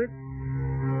high desert,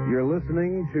 you're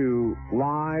listening to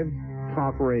Live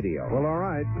Talk Radio. Well, all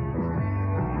right.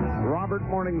 Robert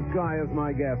Morning Sky is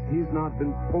my guest. He's not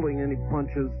been pulling any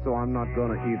punches, so I'm not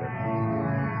going to either.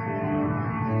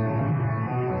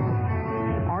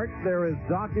 Art, there is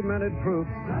documented proof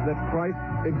that Christ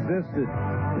existed.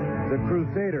 The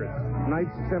Crusaders,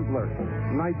 Knights Templar,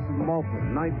 Knights of Malta,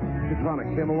 Knights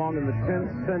Teutonic came along in the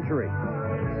 10th century.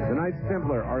 The Knights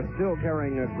Templar are still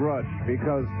carrying a grudge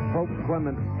because Pope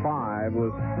Clement V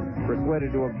was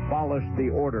persuaded to abolish the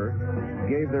order,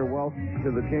 gave their wealth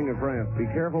to the King of France. Be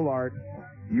careful, Art.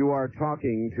 You are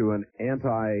talking to an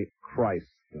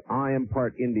anti-Christ. I am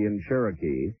part Indian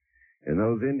Cherokee, and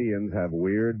those Indians have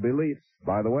weird beliefs.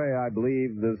 By the way, I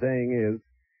believe the saying is,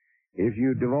 if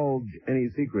you divulge any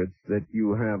secrets that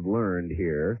you have learned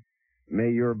here,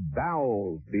 may your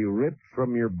bowels be ripped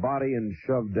from your body and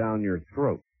shoved down your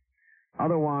throat.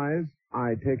 Otherwise,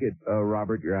 I take it,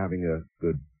 Robert, you're having a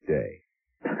good day.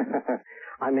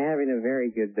 I'm having a very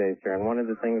good day, sir. And one of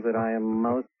the things that I am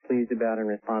most pleased about in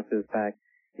response to this fact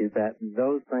is that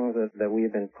those things that we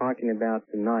have been talking about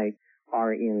tonight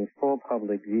are in full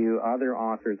public view. Other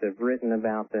authors have written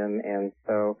about them, and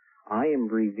so I am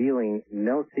revealing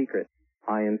no secrets.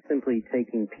 I am simply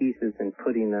taking pieces and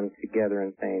putting them together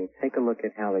and saying, take a look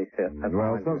at how they fit.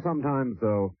 Sometimes,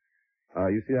 though,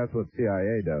 you see, that's what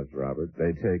CIA does, Robert.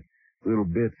 They take little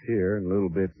bits here and little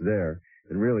bits there,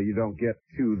 and really you don't get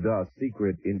to the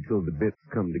secret until the bits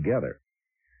come together.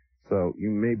 So you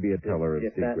may be a teller of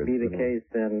secrets. If that be the case,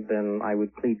 then I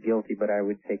would plead guilty, but I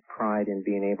would take pride in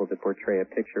being able to portray a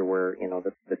picture where,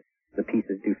 the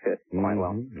pieces do fit quite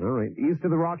well. All right. East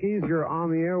of the Rockies, you're on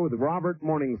the air with Robert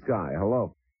Morning Sky.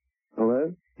 Hello.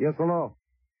 Hello? Yes, hello.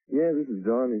 Yeah, this is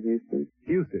John in Houston.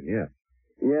 Houston, yes.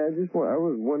 Yeah, I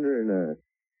was wondering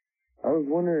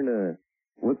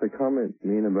what the comments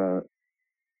mean about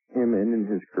him ending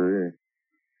his career.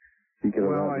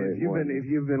 Well, if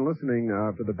you've been listening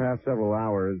for the past several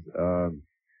hours,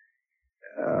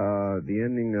 the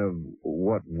ending of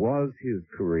what was his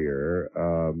career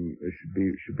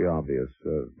should be obvious.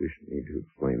 We should need to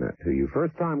explain that to you.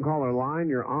 First time caller line,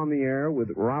 you're on the air with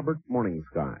Robert Morning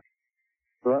Sky.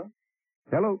 Hello?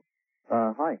 Hello.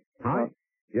 Hi. Hi.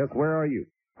 Yes, where are you?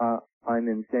 I'm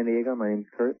in San Diego. My name's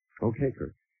Kurt. Okay,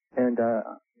 Kurt. And,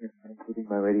 I'm putting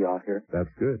my radio off here. That's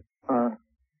good.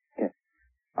 Okay.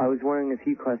 I was wondering a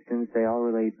few questions. They all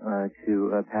relate,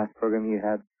 to a past program you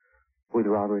had with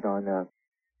Robert on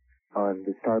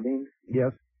the starbeams.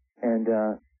 Yes. And,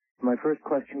 my first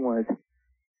question was,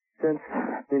 since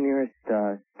the nearest,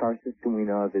 star system we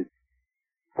know of is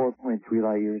 4.3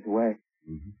 light years away,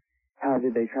 how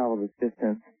did they travel this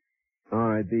distance? All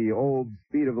right, the old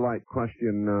speed of light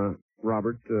question,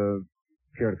 Robert,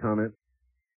 care to comment?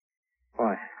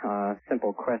 Well,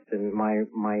 simple question.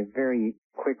 My very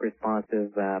quick response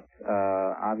is that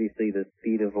obviously the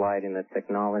speed of light and the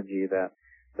technology that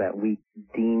we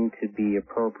deem to be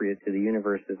appropriate to the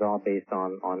universe is all based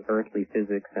on earthly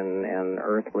physics and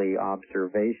earthly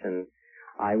observation.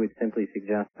 I would simply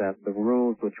suggest that the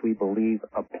rules which we believe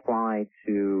apply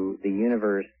to the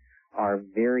universe are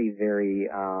very, very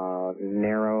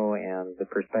narrow, and the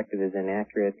perspective is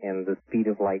inaccurate, and the speed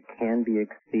of light can be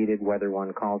exceeded, whether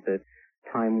one calls it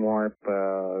time warp.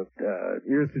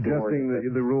 You're suggesting that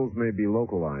the rules may be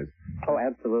localized. Oh,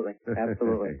 absolutely.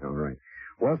 Absolutely. All right.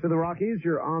 West of the Rockies,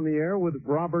 you're on the air with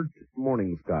Robert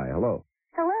Morning Sky. Hello.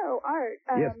 Hello, Art.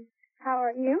 Yes. How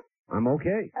are you? I'm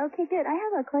okay. Okay, good. I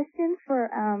have a question for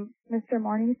Mr.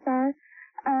 Morningstar.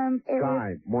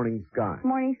 Morning Sky.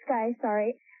 Morning Sky,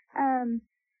 sorry.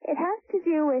 It has to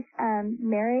do with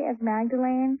Mary of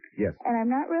Magdalene. Yes. And I'm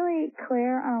not really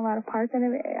clear on a lot of parts of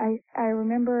it. I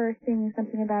remember seeing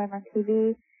something about it on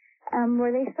TV,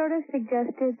 where they sort of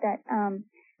suggested that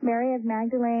Mary of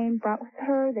Magdalene brought with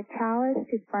her the chalice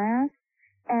to France,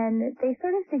 and they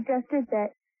sort of suggested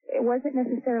that it wasn't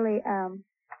necessarily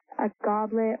a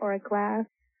goblet or a glass,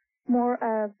 more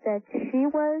of that she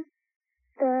was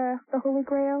the Holy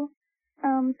Grail,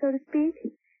 so to speak.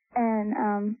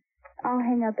 And I'll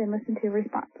hang up and listen to your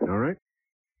response. All right.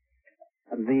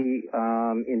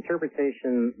 The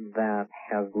interpretation that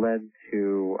has led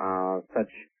to such,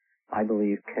 I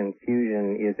believe,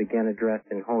 confusion is again addressed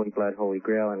in Holy Blood, Holy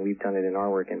Grail, and we've done it in our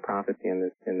work in Prophecy in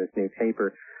this new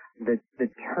paper. The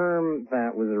term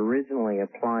that was originally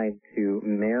applied to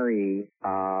Mary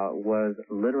was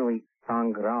literally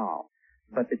sangral,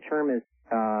 but the term is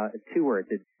two words.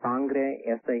 It's sangre,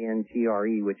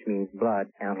 S-A-N-G-R-E, which means blood,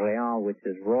 and real, which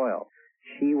is royal.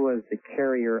 She was the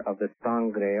carrier of the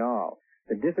sangreal.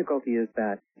 The difficulty is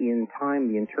that in time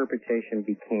the interpretation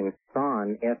became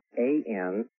san,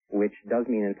 S-A-N, which does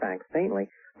mean in fact saintly,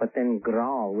 but then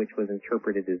graal, which was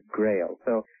interpreted as grail.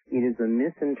 So it is a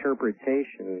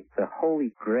misinterpretation. The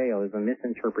Holy Grail is a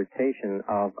misinterpretation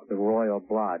of the royal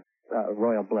blood,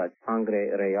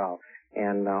 sangre real.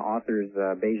 And authors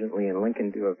Bajantley and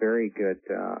Lincoln do a very good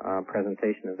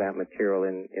presentation of that material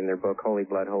in their book Holy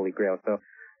Blood, Holy Grail. So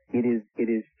it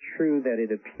is true that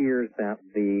it appears that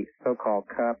the so-called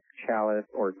cup, chalice,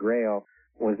 or grail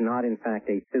was not in fact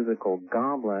a physical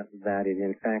goblet, that it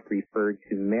in fact referred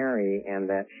to Mary, and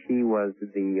that she was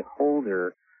the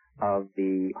holder of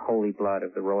the holy blood,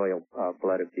 of the royal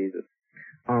blood of Jesus.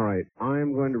 All right.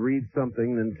 I'm going to read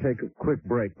something, then take a quick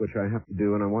break, which I have to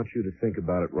do, and I want you to think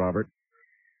about it, Robert.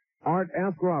 Art,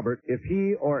 ask Robert if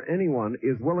he or anyone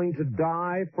is willing to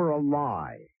die for a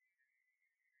lie.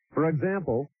 For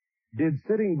example, did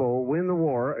Sitting Bull win the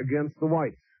war against the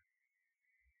whites?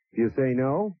 If you say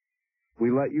no, we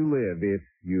let you live. If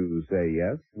you say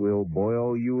yes, we'll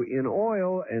boil you in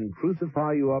oil and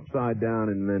crucify you upside down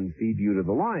and then feed you to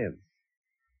the lions.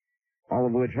 All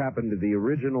of which happened to the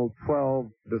original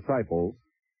 12 disciples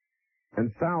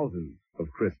and thousands of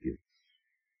Christians.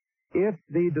 If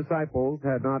the disciples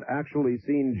had not actually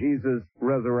seen Jesus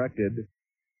resurrected,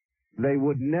 they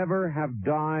would never have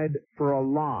died for a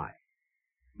lie.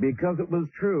 Because it was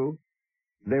true,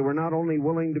 they were not only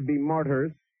willing to be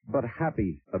martyrs, but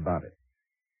happy about it.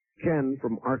 Ken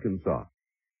from Arkansas.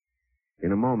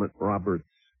 In a moment, Robert's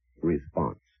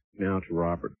response. Now to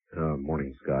Robert,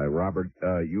 Morning Sky. Robert,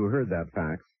 you heard that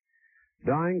fax.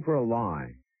 Dying for a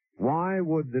lie. Why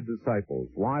would the disciples,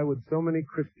 why would so many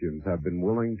Christians have been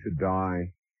willing to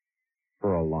die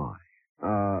for a lie?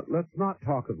 Let's not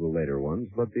talk of the later ones,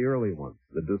 but the early ones,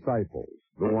 the disciples,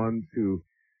 the ones who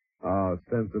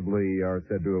ostensibly are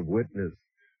said to have witnessed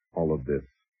all of this.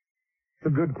 It's a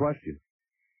good question.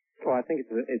 Well, I think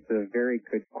it's a very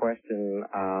good question.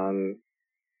 I'm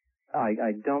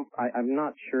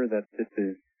not sure that this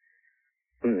is,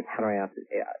 how do I ask it?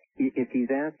 If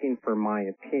he's asking for my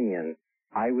opinion,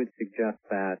 I would suggest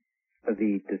that the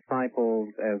the disciples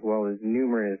as well as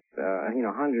numerous,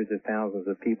 hundreds of thousands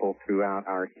of people throughout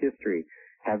our history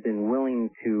have been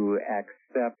willing to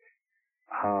accept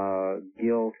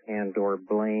guilt and or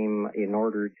blame in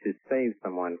order to save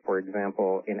someone. For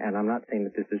example, and I'm not saying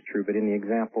that this is true, but in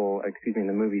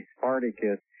the movie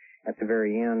Spartacus, at the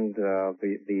very end,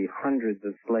 the hundreds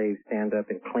of slaves stand up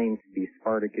and claim to be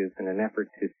Spartacus in an effort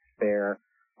to spare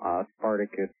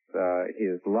Spartacus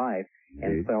his life.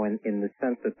 And so in the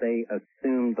sense that they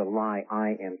assumed the lie,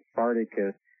 I am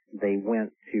Spartacus, they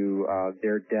went to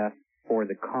their death for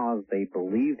the cause they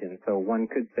believed in. So one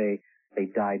could say they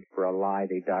died for a lie,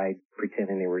 they died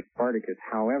pretending they were Spartacus.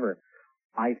 However,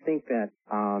 I think that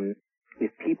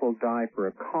if people die for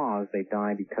a cause, they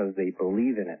die because they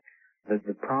believe in it.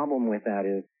 The problem with that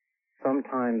is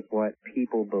sometimes what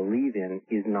people believe in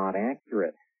is not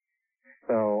accurate.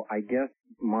 So I guess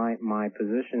my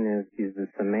position is the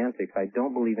semantics. I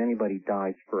don't believe anybody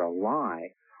dies for a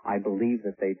lie. I believe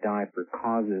that they die for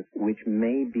causes which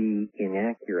may be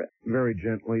inaccurate. Very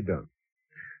gently done.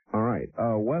 All right.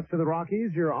 West of the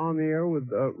Rockies, you're on the air with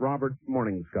Robert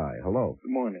Morning Sky. Hello.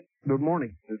 Good morning. Good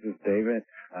morning. This is David,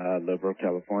 Liberal,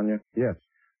 California. Yes.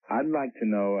 I'd like to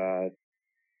know,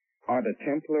 are the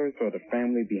Templars or the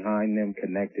family behind them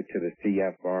connected to the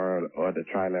CFR or the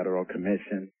Trilateral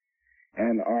Commission?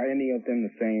 And are any of them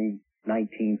the same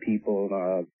 19 people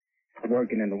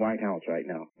working in the White House right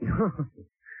now?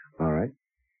 All right.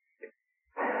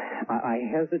 I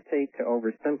hesitate to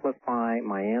oversimplify.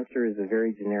 My answer is a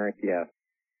very generic yes.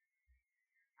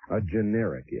 A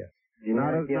generic yes.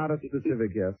 Not a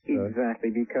specific yes.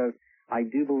 Exactly, because I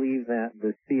do believe that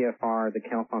the CFR, the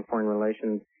Council on Foreign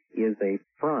Relations, is a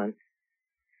front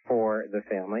for the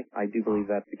family. I do believe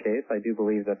that's the case. I do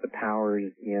believe that the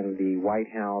powers in the White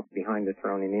House, behind the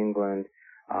throne in England,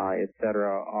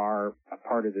 etc., are a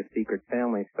part of the secret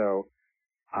family. So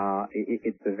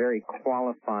it's a very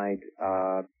qualified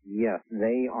yes.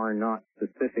 They are not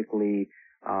specifically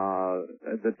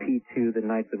the P2, the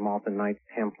Knights of Malta, Knights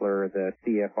Templar, the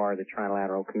CFR, the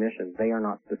Trilateral Commission. They are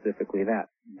not specifically that.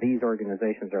 These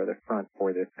organizations are the front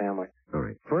for this family. All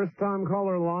right. First time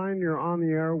caller line, you're on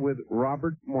the air with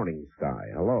Robert Morning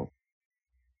Sky. Hello.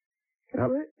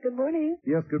 Good morning.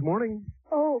 Yes, good morning.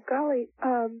 Oh, golly.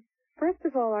 First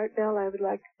of all, Art Bell, I would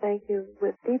like to thank you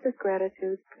with deepest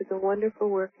gratitude for the wonderful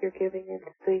work you're giving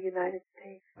into the United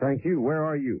States. Thank you. Where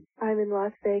are you? I'm in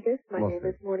Las Vegas. My name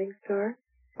is Morningstar.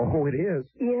 Oh, it is?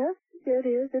 Yes, it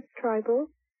is. It's tribal.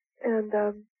 And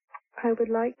I would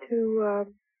like to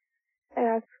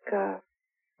ask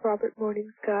Robert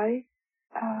Morning Sky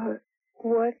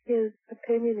what his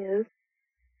opinion is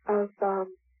of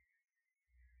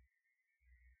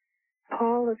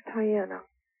Paul of Tiana,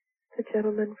 the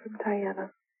gentleman from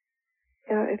Tiana,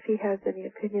 if he has any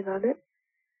opinion on it,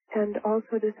 and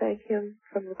also to thank him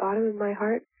from the bottom of my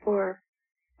heart for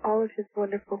all of his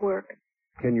wonderful work.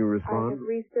 Can you respond? I have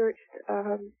researched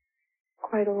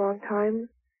quite a long time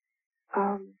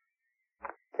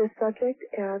this subject,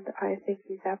 and I think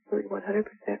he's absolutely 100%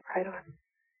 right on.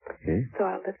 Okay. So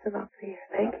I'll listen up here.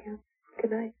 Thank you.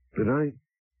 Good night. Good night.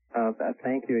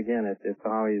 Thank you again. It's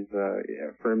always,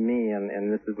 for me,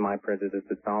 and this is my prejudice,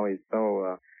 it's always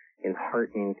so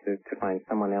enheartening to find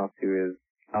someone else who is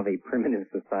of a primitive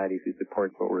society who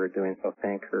supports what we're doing. So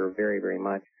thank her very, very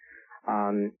much.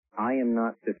 I am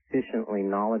not sufficiently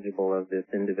knowledgeable of this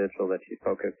individual that she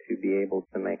spoke of to be able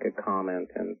to make a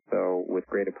comment, and so with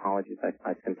great apologies,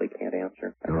 I simply can't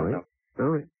answer. I don't know. All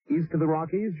right. East of the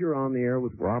Rockies, you're on the air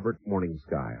with Robert Morning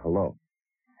Sky. Hello.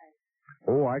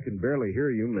 Oh, I can barely hear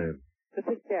you, man. This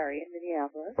is Terry in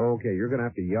Minneapolis. Okay, you're going to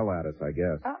have to yell at us, I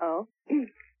guess. Uh-oh.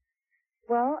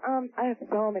 Well, I have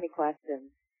so many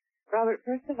questions. Robert,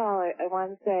 first of all, I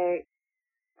want to say,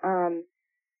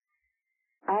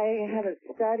 I haven't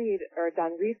studied or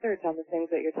done research on the things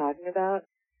that you're talking about,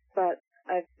 but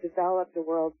I've developed a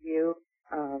worldview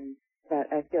that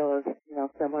I feel is,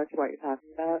 similar to what you're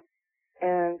talking about.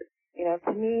 And,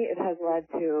 to me, it has led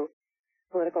to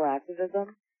political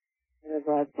activism. It has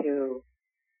led to,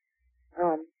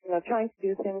 trying to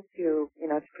do things to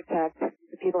protect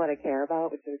the people that I care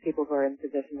about, which are the people who are in the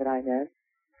position that I'm in.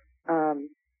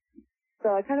 So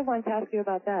I kind of wanted to ask you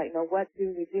about that. What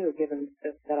do we do given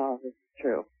that all of this is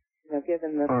true?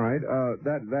 Given this. All right.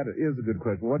 That is a good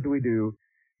question. What do we do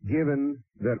given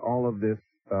that all of this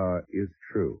is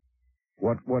true?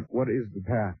 What is the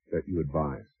path that you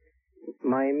advise?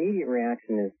 My immediate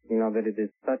reaction is, that it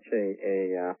is such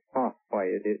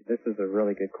this is a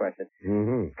really good question.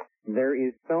 Mm-hmm. There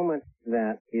is so much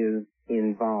that is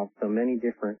involve so many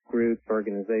different groups,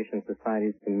 organizations,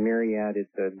 societies, a myriad.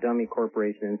 It's a dummy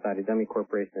corporation inside a dummy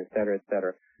corporation, et cetera, et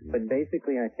cetera. But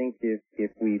basically, I think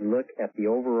if we look at the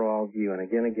overall view, and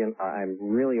again, I'm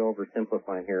really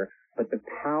oversimplifying here, but the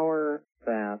power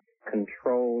that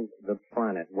controls the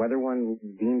planet, whether one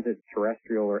deems it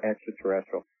terrestrial or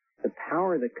extraterrestrial, the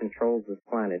power that controls this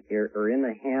planet are in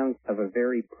the hands of a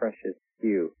very precious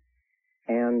few.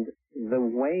 And the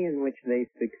way in which they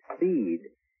succeed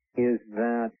is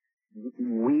that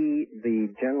we,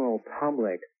 the general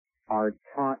public, are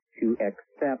taught to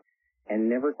accept and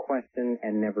never question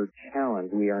and never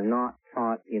challenge. We are not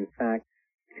taught, in fact,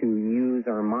 to use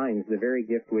our minds, the very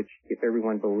gift which, if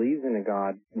everyone believes in a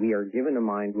God, we are given a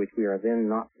mind which we are then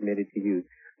not permitted to use.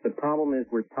 The problem is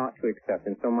we're taught to accept,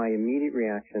 and so my immediate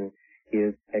reaction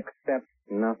is accept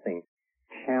nothing,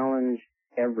 challenge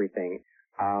everything.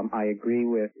 I agree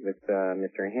with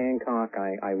Mr. Hancock.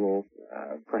 I will.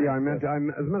 As a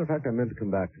matter of fact, I meant to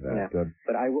come back to that. Yeah.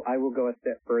 But I will go a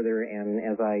step further, and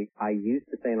as I used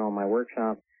to say in all my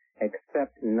workshops,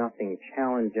 accept nothing,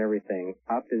 challenge everything.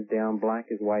 Up is down, black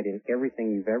is white, and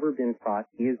everything you've ever been taught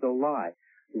is a lie.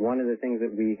 One of the things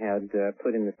that we had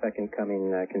put in the Second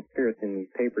Coming Conspiracy in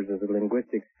these papers is a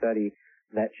linguistic study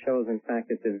that shows, in fact,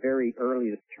 that the very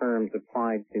earliest terms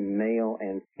applied to male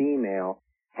and female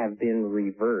have been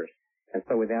reversed. And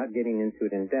so without getting into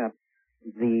it in depth,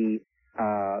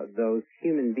 those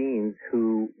human beings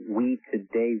who we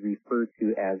today refer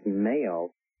to as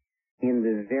males, in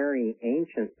the very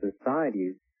ancient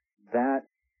societies, that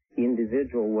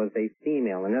individual was a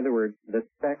female. In other words, the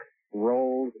sex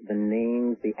roles, the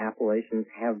names, the appellations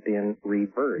have been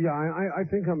reversed. Yeah, I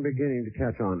think I'm beginning to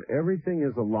catch on. Everything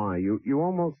is a lie. You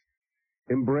almost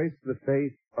embrace the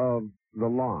faith of the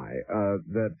lie,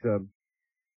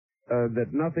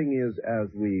 that nothing is as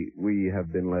we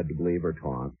have been led to believe or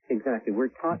taught. Exactly. We're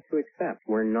taught to accept.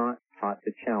 We're not taught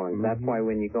to challenge. Mm-hmm. That's why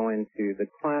when you go into the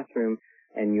classroom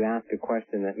and you ask a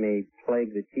question that may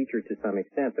plague the teacher to some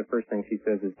extent, the first thing she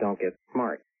says is, don't get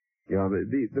smart. Yeah,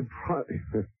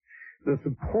 the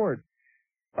support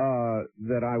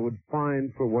that I would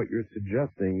find for what you're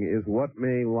suggesting is what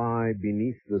may lie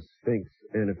beneath the Sphinx.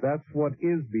 And if that's what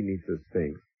is beneath the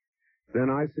Sphinx, then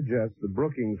I suggest the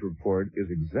Brookings report is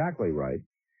exactly right.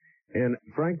 And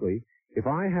frankly, if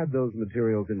I had those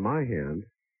materials in my hand,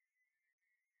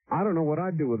 I don't know what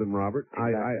I'd do with them, Robert.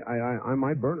 Exactly. I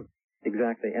might burn them.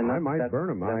 Exactly. And I might burn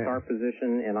them. That's our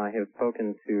position, and I have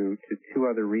spoken to two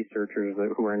other researchers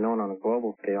who are known on a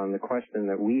global scale, and the question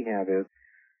that we have is,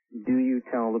 do you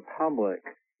tell the public?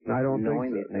 I don't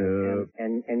think so. No.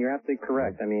 And you're absolutely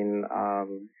correct. I mean,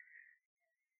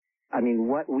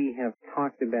 what we have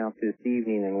talked about this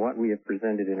evening and what we have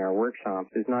presented in our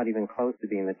workshops is not even close to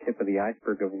being the tip of the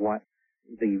iceberg of what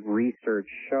the research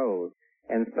shows.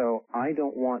 And so I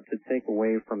don't want to take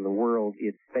away from the world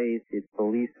its faith, its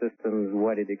belief systems,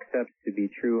 what it accepts to be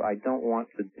true. I don't want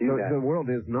to do that. The world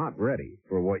is not ready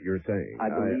for what you're saying. I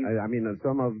believe. I mean,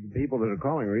 some of the people that are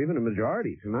calling, or even a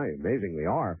majority tonight, amazingly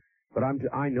are. But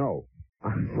I know,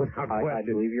 without question.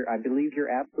 I believe you're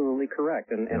absolutely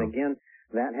correct. And again,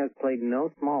 that has played no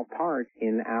small part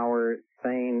in our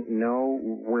saying, no,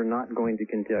 we're not going to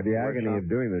conduct the agony of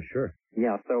doing this, sure.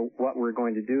 Yeah, so what we're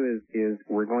going to do is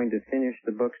we're going to finish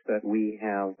the books that we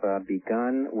have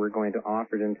begun. We're going to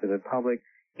offer them to the public.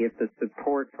 If the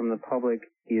support from the public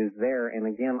is there, and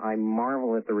again, I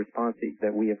marvel at the response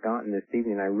that we have gotten this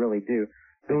evening, I really do.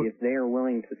 But if they are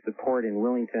willing to support and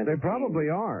willing to entertain, they probably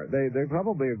are. They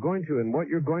probably are going to. And what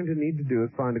you're going to need to do is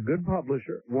find a good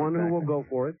publisher, one who will go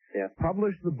for it. Yeah.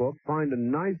 Publish the book. Find a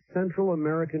nice Central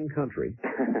American country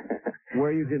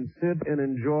where you can sit and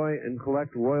enjoy and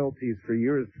collect royalties for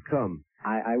years to come.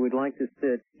 I would like to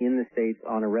sit in the States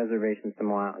on a reservation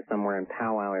somewhere in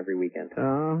Powwow every weekend.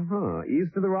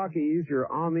 East of the Rockies, you're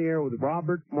on the air with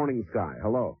Robert Morningsky.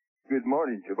 Hello. Good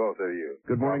morning to both of you.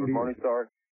 Good morning to you. Morningstar.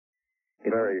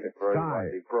 Very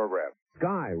wonderful program.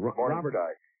 Robert.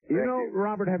 Sky. You know,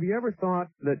 Robert, have you ever thought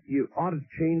that you ought to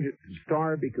change it to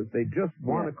Star because they just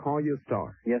want to call you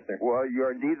Star? Yes, sir. Well, you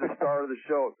are indeed the star of the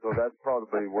show, so that's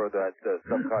probably where that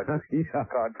subconscious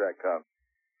contract comes.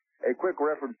 A quick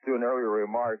reference to an earlier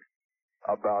remark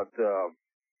about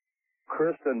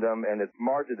Christendom and its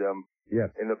martyrdom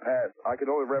in the past. I can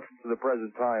only reference to the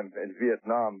present time in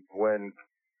Vietnam when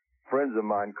friends of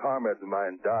mine, comrades of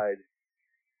mine, died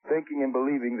thinking and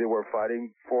believing they were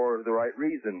fighting for the right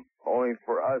reason, only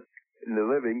for us in the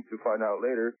living to find out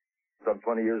later, some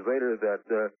 20 years later, that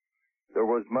there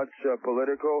was much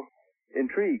political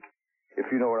intrigue if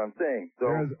you know what I'm saying. So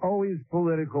there's always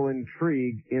political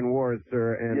intrigue in wars,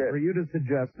 sir, and yes. for you to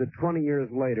suggest that 20 years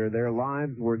later their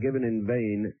lives were given in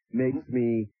vain makes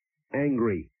me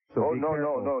angry. So oh, no,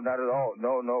 not at all.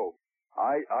 No.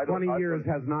 I 20 years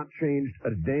has not changed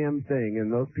a damn thing,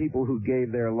 and those people who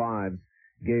gave their lives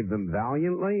gave them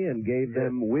valiantly and gave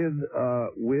them with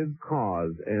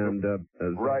cause. And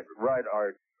right,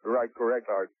 Art. Right, correct,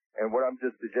 Art. And what I'm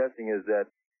just suggesting is that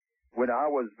when I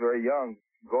was very young,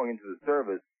 going into the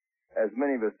service, as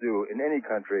many of us do in any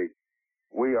country,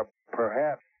 we are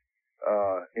perhaps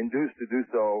induced to do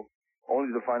so,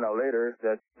 only to find out later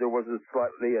that there was a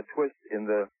twist in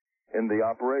the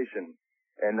operation,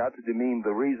 and not to demean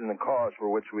the reason and cause for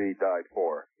which we died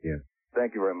for. Yeah.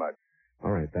 Thank you very much.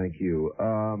 All right, thank you.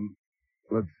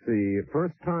 Let's see.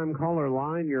 First time caller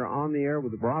line, you're on the air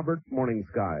with Robert Morning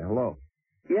Sky. Hello.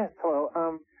 Yes,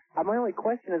 hello. My only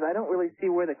question is I don't really see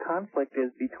where the conflict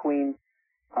is between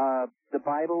the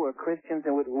Bible or Christians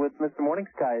and what Mr. Morning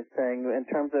Sky is saying in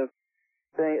terms of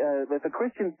if a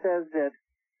Christian says that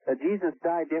Jesus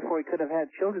died, therefore he could have had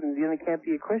children, then he can't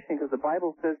be a Christian because the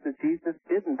Bible says that Jesus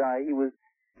didn't die. He was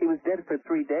dead for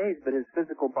 3 days, but his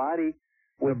physical body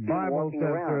was the Bible says,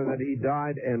 sir, that he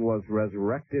died and was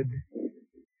resurrected.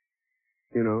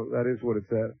 You know, that is what it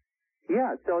says.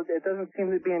 Yeah, so it doesn't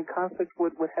seem to be in conflict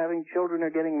with having children or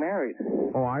getting married.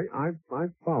 Oh, I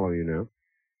follow you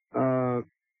now.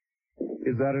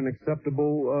 Is that an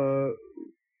acceptable?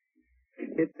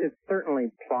 It's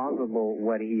certainly plausible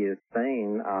what he is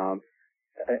saying.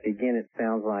 Again, it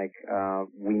sounds like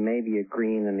we may be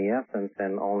agreeing in the essence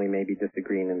and only maybe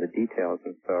disagreeing in the details.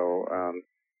 And so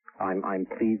I'm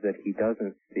pleased that he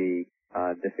doesn't see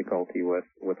difficulty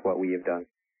with what we have done.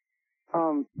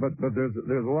 But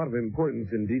there's a lot of importance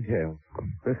in details.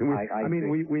 I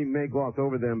mean, we may gloss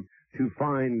over them to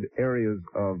find areas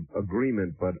of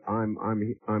agreement, but I'm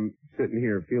sitting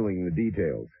here feeling the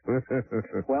details.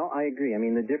 Well, I agree. I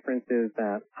mean, the difference is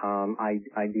that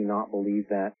I do not believe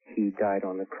that he died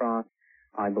on the cross.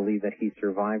 I believe that he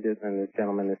survived it, and this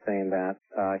gentleman is saying that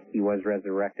he was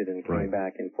resurrected and came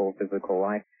back in full physical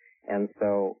life. And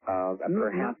so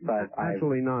perhaps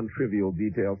actually non-trivial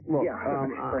details. Look,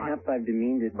 perhaps I've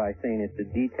demeaned it by saying it's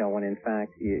a detail when in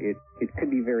fact it could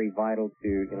be very vital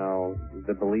to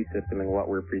the belief system and what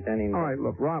we're presenting. All right,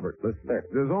 look, Robert, listen.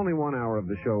 There's only 1 hour of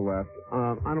the show left.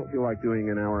 I don't feel like doing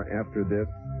an hour after this,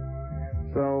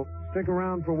 so stick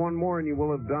around for one more and you will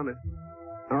have done it.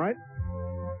 All right?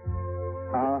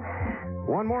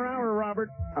 One more hour, Robert.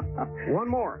 One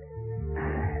more.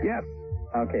 Yes.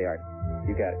 Okay, all right.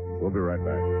 You got it. We'll be right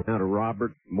back. Now to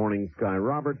Robert, Morning Sky.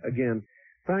 Robert, again,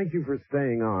 thank you for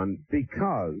staying on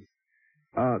because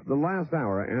the last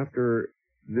hour, after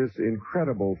this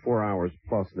incredible 4 hours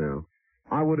plus now,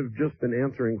 I would have just been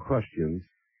answering questions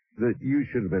that you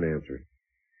should have been answering.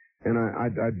 And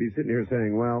I'd be sitting here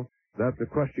saying, well, that's a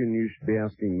question you should be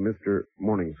asking Mr.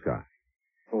 Morning Sky.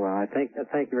 Well, I thank you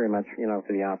very much,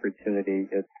 for the opportunity.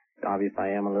 It's obvious I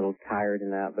am a little tired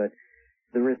in that, but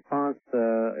the response,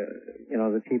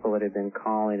 the people that have been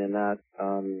calling and that,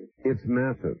 it's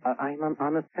massive.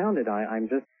 I'm astounded. I'm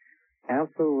just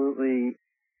absolutely,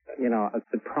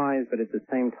 surprised, but at the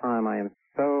same time, I am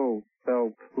so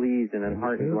pleased and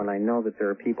enheartened when I know that there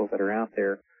are people that are out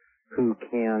there who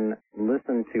can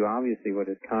listen to obviously what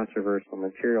is controversial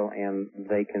material and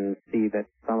they can see that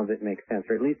some of it makes sense,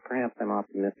 or at least perhaps I'm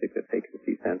optimistic that they can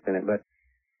see sense in it, but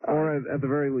or at the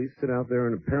very least, sit out there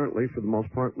and apparently, for the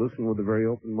most part, listen with a very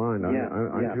open mind. I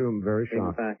too am very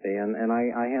shocked. Exactly, and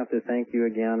I have to thank you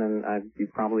again, and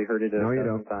you've probably heard it a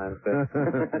dozen times,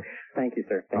 but thank you,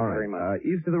 sir. Thank you very much.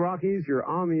 East of the Rockies, you're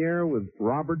on the air with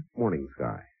Robert Morning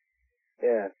Sky.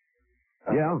 Yeah.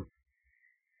 Yeah.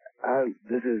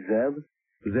 This is Zeb.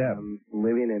 Zeb.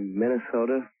 Living in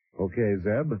Minnesota. Okay,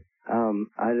 Zeb.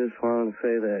 I just wanted to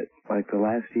say that, like, the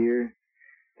last year,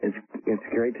 it's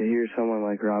great to hear someone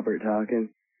like Robert talking,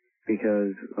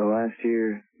 because the last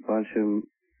year, a bunch of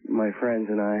my friends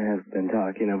and I have been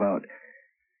talking about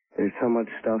there's so much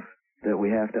stuff that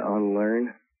we have to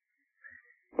unlearn,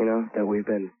 that we've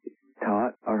been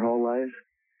taught our whole lives.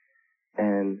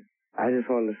 And I just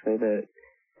wanted to say that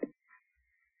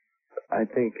I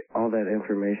think all that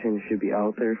information should be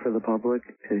out there for the public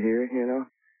to hear,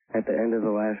 At the end of the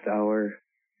last hour,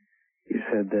 you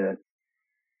said that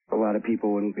a lot of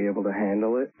people wouldn't be able to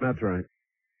handle it. That's right.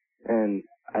 And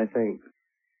I think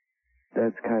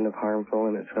that's kind of harmful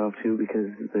in itself, too,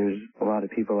 because there's a lot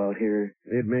of people out here.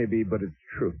 It may be, but it's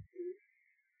true.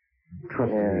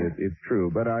 Trust me, it's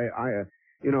true. But I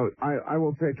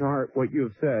will take to heart what you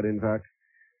have said. In fact,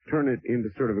 turn it into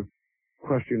sort of a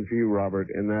question for you, Robert,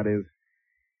 and that is,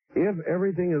 if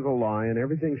everything is a lie and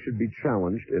everything should be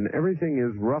challenged and everything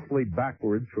is roughly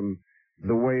backwards from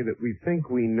the way that we think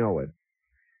we know it,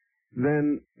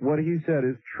 then what he said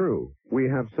is true. We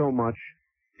have so much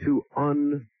to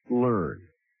unlearn.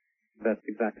 That's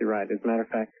exactly right. As a matter of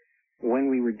fact,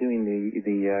 when we were doing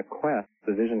the quest,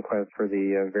 the vision quest for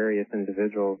the various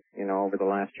individuals, over the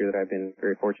last year that I've been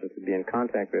very fortunate to be in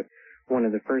contact with, one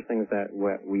of the first things that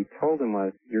what we told them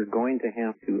was, you're going to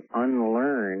have to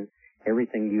unlearn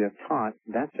everything you have taught.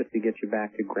 That's just to get you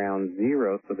back to ground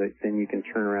zero so that then you can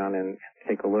turn around and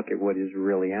take a look at what is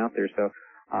really out there. So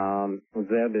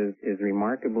Zeb is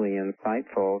remarkably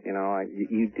insightful.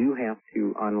 You do have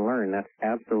to unlearn. That's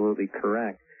absolutely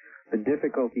correct. The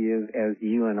difficulty is, as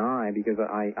you and I, because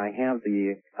I have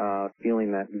the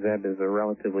feeling that Zeb is a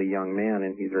relatively young man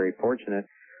and he's very fortunate,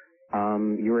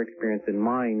 your experience and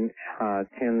mine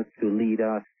tends to lead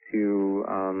us to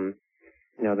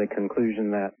the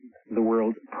conclusion that the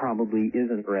world probably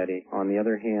isn't ready. On the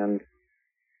other hand,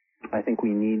 I think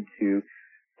we need to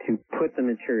put the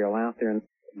material out there, and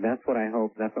that's what I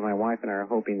hope, that's what my wife and I are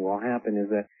hoping will happen, is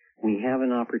that we have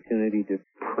an opportunity to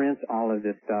print all of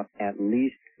this stuff at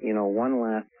least, one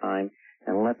last time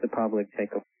and let the public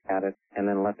take a look at it and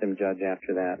then let them judge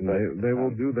after that. But, they will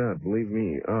do that, believe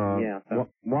me.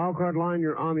 Wildcard Line,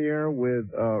 you're on the air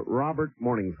with Robert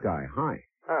Morning Sky. Hi.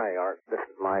 Hi, Art. This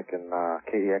is Mike in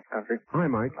KDX Country. Hi,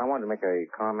 Mike. I wanted to make a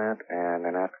comment and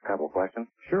then ask a couple of questions.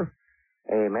 Sure.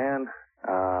 A man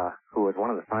who was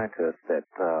one of the scientists that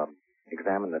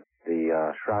examined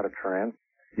the Shroud of Turin.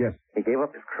 Yes. He gave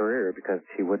up his career because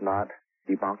he would not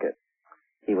debunk it.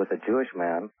 He was a Jewish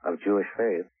man of Jewish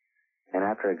faith, and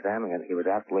after examining it, he was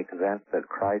absolutely convinced that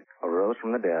Christ arose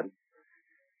from the dead,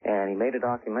 and he made a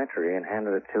documentary and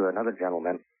handed it to another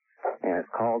gentleman, and it's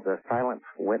called The Silent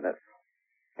Witness.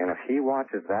 And if he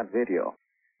watches that video,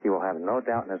 he will have no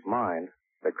doubt in his mind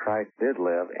that Christ did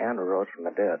live and arose from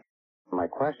the dead. My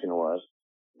question was,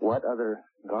 what other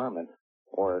garment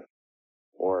or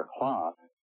cloth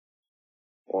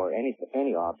or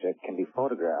any object can be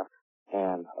photographed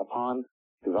and upon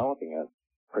developing it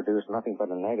produce nothing but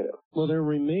a negative? Well, there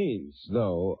remains,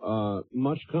 though,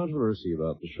 much controversy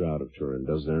about the Shroud of Turin,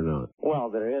 does there not?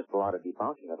 Well, there is a lot of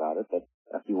debunking about it, but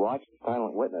if you watch The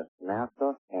Silent Witness,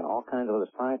 NASA and all kinds of other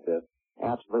scientists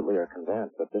absolutely are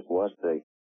convinced that this was the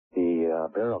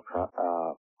burial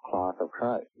cloth of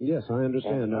Christ. Yes, I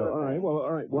understand. All right.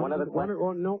 One at a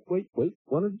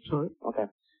time. Okay.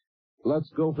 Let's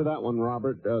go for that one,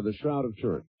 Robert. The Shroud of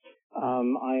Turin.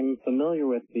 I'm familiar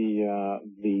with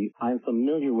I'm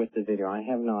familiar with the video. I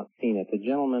have not seen it. The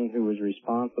gentleman who was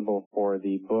responsible for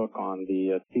the book on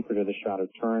the Secret of the Shroud of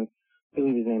Turin, I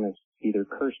believe his name is either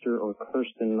Kirster or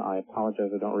Kirsten. I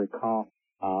apologize, I don't recall.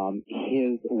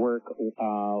 His work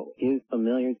is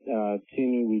familiar to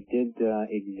me. We did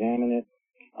examine it.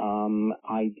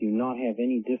 I do not have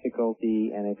any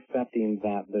difficulty in accepting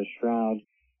that the shroud,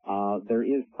 there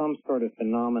is some sort of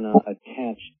phenomena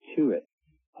attached to it.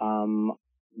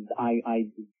 I,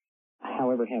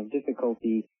 however, have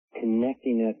difficulty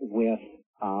connecting it with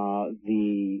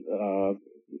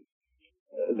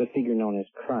the figure known as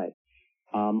Christ.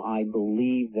 I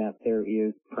believe that there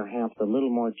is perhaps a little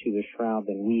more to the shroud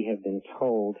than we have been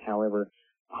told. However,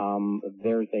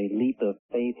 there's a leap of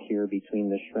faith here between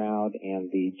the shroud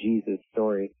and the Jesus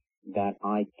story that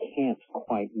I can't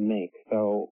quite make.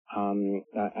 So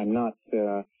I'm not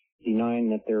denying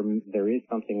that there is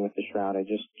something with the shroud. I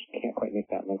just can't quite make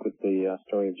that link with the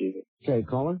story of Jesus. Okay,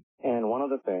 caller. And one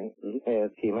other thing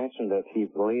is he mentioned that he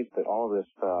believes that all this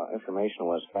information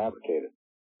was fabricated.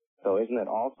 So isn't it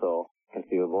also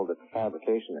conceivable that the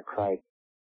fabrication that Christ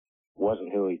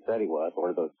wasn't who he said he was,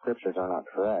 or the scriptures are not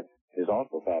correct, is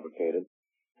also fabricated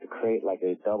to create like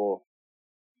a double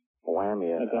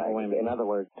whammy? In other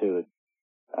words, to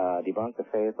debunk the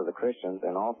faith of the Christians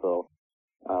and also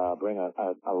bring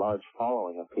a large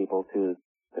following of people to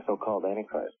the so-called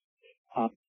Antichrist.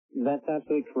 That's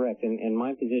absolutely correct. And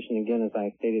my position, again, as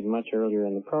I stated much earlier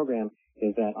in the program,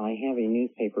 is that I have a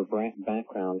newspaper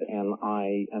background, and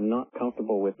I am not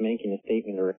comfortable with making a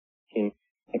statement or in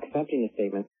accepting a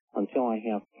statement until I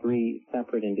have three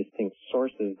separate and distinct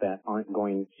sources that aren't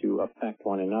going to affect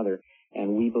one another.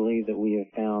 And we believe that we have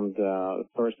found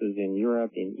sources in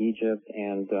Europe, in Egypt,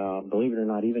 and believe it or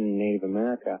not, even in Native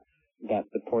America that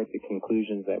support the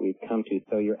conclusions that we've come to.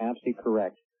 So you're absolutely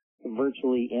correct.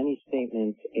 Virtually any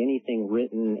statement, anything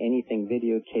written, anything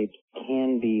videotaped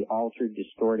can be altered,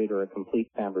 distorted, or a complete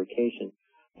fabrication.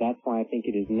 That's why I think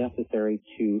it is necessary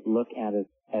to look at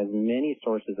as many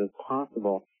sources as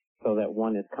possible so that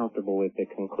one is comfortable with the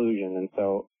conclusion. And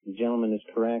so the gentleman is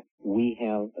correct. We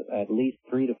have at least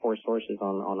 3 to 4 sources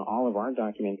on all of our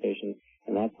documentation,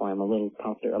 and that's why I'm a little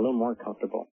more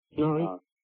comfortable. All right.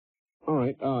 All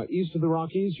right. East of the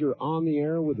Rockies, you're on the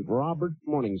air with Robert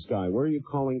Morning Sky. Where are you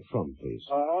calling from, please?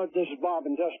 Art, this is Bob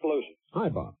in Tuscaloosa. Hi,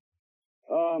 Bob.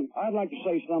 I'd like to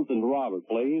say something to Robert,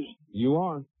 please. You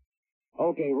are.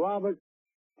 Okay, Robert,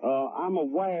 I'm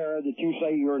aware that you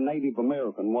say you're a Native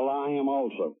American. Well, I am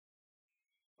also.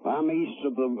 I'm east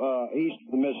of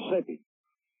the Mississippi.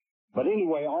 But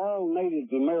anyway, all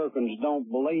Native Americans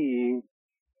don't believe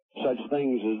such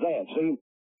things as that. See,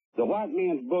 the white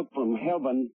man's book from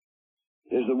heaven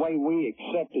is the way we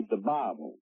accepted the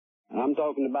Bible. And I'm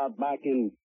talking about back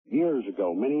in years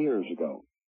ago, many years ago.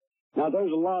 Now,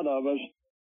 there's a lot of us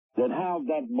that have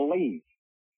that belief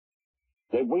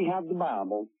that we have the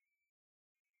Bible,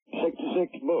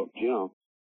 66 books, you know,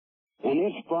 and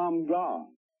it's from God.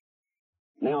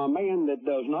 Now, a man that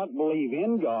does not believe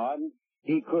in God,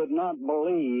 he could not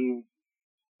believe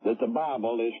that the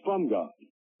Bible is from God.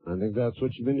 I think that's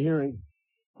what you've been hearing.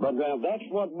 But that's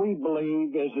what we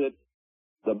believe, is that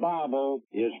the Bible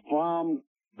is from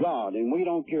God, and we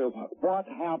don't care what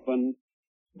happened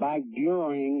back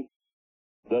during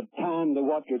the time that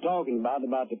what you're talking about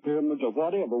the pyramids or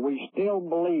whatever. We still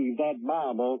believe that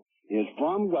Bible is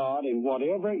from God, and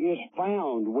whatever is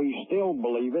found, we still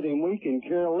believe it, and we can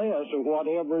care less of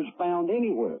whatever is found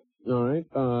anywhere. All right.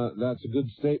 That's a good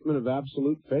statement of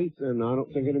absolute faith, and I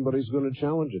don't think anybody's going to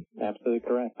challenge it. Absolutely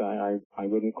correct. I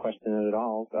wouldn't question it at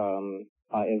all.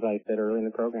 As I said earlier in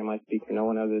the program, I speak for no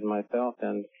one other than myself,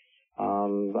 and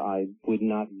I would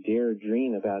not dare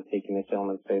dream about taking this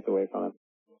gentleman's faith away from him.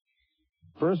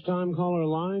 First-time caller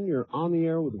line, you're on the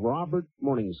air with Robert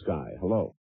Morning Sky.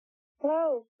 Hello.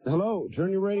 Hello. Hello.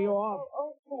 Turn your radio off.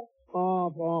 Oh, okay.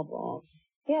 Off.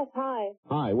 Yes, hi.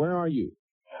 Hi, where are you?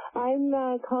 I'm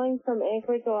calling from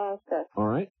Anchorage, Alaska. All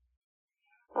right.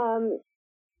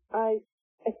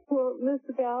 For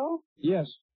Mr. Bell? Yes.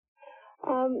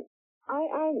 I'm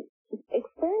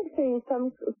experiencing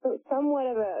somewhat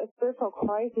of a spiritual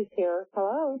crisis here.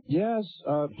 Hello? Yes,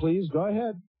 please, go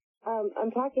ahead.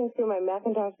 I'm talking through my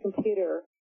Macintosh computer.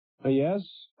 Yes?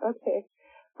 Okay.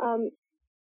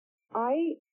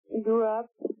 I grew up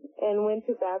and went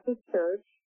to Baptist church.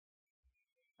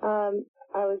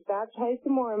 I was baptized a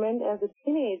Mormon as a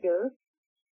teenager.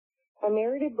 I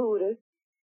married a Buddhist.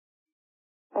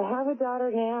 I have a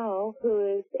daughter now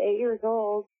who is 8 years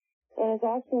old and is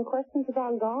asking questions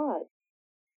about God.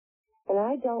 And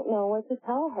I don't know what to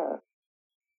tell her.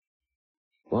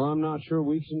 Well, I'm not sure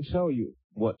we can tell you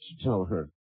what to tell her.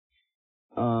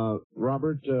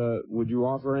 Robert, would you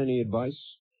offer any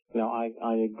advice? No,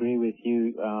 I agree with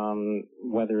you.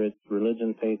 Whether it's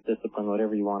religion, faith, discipline,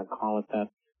 whatever you want to call it,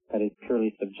 that is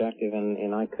purely subjective,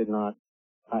 and I could not.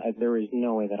 There is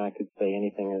no way that I could say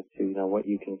anything as to what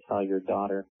you can tell your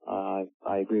daughter.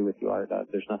 I agree with you, Art.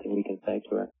 There's nothing we can say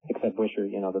to her except wish her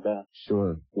the best.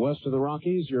 Sure. West of the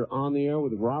Rockies, you're on the air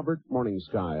with Robert Morning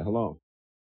Sky. Hello.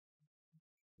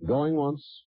 Going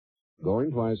once,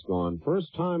 going twice, gone.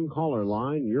 First time caller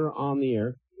line, you're on the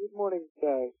air. Good morning,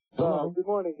 guys. Hello. Good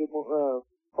morning. Hello.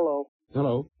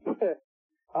 Hello. I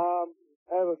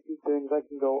have a few things. I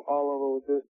can go all over with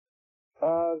this.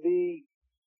 The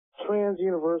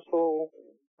trans-universal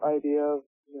idea of,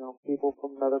 people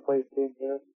from another place came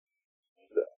here.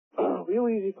 It's real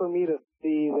easy for me to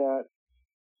see that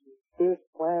this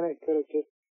planet could have just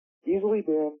easily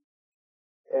been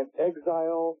an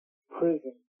exile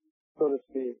prison, so to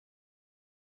speak,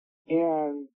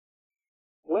 and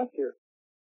left here.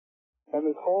 And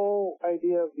this whole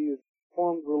idea of these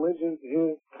formed religions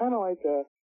is kind of like a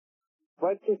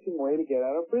butt-kissing way to get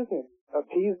out of prison.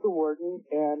 Appease the warden,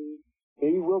 and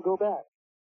maybe we'll go back.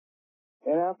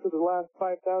 And after the last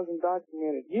 5,000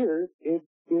 documented years, it's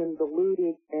been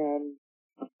diluted and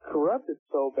corrupted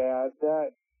so bad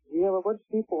that we have a bunch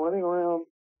of people running around,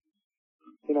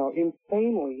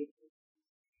 insanely,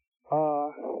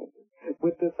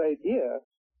 with this idea.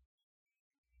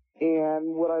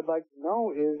 And what I'd like to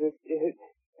know is if it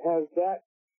has that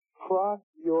crossed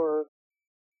your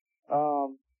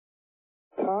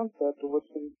concept of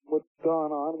what's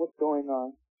going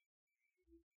on.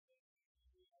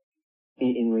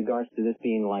 In regards to this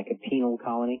being like a penal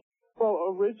colony?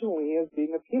 Well, originally as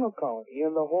being a penal colony,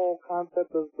 and the whole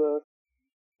concept of the...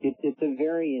 It's a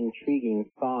very intriguing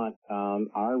thought.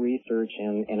 Our research,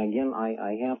 and again,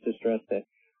 I have to stress that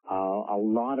a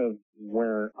lot of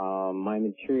where my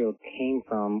material came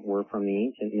from were from the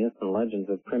ancient myths and legends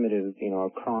of primitives,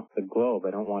 across the globe.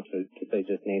 I don't want to say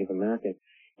just Native American.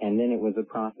 And then it was a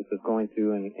process of going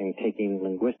through and taking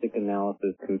linguistic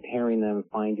analysis, comparing them,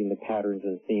 finding the patterns,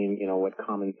 and seeing, what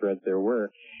common threads there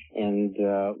were. And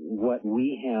what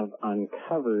we have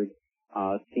uncovered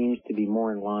seems to be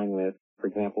more in line with, for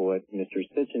example, what Mr.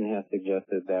 Sitchin has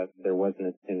suggested, that there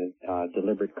wasn't a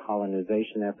deliberate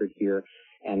colonization effort here,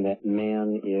 and that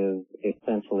man is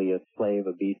essentially a slave,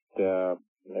 a beast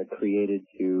created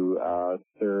to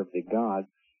serve the gods.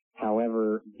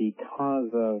 However,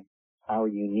 because of our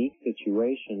unique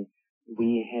situation,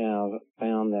 we have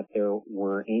found that there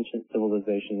were ancient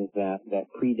civilizations that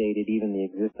predated even the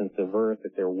existence of Earth,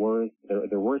 that there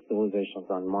were civilizations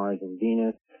on Mars and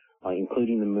Venus,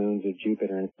 including the moons of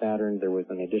Jupiter and Saturn. There was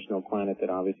an additional planet that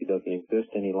obviously doesn't exist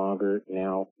any longer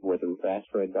now, where the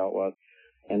asteroid belt was.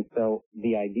 And so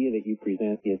the idea that you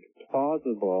present is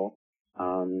plausible.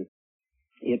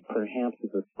 It perhaps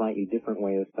is a slightly different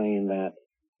way of saying that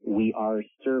we are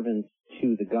servants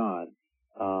to the gods.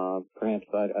 Perhaps,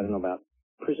 I don't know about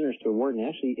prisoners to a warden.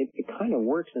 Actually, it kind of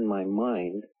works in my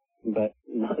mind, but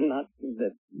not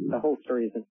that the whole story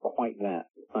isn't quite that.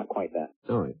 It's not quite that.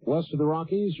 All right. West of the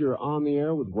Rockies, you're on the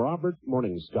air with Robert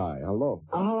Morning Sky. Hello.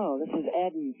 Hello, this is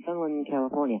Ed in Sunland,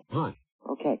 California. Hi.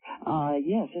 Okay.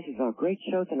 Yes, this is a great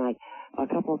show tonight. A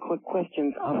couple of quick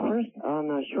questions. First,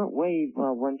 on shortwave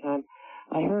one time,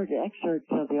 I heard excerpts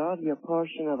of the audio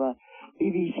portion of a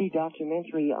BBC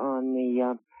documentary on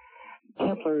the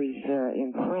Templars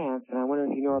in France, and I wonder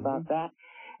if you know about that.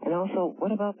 And also,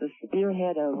 what about the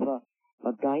spearhead of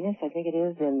Aquinas, I think it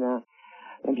is, in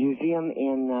the museum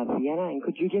in Vienna? And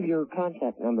could you give your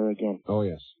contact number again? Oh,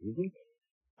 yes.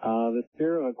 The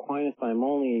Spear of Aquinas, I'm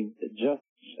only just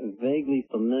vaguely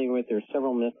familiar with. There are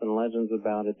several myths and legends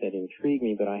about it that intrigue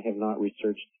me, but I have not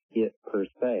researched it per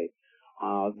se.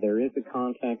 There is a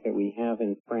contact that we have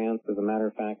in France. As a matter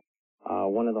of fact,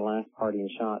 one of the last parting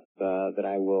shots that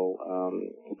I will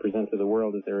present to the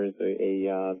world is there is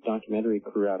a documentary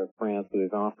crew out of France that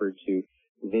has offered to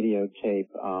videotape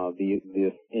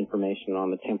this information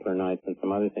on the Templar Knights and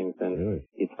some other things, and really?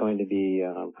 It's going to be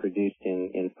produced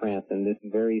in France. And this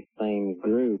very same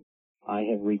group, I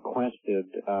have requested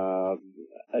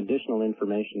additional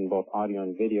information, both audio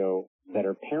and video, that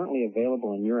are apparently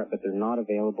available in Europe, but they're not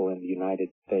available in the United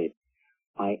States.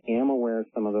 I am aware of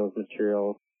some of those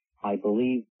materials. I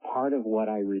believe part of what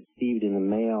I received in the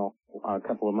mail a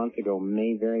couple of months ago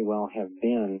may very well have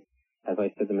been, as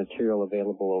I said, the material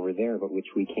available over there, but which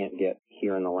we can't get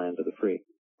here in the land of the free.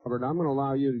 Robert, I'm going to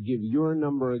allow you to give your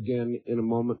number again in a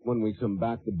moment when we come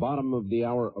back. The bottom of the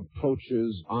hour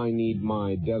approaches. I need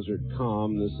my desert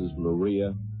calm. This is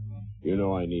Maria. You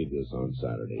know I need this on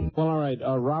Saturday. Well, all right,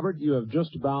 Robert, you have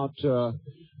just about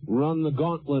run the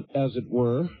gauntlet, as it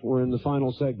were. We're in the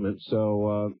final segment,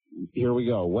 so here we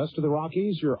go. West of the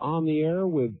Rockies, you're on the air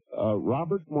with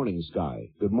Robert Morning Sky.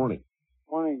 Good morning.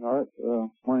 Morning, Art.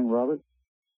 Morning, Robert.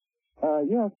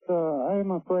 Yes, I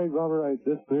am afraid, Robert, I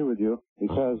disagree with you,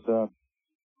 because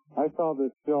I saw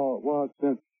this show, well,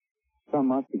 since some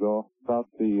months ago, about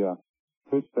the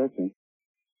crucifixion.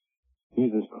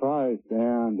 Jesus Christ,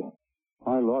 and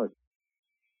my Lord.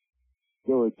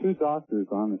 There were two doctors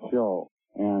on the show,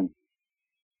 and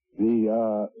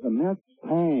the immense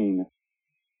pain,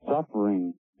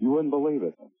 suffering, you wouldn't believe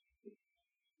it.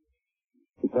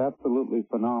 It's absolutely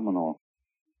phenomenal.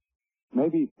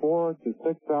 Maybe 4 to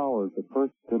 6 hours a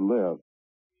person could live,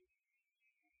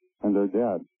 and they're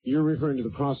dead. You're referring to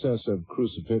the process of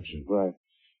crucifixion. Right.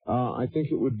 I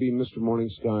think it would be Mr.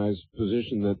 Morning Sky's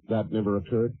position that that never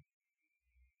occurred.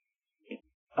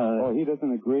 He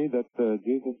doesn't agree that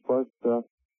Jesus was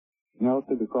nailed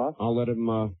to the cross? I'll let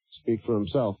him speak for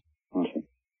himself. Okay.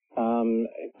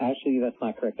 Actually, that's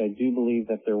not correct. I do believe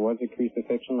that there was a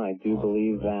crucifixion. I do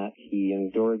believe that he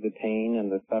endured the pain and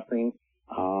the suffering.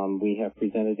 We have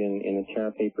presented in the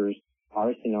Terra Papers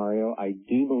our scenario. I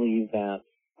do believe that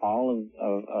all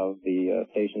of the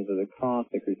stations of the cross,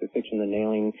 the crucifixion, the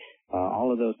nailing,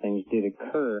 all of those things did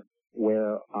occur.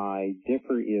 Where I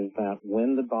differ is that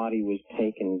when the body was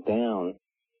taken down,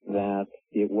 that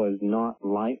it was not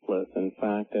lifeless. In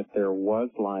fact, that there was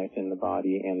life in the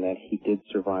body and that he did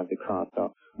survive the cross.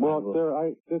 So, well,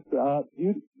 sir, do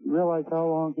you realize how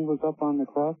long he was up on the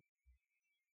cross?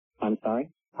 I'm sorry?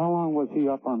 How long was he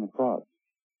up on the cross?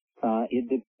 I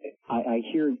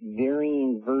hear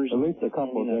varying versions. At least a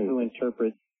couple of days. Who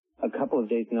interprets a couple of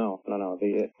days? No.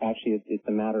 Actually, it's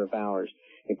a matter of hours.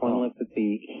 If one looks at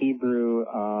the Hebrew,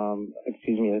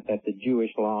 at the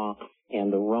Jewish law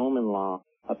and the Roman law,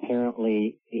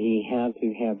 apparently he had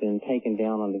to have been taken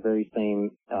down on the very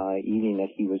same evening that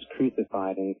he was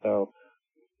crucified. And so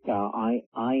I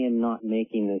am not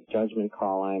making this judgment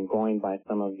call. I am going by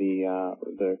some of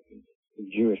the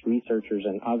Jewish researchers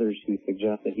and others who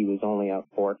suggest that he was only out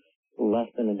for less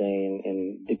than a day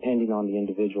and depending on the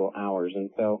individual hours. And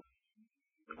so,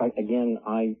 again,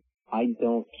 I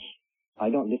don't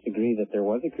disagree that there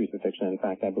was a crucifixion. In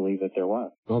fact, I believe that there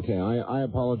was. Okay, I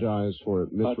apologize for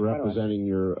misrepresenting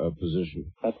your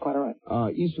position. That's quite all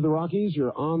right. East of the Rockies,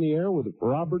 you're on the air with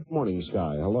Robert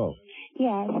Morningsky. Hello.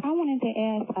 Yes, I wanted to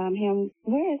ask him,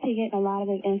 where is he getting a lot of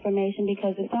his information?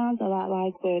 Because it sounds a lot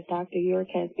like what Dr. York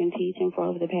has been teaching for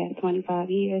over the past 25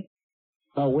 years.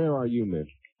 Where are you, Mitch?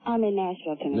 I'm in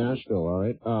Nashville tonight. Nashville, all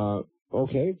right.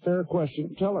 Okay, fair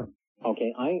question. Tell her.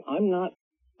 Okay, I'm not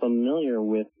familiar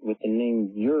with the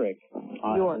name York.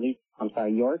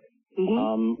 York.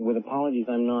 Mm-hmm. With apologies,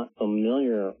 I'm not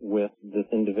familiar with this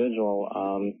individual.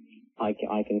 I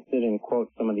can sit and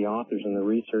quote some of the authors and the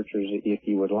researchers if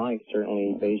you would like.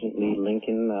 Certainly, Agent Lee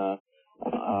Lincoln,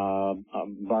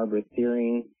 Barbara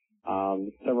Thiering,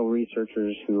 several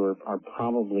researchers who are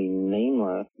probably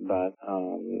nameless, but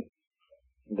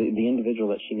the individual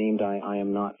that she named, I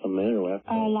am not familiar with.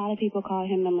 A lot of people call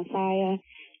him the Messiah.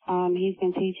 He's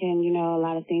been teaching, a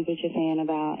lot of things that you're saying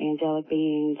about angelic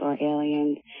beings or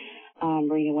aliens,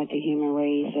 bringing with the human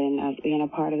race and us being a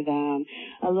part of them.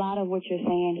 A lot of what you're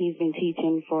saying he's been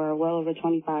teaching for well over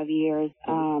 25 years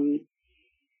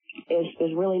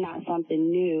is really not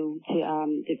something new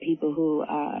to people who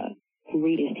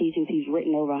read his teachings. He's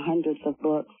written over hundreds of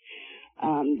books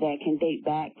that can date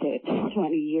back to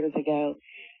 20 years ago,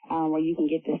 where you can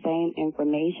get the same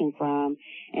information from.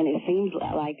 And it seems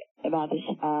like about the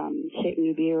ship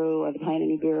Nibiru or the planet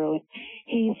Nibiru,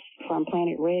 he's from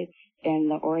planet Ritz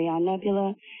and the Orion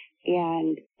Nebula.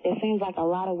 And it seems like a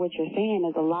lot of what you're saying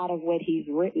is a lot of what he's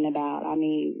written about. I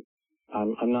mean,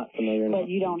 I'm not familiar. But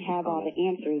you don't have all the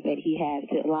answers that he has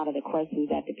to a lot of the questions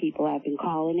that the people have been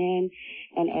calling in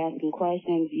and asking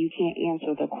questions. You can't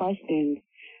answer the questions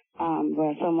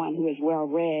where someone who is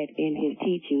well-read in his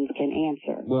teachings can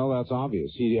answer. Well, that's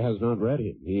obvious. He has not read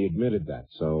him. He admitted that.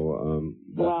 So,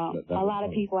 a lot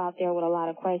of people out there with a lot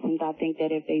of questions, I think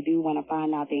that if they do want to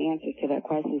find out the answers to their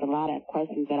questions, a lot of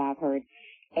questions that I've heard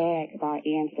asked are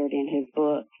answered in his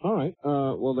book. All right.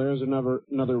 Well, there's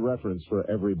another reference for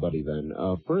everybody then.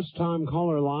 First-time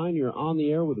caller line, you're on the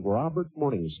air with Robert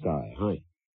Morningsky. Hi.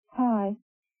 Hi.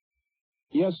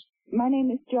 Yes? My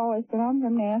name is Joyce, and I'm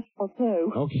from Nashville,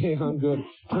 too. Okay, I'm good.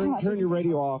 Turn your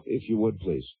radio off, if you would,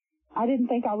 please. I didn't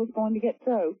think I was going to get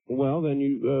through. Well, then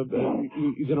you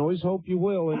can always hope you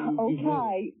will. And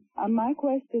okay. My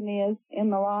question is,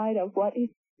 in the light of what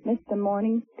Mr.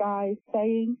 Morningsky is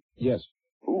saying, yes,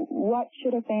 what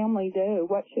should a family do?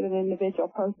 What should an individual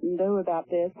person do about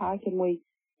this? How can we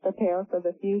prepare for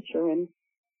the future and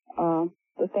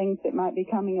the things that might be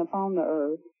coming upon the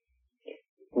earth?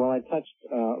 Well, I touched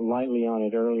lightly on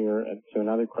it earlier to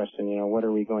another question. What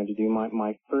are we going to do?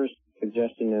 My first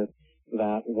suggestion is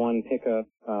that one pick up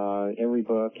every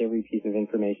book, every piece of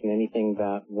information, anything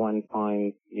that one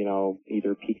finds,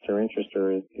 either piques their interest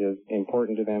or is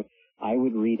important to them. I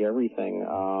would read everything.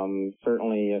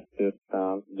 Certainly, if this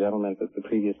gentleman that the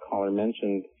previous caller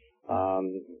mentioned,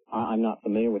 I'm not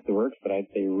familiar with the works, but I'd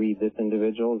say read this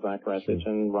individual, Zachariah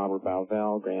Sitchin, Robert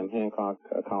Bauval, Graham Hancock,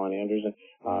 Colin Anderson.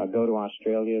 Go to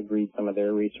Australia, read some of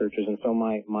their researchers. And so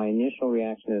my initial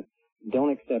reaction is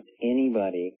don't accept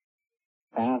anybody.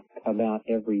 Ask about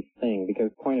everything,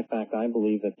 because point of fact, I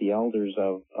believe that the elders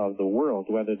of the world,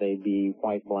 whether they be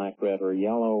white, black, red, or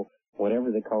yellow,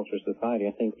 whatever the culture society,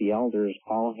 I think the elders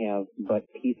all have but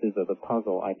pieces of the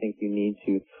puzzle. I think you need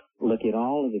to look at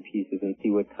all of the pieces and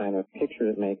see what kind of picture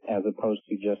it makes, as opposed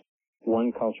to just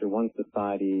one culture, one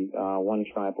society, one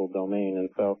tribal domain. And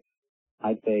so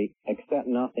I'd say accept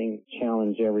nothing,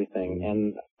 challenge everything.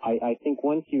 And I think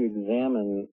once you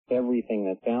examine everything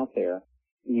that's out there,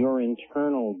 your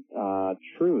internal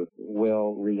truth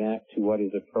will react to what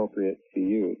is appropriate to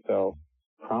you. So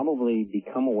probably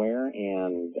become aware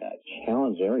and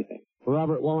challenge everything.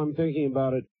 Robert, while I'm thinking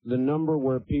about it, the number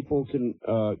where people can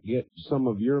get some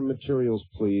of your materials,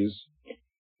 please.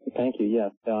 Thank you.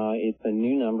 Yes, it's a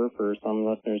new number for some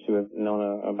listeners who have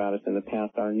known about us in the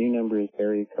past. Our new number is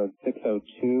area code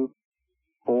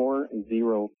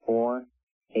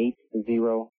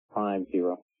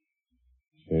 602-404-8050.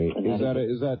 Okay.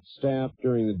 Is that staffed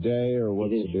during the day, or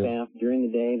what's the deal? It is staffed during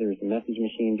the day. There's a message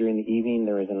machine during the evening.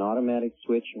 There is an automatic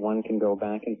switch. One can go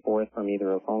back and forth from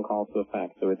either a phone call to a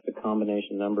fax. So it's a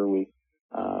combination number. We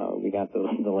got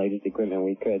the latest equipment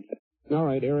we could. All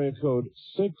right. Area code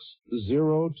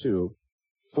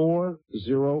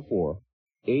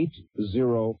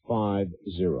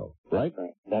 602-404-8050. Right?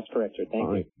 That's correct, sir. Thank you.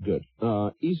 All right. Good.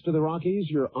 East of the Rockies,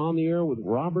 you're on the air with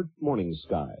Robert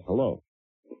Morningsky. Hello.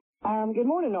 Good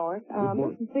morning, Art.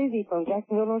 This is Susie from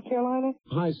Jacksonville, North Carolina.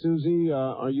 Hi, Susie.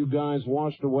 Are you guys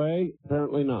washed away?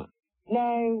 Apparently not.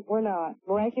 No, we're not.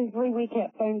 Miraculously, we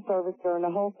kept phone service during the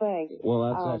whole thing.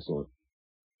 Well, that's excellent.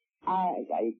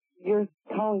 You're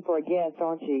calling for a guest,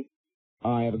 aren't you?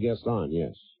 I have a guest on,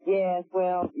 yes. Yes,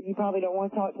 well, you probably don't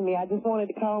want to talk to me. I just wanted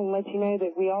to call and let you know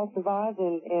that we all survived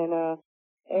and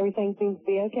everything seems to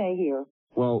be okay here.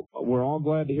 Well, we're all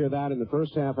glad to hear that. In the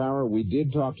first half hour, we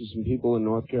did talk to some people in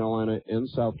North Carolina and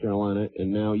South Carolina,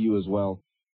 and now you as well.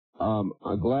 I'm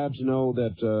glad to know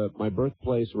that my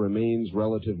birthplace remains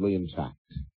relatively intact.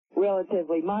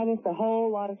 Relatively, minus a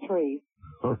whole lot of trees.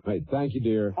 All right. Thank you,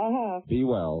 dear. Uh-huh. Be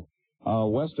well.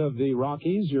 West of the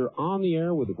Rockies, you're on the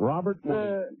air with Robert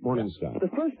Morningsky.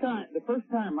 The first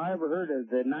time I ever heard of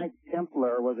the Knights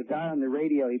Templar was a guy on the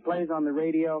radio. He plays on the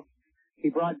radio. He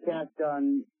broadcasts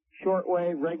on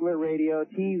shortwave, regular radio,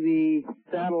 TV,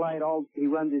 satellite. He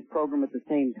runs his program at the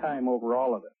same time over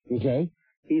all of it. Okay.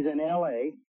 He's in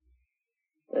L.A.,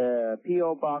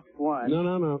 P.O. Box 1.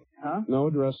 No. Huh? No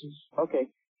addresses. Okay.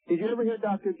 Did you ever hear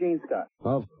Dr. Gene Scott?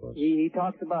 Of course. He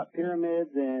talks about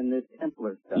pyramids and this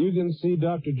Templar stuff. You can see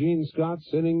Dr. Gene Scott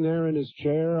sitting there in his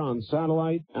chair on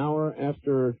satellite hour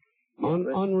after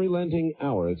unrelenting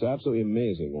hour. It's absolutely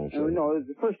amazing, actually. No, it was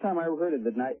the first time I ever heard of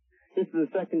the Knights. This is the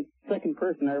second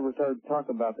person I ever heard talk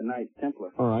about the Knights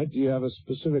Templar. All right. Do you have a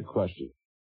specific question?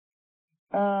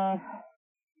 Could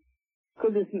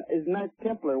this is Knights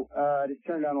Templar, just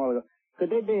turned on a while ago. Could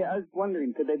they be, I was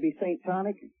wondering, could they be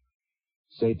Satanic?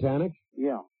 Satanic?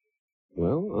 Yeah.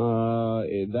 Well,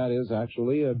 that is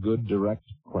actually a good direct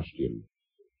question.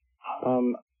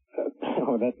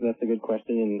 That's a good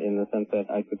question in the sense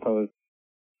that I suppose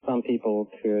some people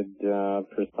could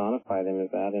personify them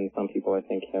as that, and some people I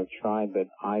think have tried, but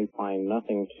I find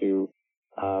nothing to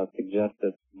suggest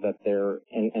that they're,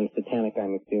 and satanic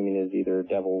I'm assuming is either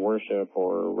devil worship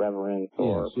or reverence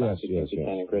or practicing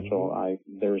satanic ritual.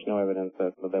 There's no evidence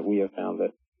that we have found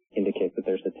that indicates that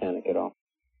they're satanic at all.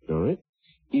 All right.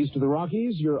 East of the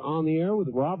Rockies, you're on the air with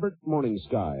Robert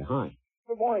Morningsky. Hi.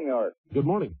 Good morning, Art. Good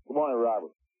morning. Good morning,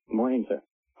 Robert. Good morning, sir.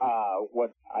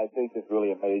 What I think is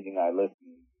really amazing, I listened to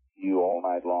you all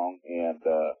night long, and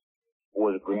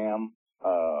was Graham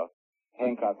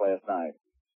Hancock last night.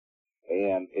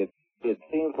 And it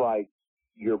seems like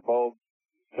you're both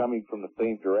coming from the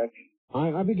same direction.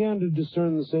 I began to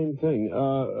discern the same thing.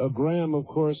 Graham, of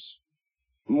course,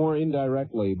 more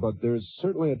indirectly, but there's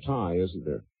certainly a tie, isn't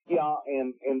there? Yeah,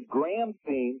 and Graham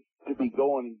seems to be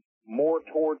going more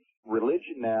towards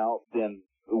religion now than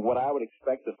what I would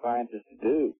expect a scientist to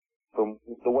do. From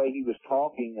the way he was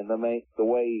talking and the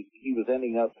way he was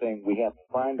ending up saying we have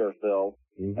to find ourselves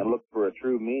and look for a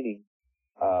true meaning.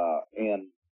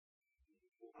 And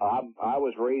I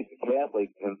was raised a Catholic,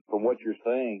 and from what you're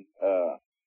saying,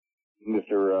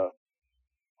 Mr.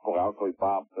 I'll call you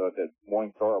Bob, that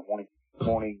morning star, morning.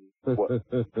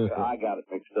 I got it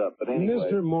mixed up, but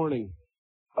anyway. Mr. Morning.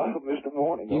 Mr.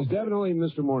 Morning. He's definitely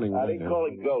Mr. Morning. I didn't call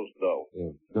him Ghost, though.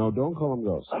 Yeah. No, don't call him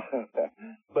Ghost.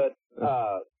 But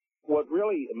what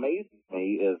really amazes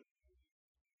me is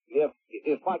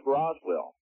if like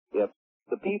Roswell, if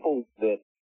the people that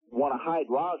want to hide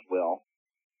Roswell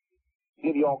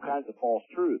give you all kinds of false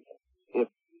truths. If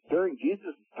during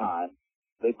Jesus' time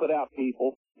they put out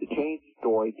people to change the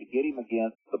story to get him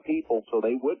against the people so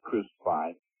they would crucify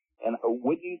him, and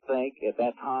wouldn't you think at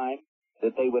that time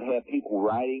that they would have people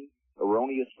writing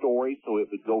erroneous stories so it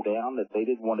would go down that they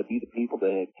didn't want to be the people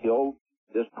that had killed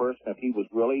this person if he was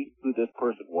really who this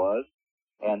person was,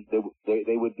 and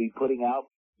they would be putting out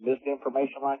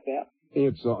misinformation like that?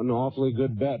 It's an awfully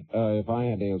good bet, if I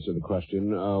had to answer the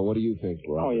question. What do you think,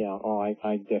 Rob? Oh, yeah. Oh,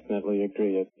 I definitely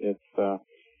agree. It's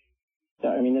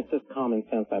just common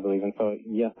sense, I believe. And so,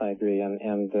 yes, I agree.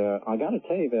 And I got to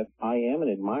tell you that I am an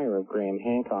admirer of Graham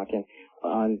Hancock.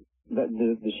 And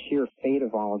the sheer fate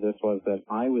of all of this was that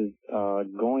I was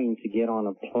going to get on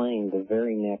a plane the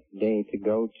very next day to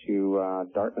go to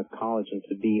Dartmouth College and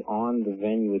to be on the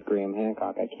venue with Graham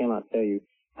Hancock. I cannot tell you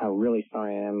how really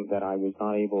sorry I am that I was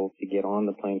not able to get on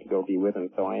the plane to go be with him.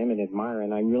 So I am an admirer,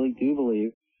 and I really do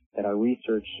believe that our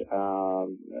research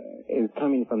is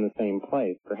coming from the same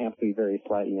place. Perhaps we vary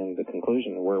slightly in the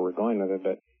conclusion of where we're going with it,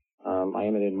 but I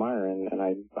am an admirer, and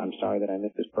I'm sorry that I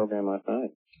missed this program last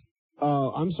night.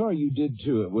 I'm sorry you did,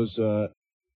 too.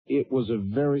 It was a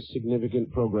very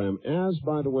significant program, as,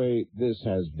 by the way, this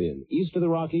has been. East of the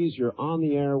Rockies, you're on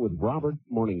the air with Robert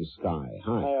Morningsky.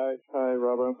 Hi. Hi,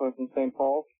 Robert. I'm calling from St.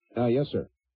 Paul. Yes, sir.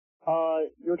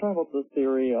 You were talking about the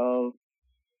theory of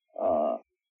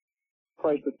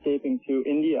Christ escaping to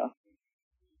India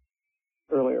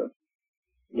earlier.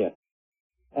 Yes.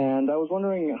 And I was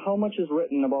wondering how much is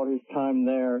written about his time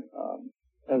there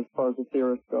as far as the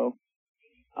theorists go.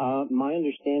 My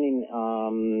understanding,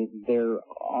 there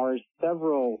are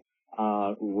several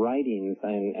writings,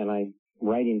 and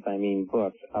writings I mean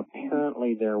books.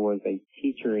 Apparently there was a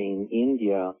teacher in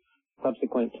India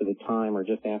subsequent to the time or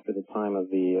just after the time of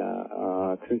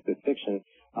the crucifixion,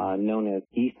 known as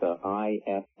Issa,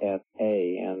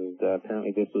 I-S-S-A, and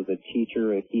apparently this was a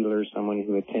teacher, a healer, someone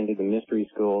who attended the mystery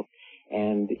school,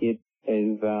 and it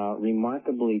is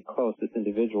remarkably close, this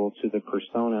individual, to the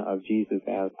persona of Jesus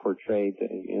as portrayed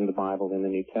in the Bible, in the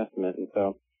New Testament, and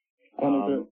so...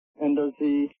 And does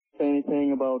he say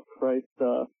anything about Christ's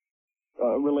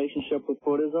relationship with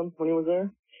Buddhism when he was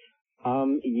there?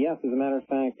 Yes, as a matter of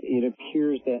fact, it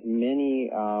appears that many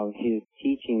of his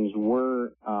teachings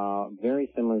were very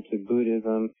similar to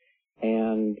Buddhism,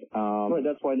 and right,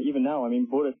 that's why even now, I mean,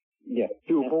 Buddhists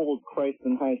do hold Christ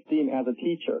in high esteem as a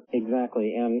teacher.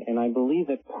 Exactly, and I believe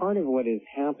that part of what has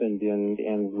happened,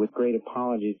 and with great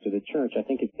apologies to the church, I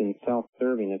think it's been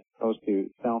self-serving. It's supposed to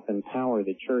self-empower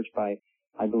the church by,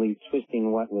 I believe,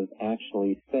 twisting what was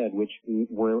actually said, which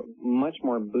were much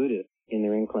more Buddhist in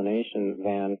their inclination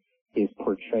than is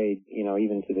portrayed,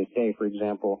 even to this day. For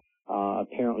example,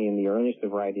 apparently in the earliest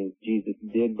of writings, Jesus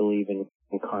did believe in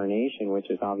incarnation, which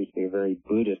is obviously a very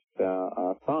Buddhist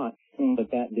thought,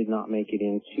 but that did not make it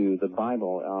into the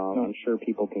Bible. I'm sure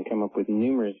people can come up with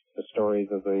numerous stories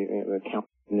of the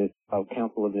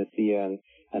Council of Nicaea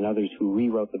and others who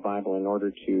rewrote the Bible in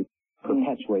order to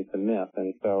perpetuate the myth.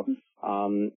 And so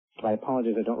I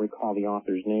apologize, I don't recall the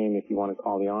author's name. If you want to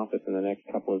call the office in the next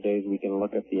couple of days, we can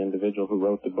look at the individual who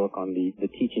wrote the book on the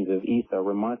teachings of Issa, a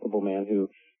remarkable man who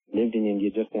lived in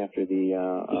India just after the...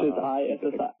 This is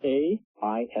I-S-S-A?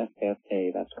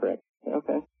 I-S-S-A, that's correct.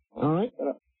 Okay. All right.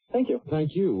 Thank you.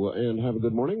 Thank you, and have a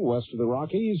good morning. West of the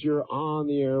Rockies, you're on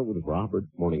the air with Robert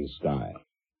Morning Sky.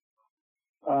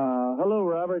 Hello,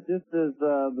 Robert. This is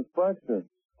the Sparkster.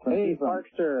 Hey,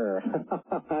 Sparkster.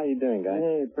 How you doing, guys?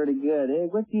 Hey, pretty good. Hey,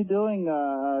 what you doing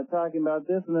talking about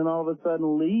this and then all of a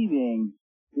sudden leaving?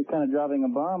 You're kind of dropping a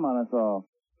bomb on us all.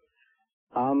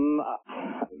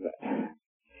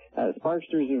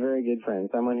 Sparkster is a very good friend,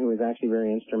 someone who was actually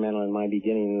very instrumental in my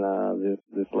beginning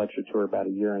this lecture tour about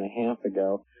a year and a half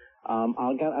ago.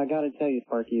 I got to tell you,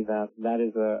 Sparky, that's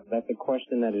a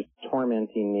question that is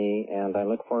tormenting me, and I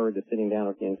look forward to sitting down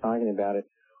with you and talking about it.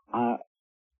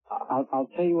 I'll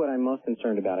tell you what I'm most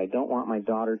concerned about. I don't want my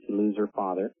daughter to lose her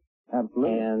father.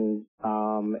 Absolutely. And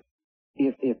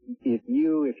if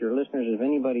your listeners, if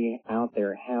anybody out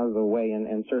there has a way,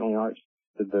 and certainly Arch,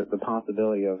 the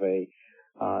possibility of a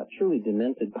truly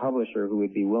demented publisher who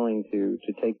would be willing to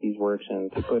take these works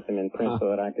and to put them in print so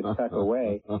that I could tuck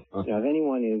away. If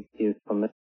anyone is from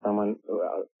someone,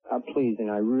 please,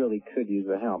 I really could use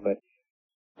the help. But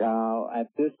at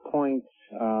this point,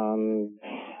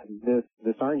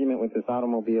 this argument with this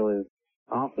automobile is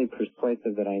awfully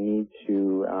persuasive that I need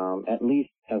to, at least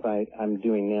as I'm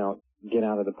doing now, get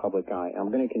out of the public eye.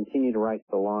 I'm going to continue to write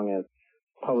so long as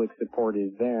public support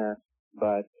is there,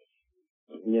 but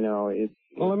it's...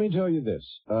 Well, let me tell you this.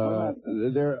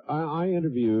 I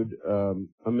interviewed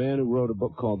a man who wrote a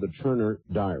book called The Turner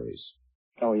Diaries.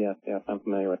 Oh, yes, I'm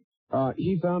familiar with it.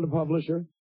 He found a publisher.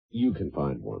 You can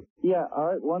find one. Yeah, all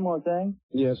right, one more thing.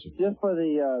 Yes, sir. Just for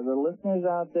the listeners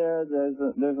out there, there's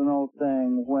an old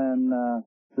saying, when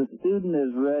the student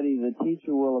is ready, the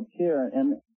teacher will appear.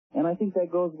 And I think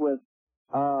that goes with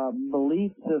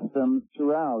belief systems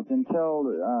throughout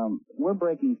until we're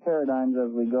breaking paradigms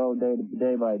as we go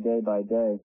day by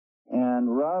day.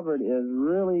 And Robert is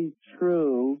really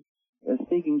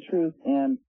speaking truth,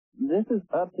 and this is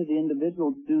up to the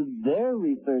individual to do their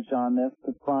research on this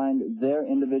to find their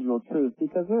individual truth,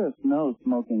 because there is no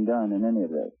smoking gun in any of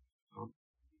this.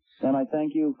 And I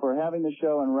thank you for having the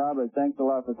show, and Robert, thanks a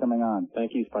lot for coming on.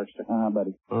 Thank you, Sparkster.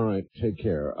 Buddy. All right, take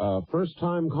care.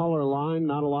 First-time caller line,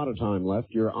 not a lot of time left.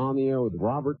 You're on the air with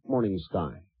Robert Morning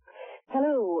Sky.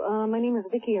 Hello, my name is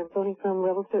Vicky. I'm phoning from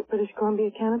Revelstoke, British Columbia,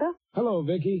 Canada. Hello,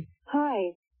 Vicky.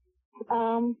 Hi.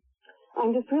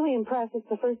 I'm just really impressed. It's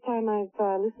the first time I've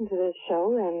listened to this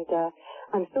show, and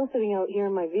I'm still sitting out here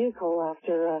in my vehicle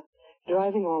after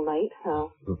driving all night.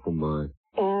 Oh, my.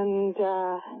 And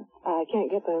I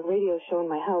can't get the radio show in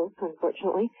my house,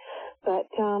 unfortunately. But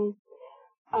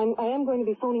I am going to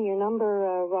be phoning your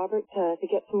number, Robert, to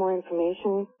get some more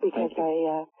information, because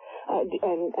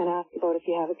and ask about if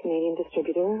you have a Canadian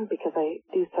distributor, because I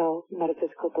do sell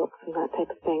metaphysical books and that type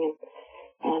of thing,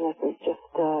 and this is just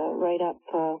right up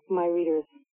my reader's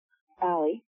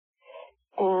alley.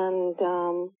 And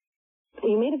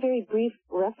you made a very brief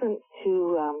reference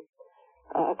to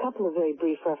a couple of very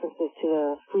brief references to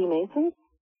the Freemasons.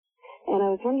 And I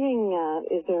was wondering,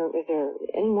 is there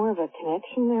any more of a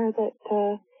connection there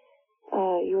that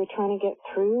you were trying to get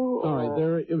through? All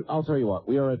right, I'll tell you what.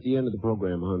 We are at the end of the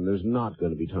program, hon. There's not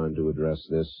going to be time to address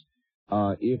this.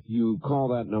 If you call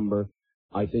that number,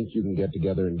 I think you can get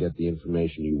together and get the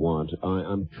information you want.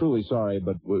 I'm truly sorry,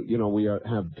 but we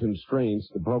have constraints.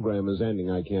 The program is ending.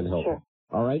 I can't help it.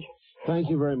 All right. Thank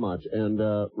you very much. And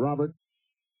Robert,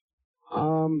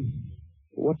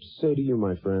 what to say to you,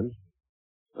 my friend?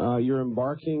 You're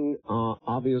embarking,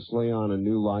 obviously, on a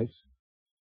new life.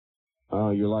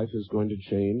 Your life is going to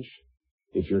change.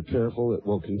 If you're careful, it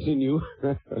will continue.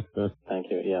 Thank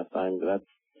you. Yes,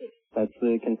 that's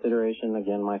the consideration.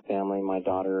 Again, my family, my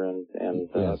daughter, and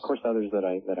yes. Of course others that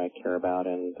I care about,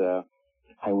 and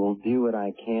I will do what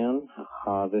I can.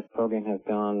 This program has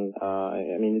gone.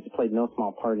 It's played no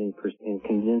small part in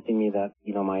convincing me that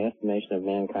my estimation of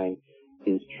mankind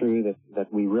is true,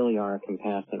 that we really are a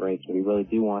compassionate race, and we really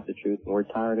do want the truth, and we're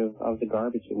tired of the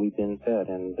garbage that we've been fed.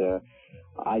 And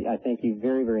I thank you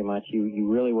very, very much.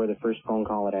 You really were the first phone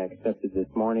call that I accepted this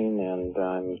morning, and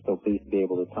I'm so pleased to be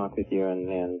able to talk with you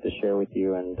and to share with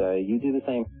you. And you do the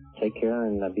same. Take care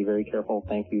and be very careful.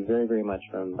 Thank you very, very much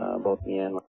from both me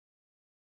and